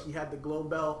for real. She had the glow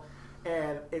belt,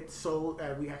 and it's so.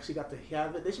 And we actually got to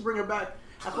have it. They should bring her back.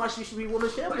 That's why she should be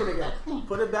women's champion again.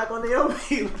 Put it back on Naomi,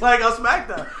 like on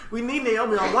SmackDown. We need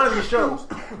Naomi on one of these shows.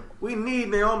 We need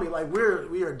Naomi, like we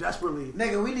are desperately.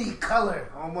 Nigga, we need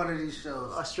color on one of these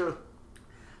shows. That's true.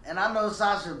 And I know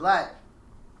Sasha Black,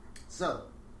 so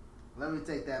let me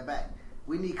take that back.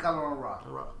 We need color on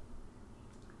Raw.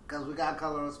 Because we got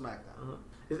color on SmackDown.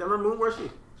 Mm-hmm. Is Ember Moon, where's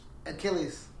she?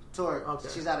 Achilles tore. Okay.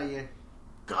 She's out a year.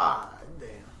 God damn.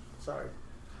 Sorry.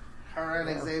 Her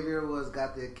and Xavier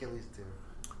got the Achilles tear.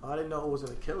 I didn't know it was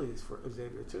an Achilles for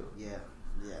Xavier too. Yeah.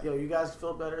 Yo, you guys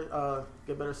feel better?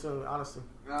 Get better soon, honestly.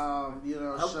 They're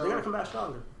gonna come back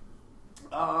stronger.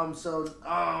 That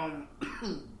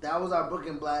was our Book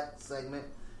and Black segment.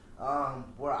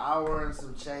 We're an hour and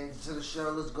some change to the show.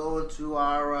 Let's go into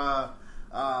our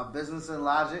business and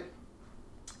logic.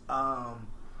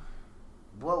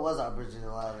 What was our business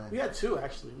and logic? We had two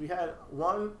actually. We had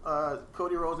one,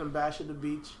 Cody Rhodes and Bash at the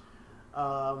Beach.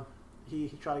 He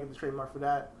tried to get the trademark for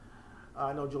that.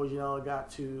 I know Joey Janela got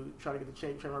to try to get the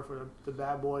trademark for the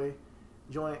Bad Boy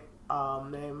joint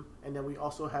name. And then we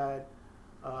also had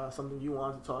something you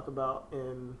wanted to talk about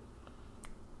in...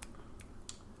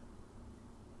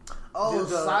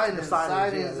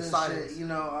 signings and shit. You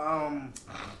know,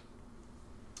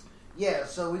 yeah,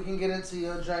 so we can get into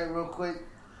your joint real quick.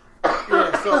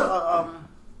 Yeah, so...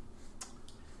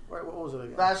 Right, what was it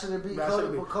again? Bash at the Beach.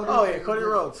 Cody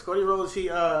Rhodes. Cody Rhodes, he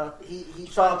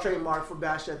filed a trademark for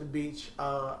Bash at the Beach,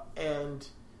 and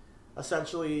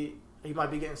essentially he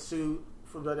might be getting sued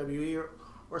from WWE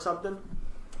or something.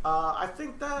 I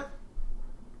think that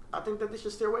they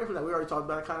should steer away from that. We already talked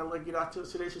about it, kind of like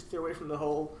so they should steer away from the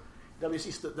whole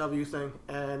WCW thing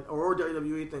or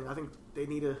WWE thing. I think they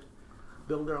need to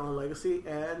build their own legacy,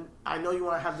 and I know you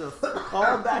want to have the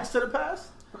callbacks to the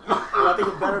past. I think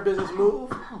a better business move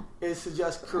is to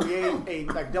just create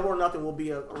Double or Nothing will be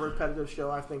a repetitive show.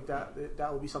 I think that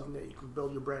will be something that you can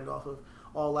build your brand off of.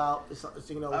 All Out. It's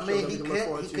he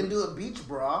can do a beach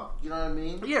brawl. You know what I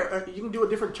mean? Yeah, you can do a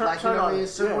different turn. Like, you know what I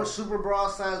mean? Super brawl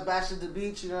size Bash at the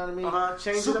Beach. You know what I mean?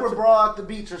 Change Super brawl at the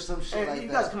beach or some shit like that. You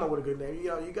guys come up with a good name.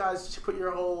 You guys put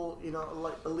your whole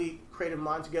elite creative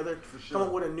mind together. For sure. Come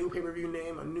up with a new pay-per-view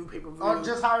name, a new pay-per-view. Or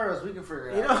just hire us. We can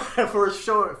figure it out. For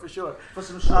sure. For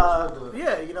some shows.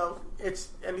 Yeah,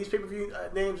 and these pay-per-view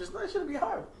names, it shouldn't be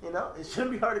hard. It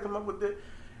shouldn't be hard to come up with it.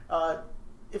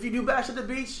 If you do Bash at the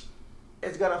Beach,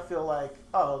 it's gonna feel like,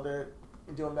 they're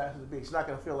doing Bash at the Beach. It's not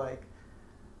gonna feel like,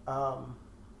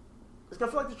 it's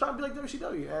gonna feel like they're trying to be like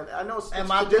WCW. And I know it's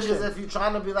my thing is, if you're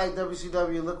trying to be like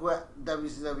WCW, look what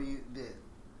WCW did.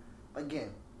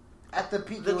 Again, at the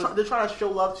peak, they're trying to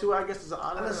show love to. I guess is an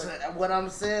honor. Listen, what I'm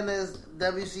saying is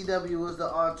WCW was the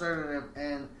alternative,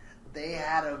 and they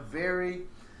had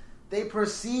they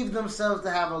perceived themselves to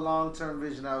have a long-term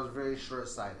vision that was very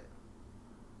short-sighted.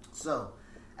 So,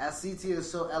 as CT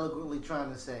is so eloquently trying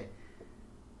to say,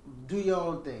 do your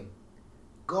own thing.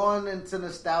 Going into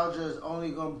nostalgia is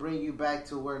only going to bring you back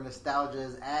to where nostalgia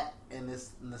is at, and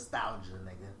it's nostalgia,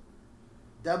 nigga.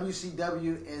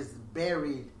 WCW is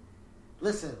buried.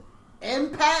 Listen,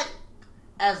 Impact,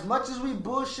 as much as we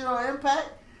bullshit on Impact,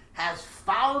 has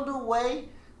found a way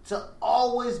to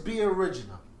always be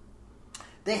original.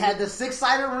 They had the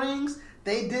 6-sided rings.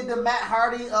 They did the Matt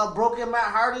Hardy, broken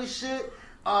Matt Hardy shit.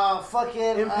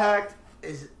 Impact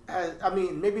is,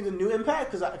 maybe the new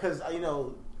Impact because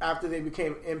after they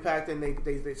became Impact and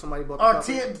they somebody bought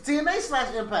the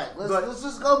TNA / Impact. Let's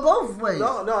just go both ways.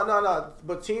 No.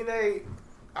 But TNA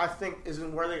I think, is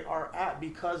in where they are at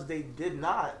because they did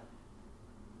not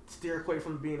steer away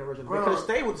from being original. Bro. They could have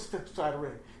stayed with the side of the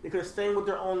ring. They could have stayed with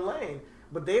their own lane.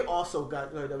 But they also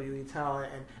got WWE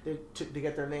talent, and to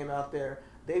get their name out there.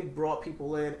 They brought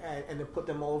people in and then put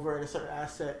them over in a certain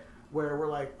asset where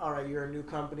we're like, all right, you're a new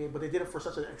company. But they did it for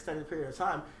such an extended period of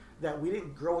time that we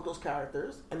didn't grow with those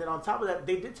characters. And then on top of that,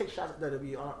 they did take shots at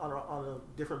WWE on a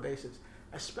different basis,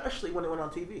 especially when they went on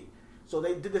TV. So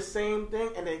they did the same thing,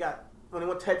 and when they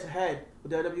went head-to-head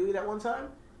with WWE that one time,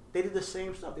 they did the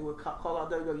same stuff. They would call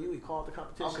out WWE, call out the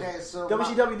competition. Okay, so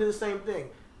WCW did the same thing.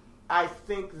 I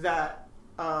think that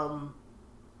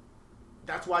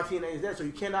that's why TNA is there. So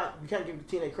you can't give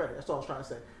TNA credit. That's all I was trying to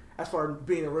say. As far as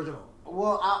being original.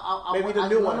 Well, maybe the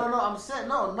new one. No. I'm saying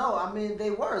no. I mean, they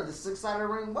were. The 6-sided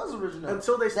ring was original.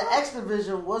 Until they the X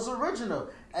Division was original,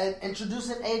 and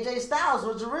introducing AJ Styles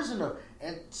was original,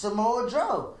 and Samoa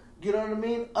Joe. You know what I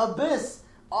mean? Abyss.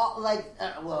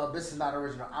 Abyss is not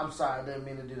original. I'm sorry, I didn't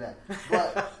mean to do that.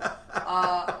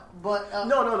 But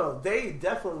no. They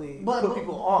definitely put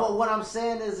people on. But what I'm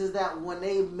saying is that when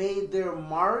they made their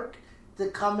mark to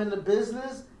come into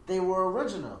business, they were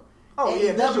original. Oh,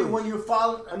 yeah, AEW, when you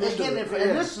follow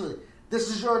initially, this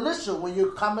is your initial. When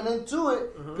you're coming into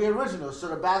it, be original. So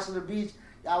the Bash of the Beach,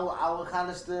 I will kind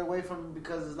of stay away from it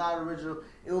because it's not original.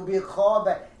 It will be a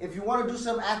callback. If you want to do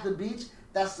something at the beach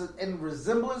that's in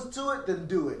resemblance to it, then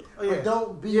do it. Oh, yeah. But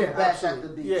don't be Bash at the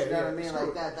Beach. Yeah, you know what I mean?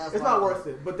 Like that. That's it's not worth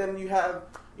it. But then you have,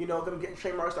 them getting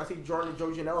trademarks. I think Joe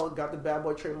Janela got the Bad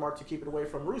Boy trademark to keep it away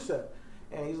from Rusev.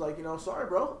 And he's like, sorry,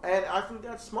 bro. And I think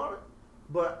that's smart.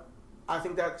 But I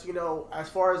think that's, as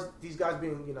far as these guys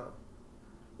being, what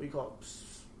do you call them?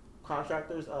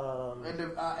 Contractors,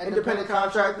 independent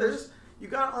contractors, you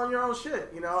got to own your own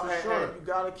shit, and you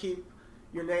got to keep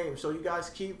your name. So you guys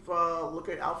keep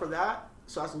looking out for that.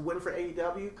 So that's a win for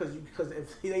AEW because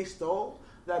if they stole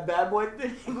that Bad Boy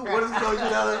thing, what is Joe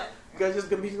Janela? Because he's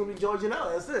going to be Joe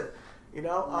Janela. That's it.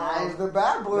 Now he's the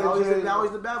bad boy. Now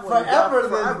he's the bad boy. Forever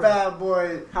this bad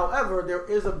boy. However, there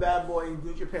is a bad boy in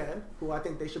New Japan who I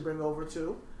think they should bring over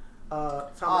too.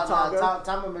 Tama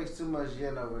Tama makes too much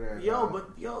yen over there.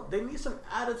 They need some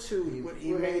attitude with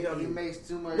AEW. He makes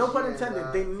too much. No pun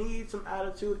intended. They need some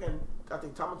attitude, and I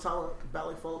think Tama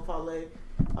Ballet Fale.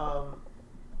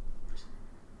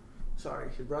 Sorry,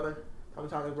 his brother.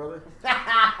 Tama's brother.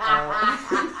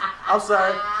 I'm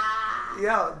sorry.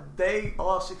 Yeah, they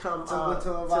all should come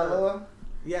to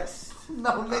yes.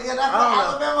 No, nigga, that's the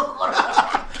Alabama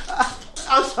quarterback.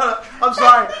 I'm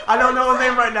sorry. I don't know his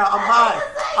name right now. I'm high.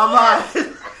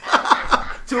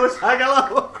 To a saga.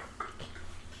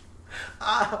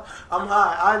 I'm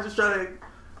high. I'm just trying to.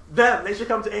 They should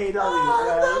come to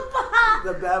AEW.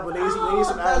 The bad one. They need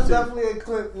some attitude. That's definitely a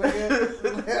clip,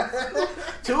 nigga.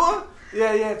 Tua?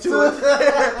 Yeah. Tua's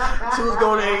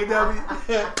going to AEW.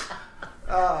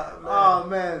 Oh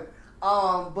man.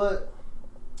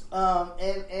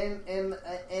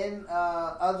 In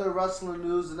other wrestling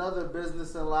news and other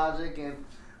business and logic and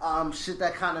shit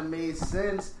that kind of made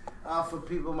sense for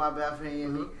people, my bad for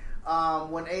hearing me.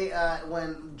 When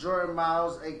Jordan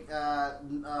Miles,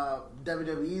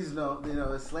 WWE's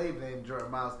his slave name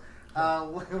Jordan Miles,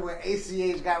 when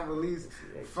ACH got released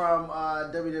from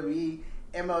WWE.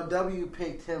 MLW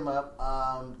picked him up,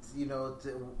 but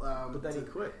then he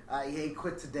quit. He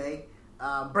quit today.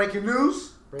 Breaking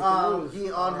news. He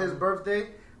on his birthday,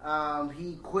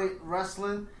 he quit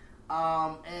wrestling,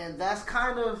 and that's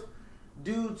kind of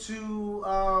due to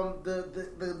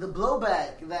the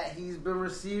blowback that he's been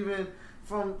receiving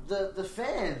from the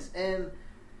fans, and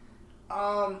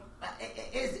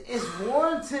it's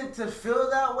warranted to feel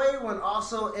that way when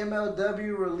also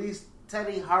MLW released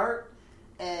Teddy Hart.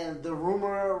 And the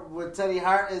rumor with Teddy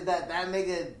Hart is that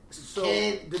nigga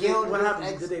killed what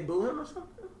happened? Did they boo him or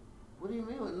something? What do you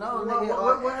mean? No,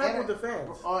 nigga. What happened with the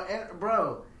fans?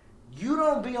 Bro, you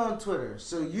don't be on Twitter,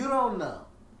 so you don't know.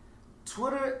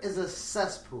 Twitter is a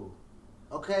cesspool,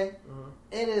 okay? Mm-hmm.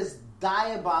 It is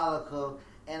diabolical,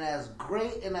 and as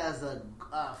great and as a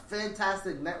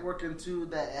fantastic networking tool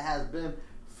that it has been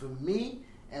for me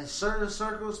and certain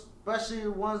circles, especially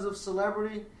ones of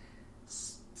celebrity,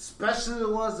 especially the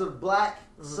ones of black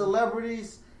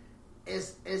celebrities,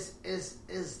 is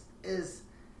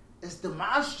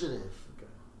demonstrative. Okay.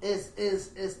 It's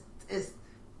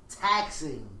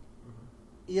taxing.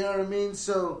 Mm-hmm. You know what I mean?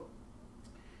 So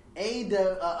ACH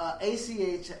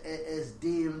is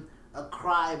deemed a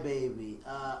crybaby.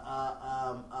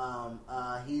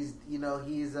 He's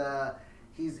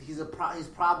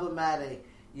problematic.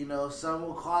 Some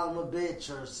will call him a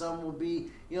bitch, or some will be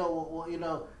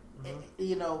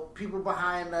you know, people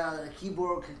behind the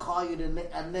keyboard can call you a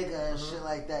nigga and shit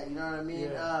like that. You know what I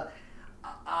mean? Yeah.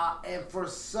 And for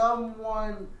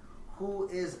someone who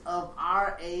is of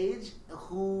our age,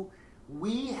 who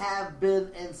we have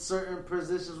been in certain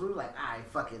positions, we're like, all right,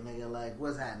 fuck it, nigga. Like,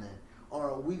 what's happening?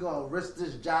 Or we gonna risk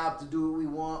this job to do what we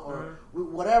want, or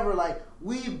whatever. Like,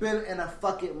 we've been in a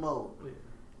fuck it mode. Yeah.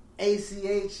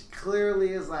 ACH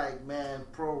clearly is like, man,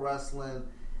 pro wrestling,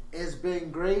 it's been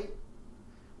great,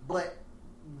 but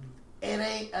it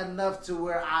ain't enough to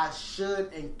where I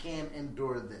should and can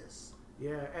endure this.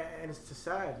 Yeah, and it's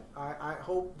sad. I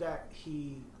hope that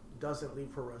he doesn't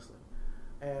leave pro wrestling.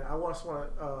 And I just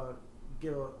want to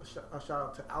give a shout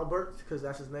out to Albert, because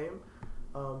that's his name.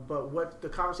 But what the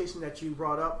conversation that you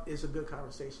brought up is a good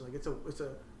conversation. Like, it's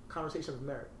a conversation of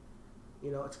merit.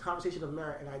 You know, it's a conversation of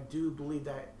merit, and I do believe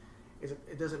that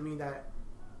it doesn't mean that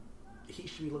he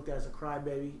should be looked at as a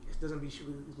crybaby. It doesn't mean he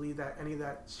should believe that any of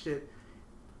that shit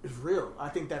is real. I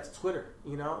think that's Twitter,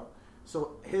 you know?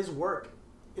 So his work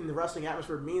in the wrestling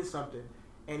atmosphere means something,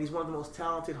 and he's one of the most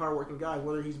talented, hardworking guys,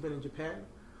 whether he's been in Japan,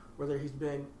 whether he's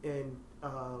been in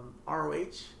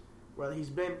ROH, whether he's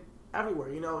been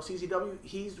everywhere. You know, CZW,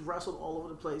 he's wrestled all over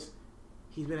the place.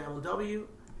 He's been at LW,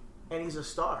 and he's a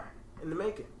star in the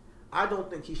making. I don't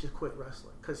think he should quit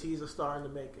wrestling because he's a star in the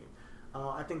making.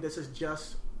 I think this is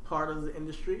just part of the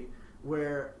industry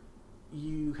where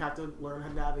you have to learn how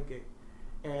to navigate,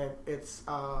 and it's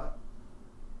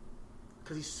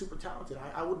because he's super talented.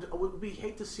 I would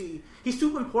hate to see. He's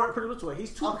too important. Put it this way,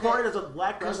 he's too important as a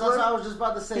black wrestler. That's what I was just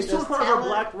about to say. He's too important as a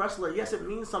black wrestler. Yes, it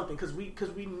means something because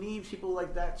we need people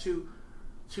like that to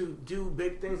do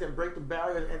big things and break the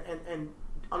barriers and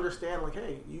understand, like,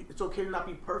 hey, it's okay to not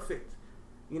be perfect,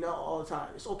 you know, all the time.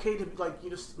 It's okay to, like, you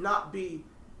just not be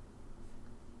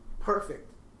perfect.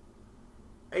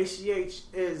 ACH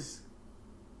is,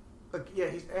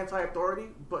 he's anti-authority,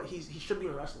 but he should be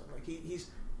in wrestling. Like, he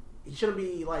shouldn't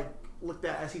be, like, looked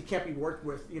at as he can't be worked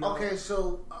with, you know. Okay,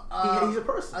 so he's a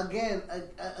person. Again,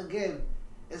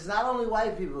 it's not only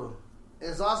white people;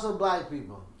 it's also black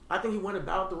people. I think he went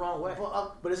about it the wrong way.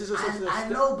 But this is I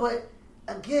know, but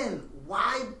again,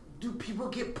 why do people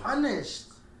get punished?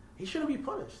 He shouldn't be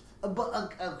punished.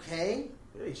 But okay.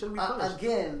 Yeah, he shouldn't be punished.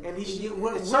 Again, and it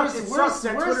sucks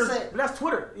that Twitter. But that's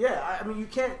Twitter. Yeah, I mean, you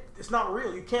can't. It's not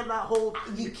real. You can't not hold.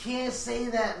 You can't say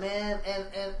that, man.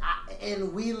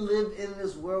 And we live in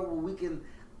this world where we can.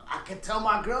 I can tell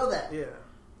my girl that. Yeah.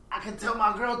 I can tell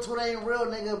my girl Twitter ain't real,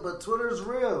 nigga, but Twitter's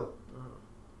real.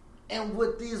 And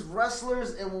with these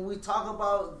wrestlers, and when we talk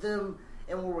about them,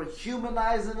 and when we're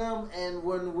humanizing them, and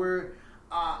when we're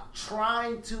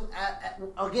trying to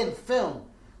again film.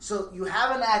 So you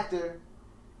have an actor.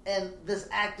 And this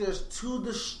actor is too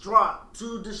distraught,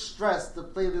 too distressed to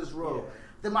play this role. Yeah.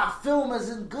 Then my film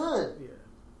isn't good. Yeah.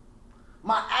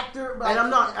 My actor, and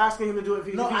I'm not asking him to do it if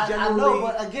he's genuinely I know,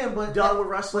 but done with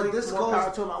wrestling. But this more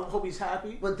power to him. I hope he's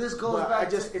happy. But this goes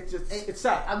back. It's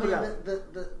sad. I mean,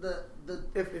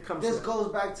 this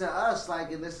goes back to us,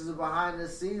 like, and this is a behind the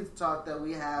scenes talk that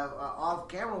we have off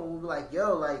camera. When we be like,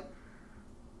 yo, like,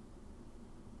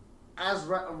 as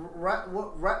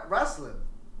wrestling,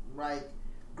 right?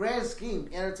 Grand scheme,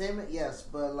 entertainment, yes,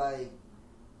 but, like,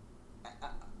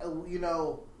 you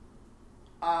know,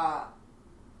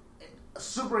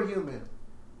 superhuman,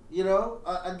 you know,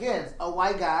 again, a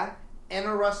white guy in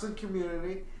a wrestling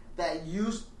community that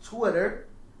used Twitter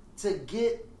to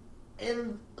get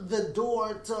in the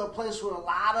door to a place where a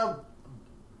lot of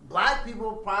black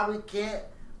people probably can't,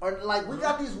 or, like, we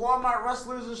got these Walmart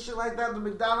wrestlers and shit like that, the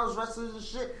McDonald's wrestlers and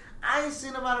shit. I ain't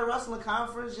seen them at a wrestling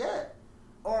conference yet.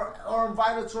 Or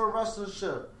invited to a wrestling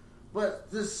show. But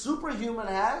the superhuman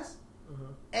has.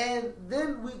 And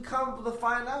then we come to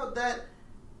find out that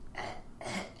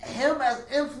him, as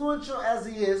influential as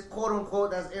he is, quote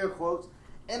unquote, that's air quotes,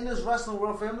 in this wrestling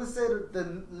world, for him to say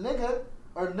the nigger,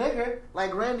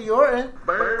 like Randy Orton.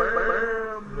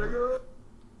 Bam, nigga.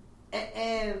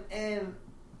 And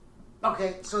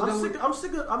okay, so I'm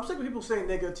sick of people saying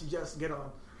nigga to just get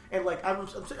on. And, like, I'm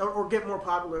or get more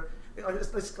popular.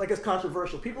 It's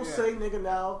controversial. People say nigga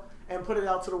now and put it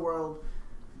out to the world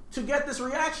to get this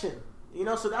reaction, you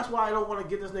know. So that's why I don't want to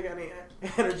give this nigga any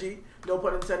energy. No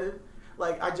pun intended.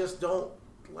 Like, I just don't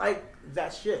like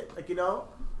that shit. Like, you know.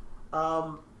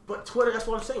 But Twitter, that's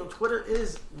what I'm saying. Twitter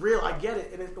is real. I get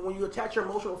it. And when you attach your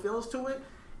emotional feelings to it,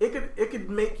 it could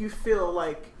make you feel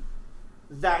like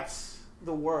that's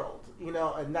the world, you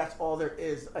know, and that's all there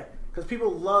is. Like, because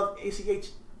people love ACH.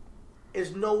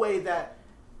 There's no way that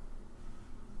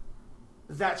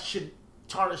should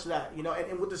tarnish that, you know.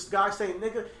 And with this guy saying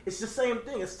nigga, it's the same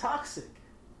thing. It's toxic,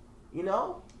 you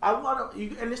know.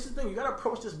 and this is the thing, you got to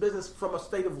approach this business from a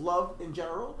state of love in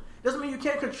general. Doesn't mean you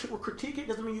can't critique it.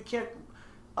 Doesn't mean you can't,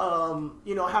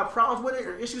 have problems with it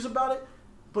or issues about it.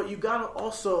 But you got to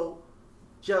also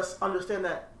just understand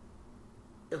that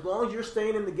as long as you're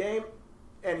staying in the game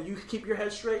and you keep your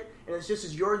head straight, and it's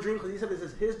just your dream, because he said this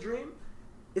is his dream,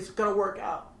 it's gonna work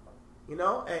out. And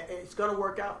it's gonna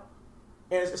work out.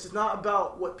 And it's not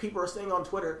about what people are saying on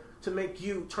Twitter to make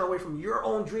you turn away from your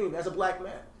own dream as a black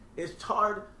man. It's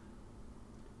hard.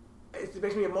 It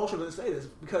makes me emotional to say this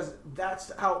because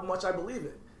that's how much I believe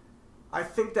it. I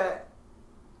think that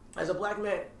as a black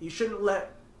man, you shouldn't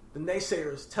let the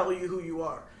naysayers tell you who you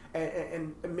are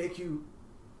and make you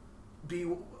be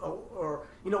or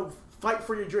fight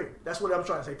for your dream. That's what I'm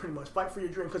trying to say, pretty much. Fight for your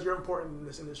dream because you're important in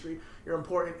this industry. You're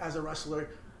important as a wrestler.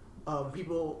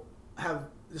 People have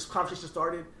this conversation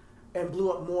started and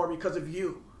blew up more because of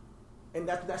you. And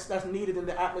that's needed in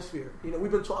the atmosphere.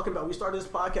 We've been talking about, we started this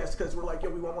podcast because we're like,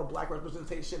 we want more black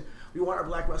representation. We want our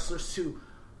black wrestlers to,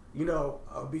 be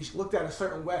looked at a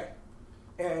certain way.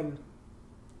 And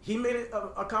he made it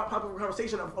a popular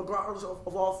conversation regardless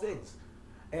of all things.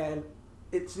 And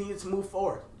it's needed to move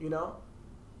forward,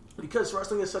 because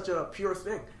wrestling is such a pure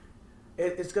thing.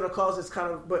 It's going to cause this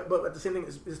kind of, but at the same thing,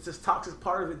 it's this toxic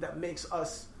part of it that makes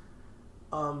us,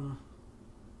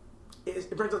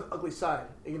 it brings us the ugly side,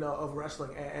 of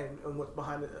wrestling and what's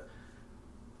behind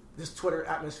this Twitter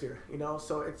atmosphere,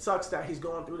 So it sucks that he's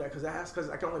going through that because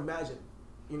I can only imagine,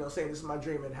 saying this is my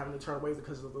dream and having to turn away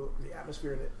because of the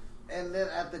atmosphere in it. And then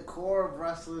at the core of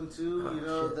wrestling too,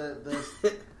 what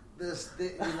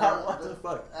the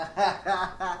fuck?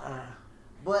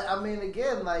 But I mean,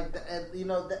 again,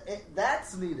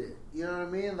 that's needed. You know what I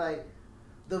mean? Like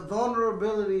the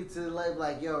vulnerability to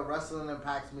wrestling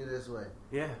impacts me this way.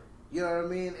 Yeah. You know what I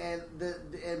mean? And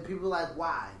people like,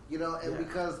 why?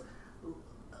 Because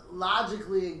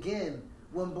logically, again,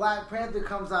 when Black Panther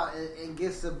comes out and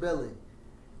gets the billing,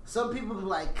 some people can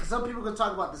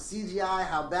talk about the CGI,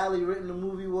 how badly written the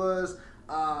movie was,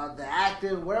 the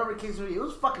acting, whatever the case may be. It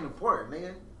was fucking important,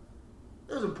 nigga.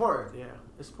 It was important. Yeah,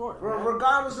 it's important.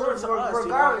 Regardless of us, you know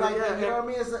what I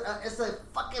mean? It's a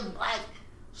fucking black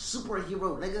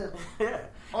superhero, nigga. Yeah,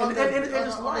 and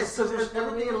it's life, because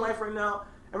everything in life right now,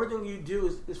 everything you do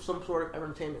is some sort of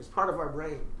entertainment. It's part of our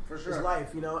brain. For sure. It's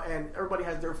life, and everybody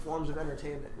has their forms of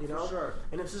entertainment, For sure.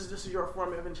 And if this is your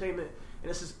form of entertainment, and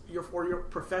this is your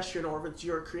profession, or if it's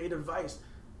your creative vice,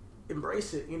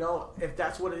 embrace it, if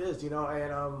that's what it is,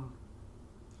 and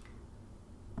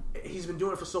he's been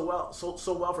doing it for so well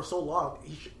for so long.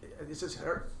 It just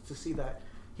hurts to see that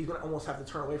he's gonna almost have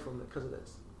to turn away from it because of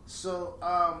this. So,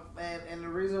 and the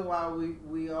reason why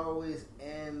we always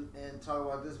end and talk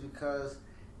about this, because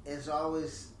it's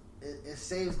always it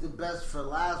saves the best for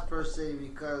last, per se,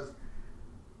 because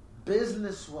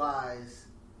business wise,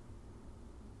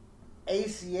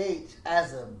 ACH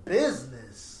as a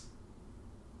business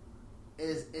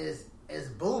is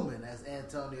booming, as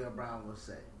Antonio Brown would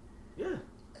say. Yeah.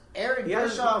 Eric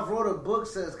Bischoff wrote a book,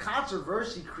 says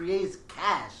controversy creates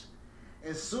cash.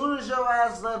 As soon as your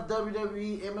ass left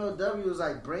WWE, MLW was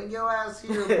like, bring your ass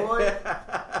here, boy.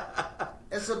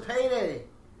 It's a payday.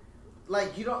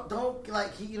 Like, you don't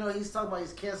like, he's talking about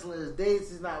he's canceling his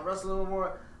dates, he's not wrestling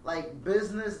anymore. Like,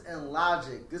 business and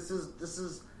logic. This is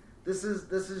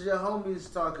your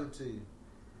homies talking to you.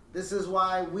 This is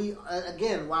why we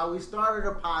started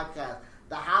a podcast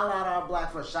to highlight our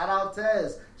black friends. Shout out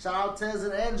Tez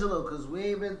and Angelo, because we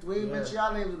ain't mentioned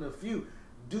y'all names in a few.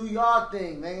 Do y'all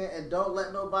thing, man, and don't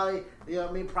let nobody,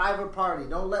 private party.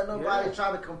 Don't let nobody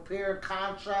try to compare,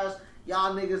 contrast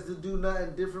y'all niggas to do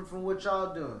nothing different from what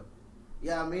y'all doing. You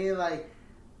know what I mean? Like,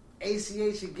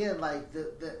 ACH again, like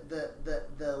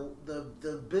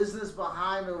the business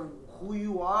behind who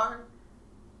you are.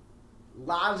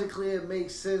 Logically, it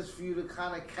makes sense for you to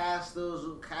kind of cast those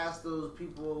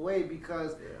people away,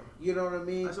 because you know what I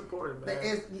mean. That's important,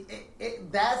 man.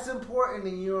 That's important,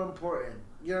 and you're important.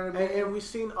 You know what I mean? And we've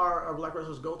seen our black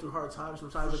wrestlers go through hard times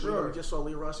sometimes. For sure. We just saw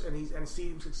Lee Rush and see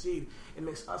him succeed. It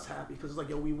makes us happy, because it's like,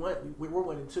 we we're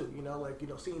winning too.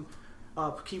 Seeing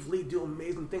Keith Lee do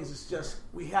amazing things. It's just,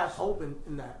 we have hope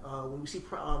in that. When we see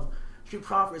Street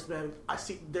Profits, man, I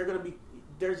see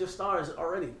they're just stars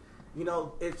already.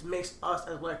 It makes us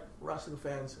as black wrestling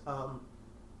fans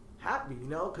happy,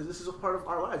 because this is a part of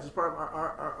our lives. It's part of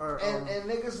our and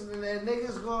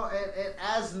niggas go and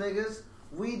as niggas,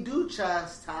 we do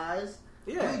chastise,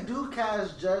 we do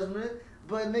cast judgment,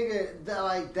 but nigga,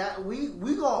 that we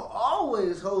gonna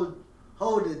always hold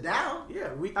it down.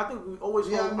 Yeah, I think we always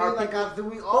hold our people.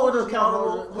 We hold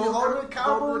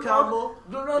accountable.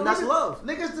 No, and that's love.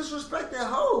 Niggas disrespected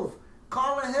Hove.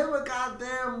 calling him a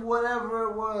goddamn whatever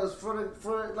it was for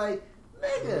like,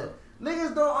 nigga.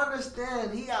 Niggas don't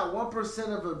understand. He got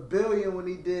 1% of $1 billion when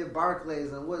he did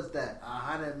Barclays, and what's that?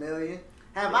 $100 million.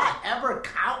 Have I ever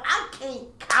count? I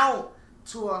can't count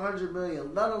to $100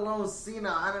 million, let alone seen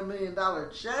 $100 million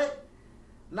check.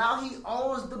 Now he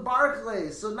owns the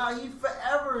Barclays, so now he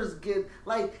forever is getting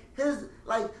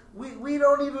we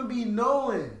don't even be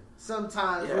knowing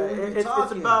sometimes when we be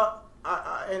talking. It's about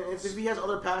and if he has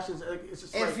other passions, it's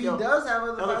just if he does have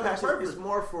other passions, it's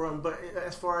more for him. But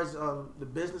as far as the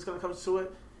business when it comes to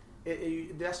it,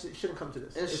 it shouldn't come to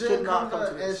this. It should not come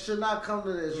to this. It should not come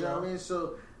to this. You know what I mean?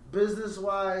 So business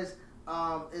wise,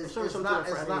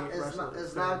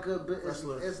 it's not good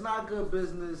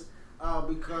business.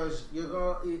 Because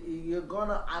you're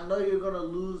gonna I know you're gonna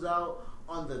lose out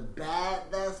on the bad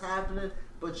that's happening,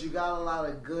 but you got a lot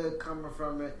of good coming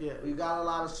from it. Yeah. You got a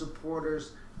lot of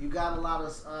supporters. You got a lot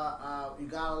of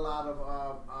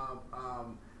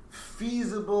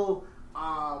feasible,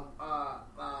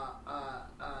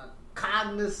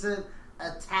 cognizant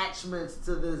attachments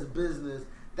to this business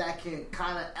that can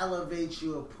kind of elevate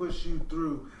you and push you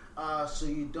through, so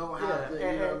you don't have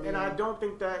to. And I don't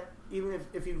think that. Even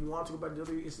if you want to go back to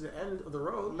WWE, it's the end of the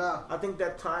road. No. I think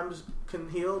that times can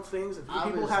heal things. If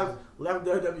people have left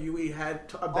WWE, had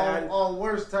a bad... On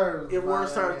worse terms. In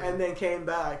worse terms, and then came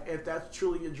back. If that's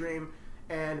truly your dream,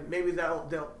 and maybe they'll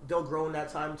grow in that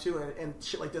time too, and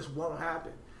shit like this won't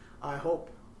happen. I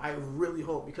really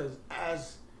hope, because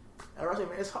as a wrestling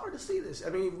fan, it's hard to see this.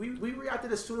 I mean, we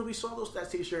reacted as soon as we saw that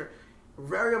t-shirt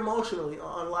very emotionally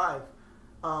on live.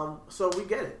 So we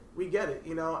get it,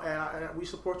 you know, and we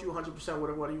support you 100%,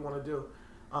 whatever you want to do.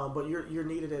 But you're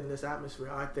needed in this atmosphere,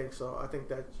 I think so. I think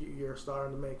that you're a star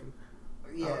in the making.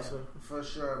 Yeah, for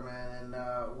sure, man.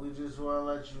 And we just want to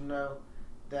let you know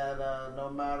that no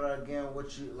matter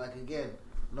what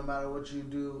you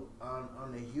do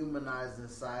on the humanizing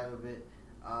side of it,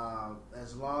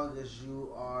 as long as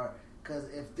you are, because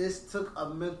if this took a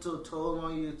mental toll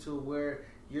on you to where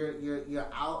you're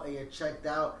out and you're checked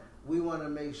out. We want to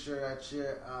make sure that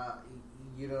you're,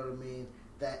 you know what I mean,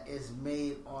 that it's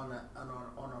made on a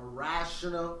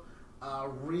rational,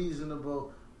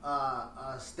 reasonable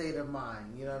state of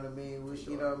mind. You know what I mean?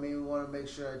 You know what I mean? We want to make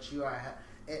sure that you are.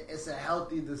 It's a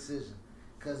healthy decision,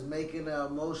 because making an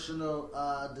emotional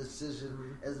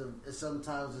decision is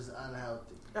sometimes is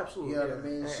unhealthy. Absolutely. You know what I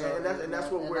mean? And that's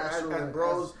what we're as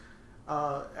bros.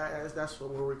 That's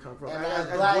where we come from. And as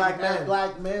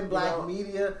black men, black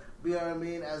media. You know what I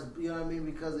mean? As you know what I mean?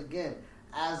 Because again,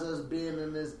 as us being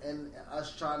in this and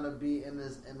us trying to be in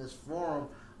this forum,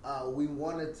 we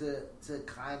wanted to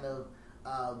kind of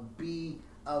be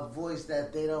a voice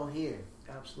that they don't hear.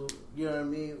 Absolutely. You know what I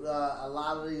mean? A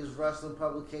lot of these wrestling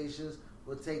publications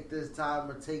will take this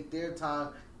time or take their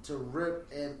time to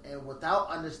rip and without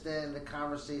understanding the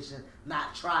conversation,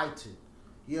 not try to.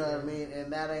 You know what I mean?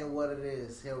 And that ain't what it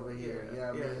is over here. You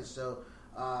know what I mean? So.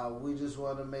 We just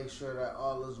want to make sure that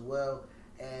all is well,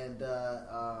 and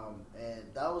that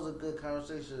was a good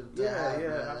conversation to have.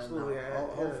 Yeah,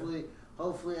 absolutely.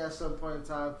 Hopefully, at some point in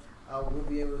time, we'll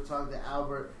be able to talk to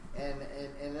Albert, and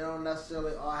it don't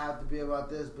necessarily all have to be about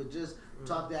this, but just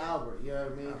talk to Albert. You know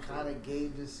what I mean? Kind of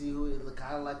gauge and see who,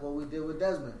 kind of like what we did with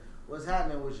Desmond. What's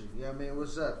happening with you? You know what I mean?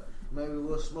 What's up? Maybe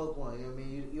we'll smoke one. You know what I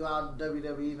mean? You out in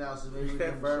WWE now, so maybe we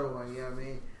can burn one. You know what I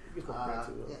mean? That's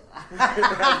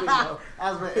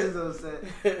what Izzo said.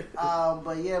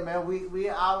 But yeah, man, we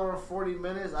hour and 40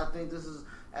 minutes. I think this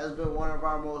has been one of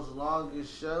our most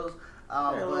longest shows.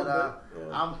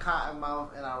 I'm cotton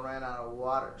mouth and I ran out of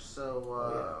water.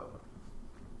 So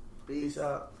peace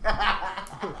out.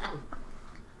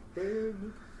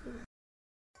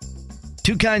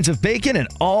 Two kinds of bacon and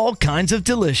all kinds of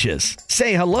delicious.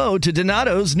 Say hello to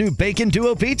Donato's new Bacon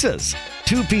Duo pizzas.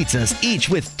 2 pizzas, each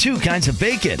with 2 kinds of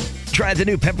bacon. Try the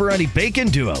new Pepperoni Bacon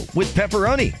Duo with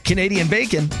pepperoni, Canadian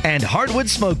bacon, and hardwood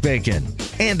smoked bacon.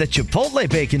 And the Chipotle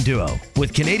Bacon Duo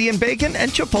with Canadian bacon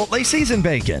and Chipotle seasoned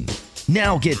bacon.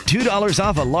 Now get $2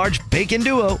 off a large Bacon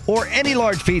Duo or any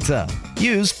large pizza.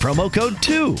 Use promo code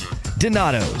 2.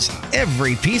 Donato's.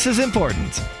 Every piece is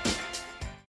important.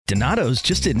 Donato's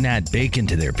just didn't add bacon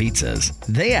to their pizzas.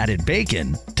 They added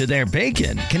bacon to their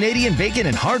bacon. Canadian bacon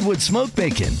and hardwood smoked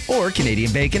bacon. Or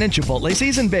Canadian bacon and Chipotle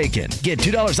seasoned bacon. Get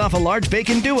 $2 off a large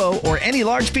Bacon Duo or any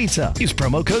large pizza. Use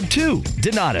promo code 2.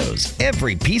 Donato's.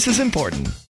 Every piece is important.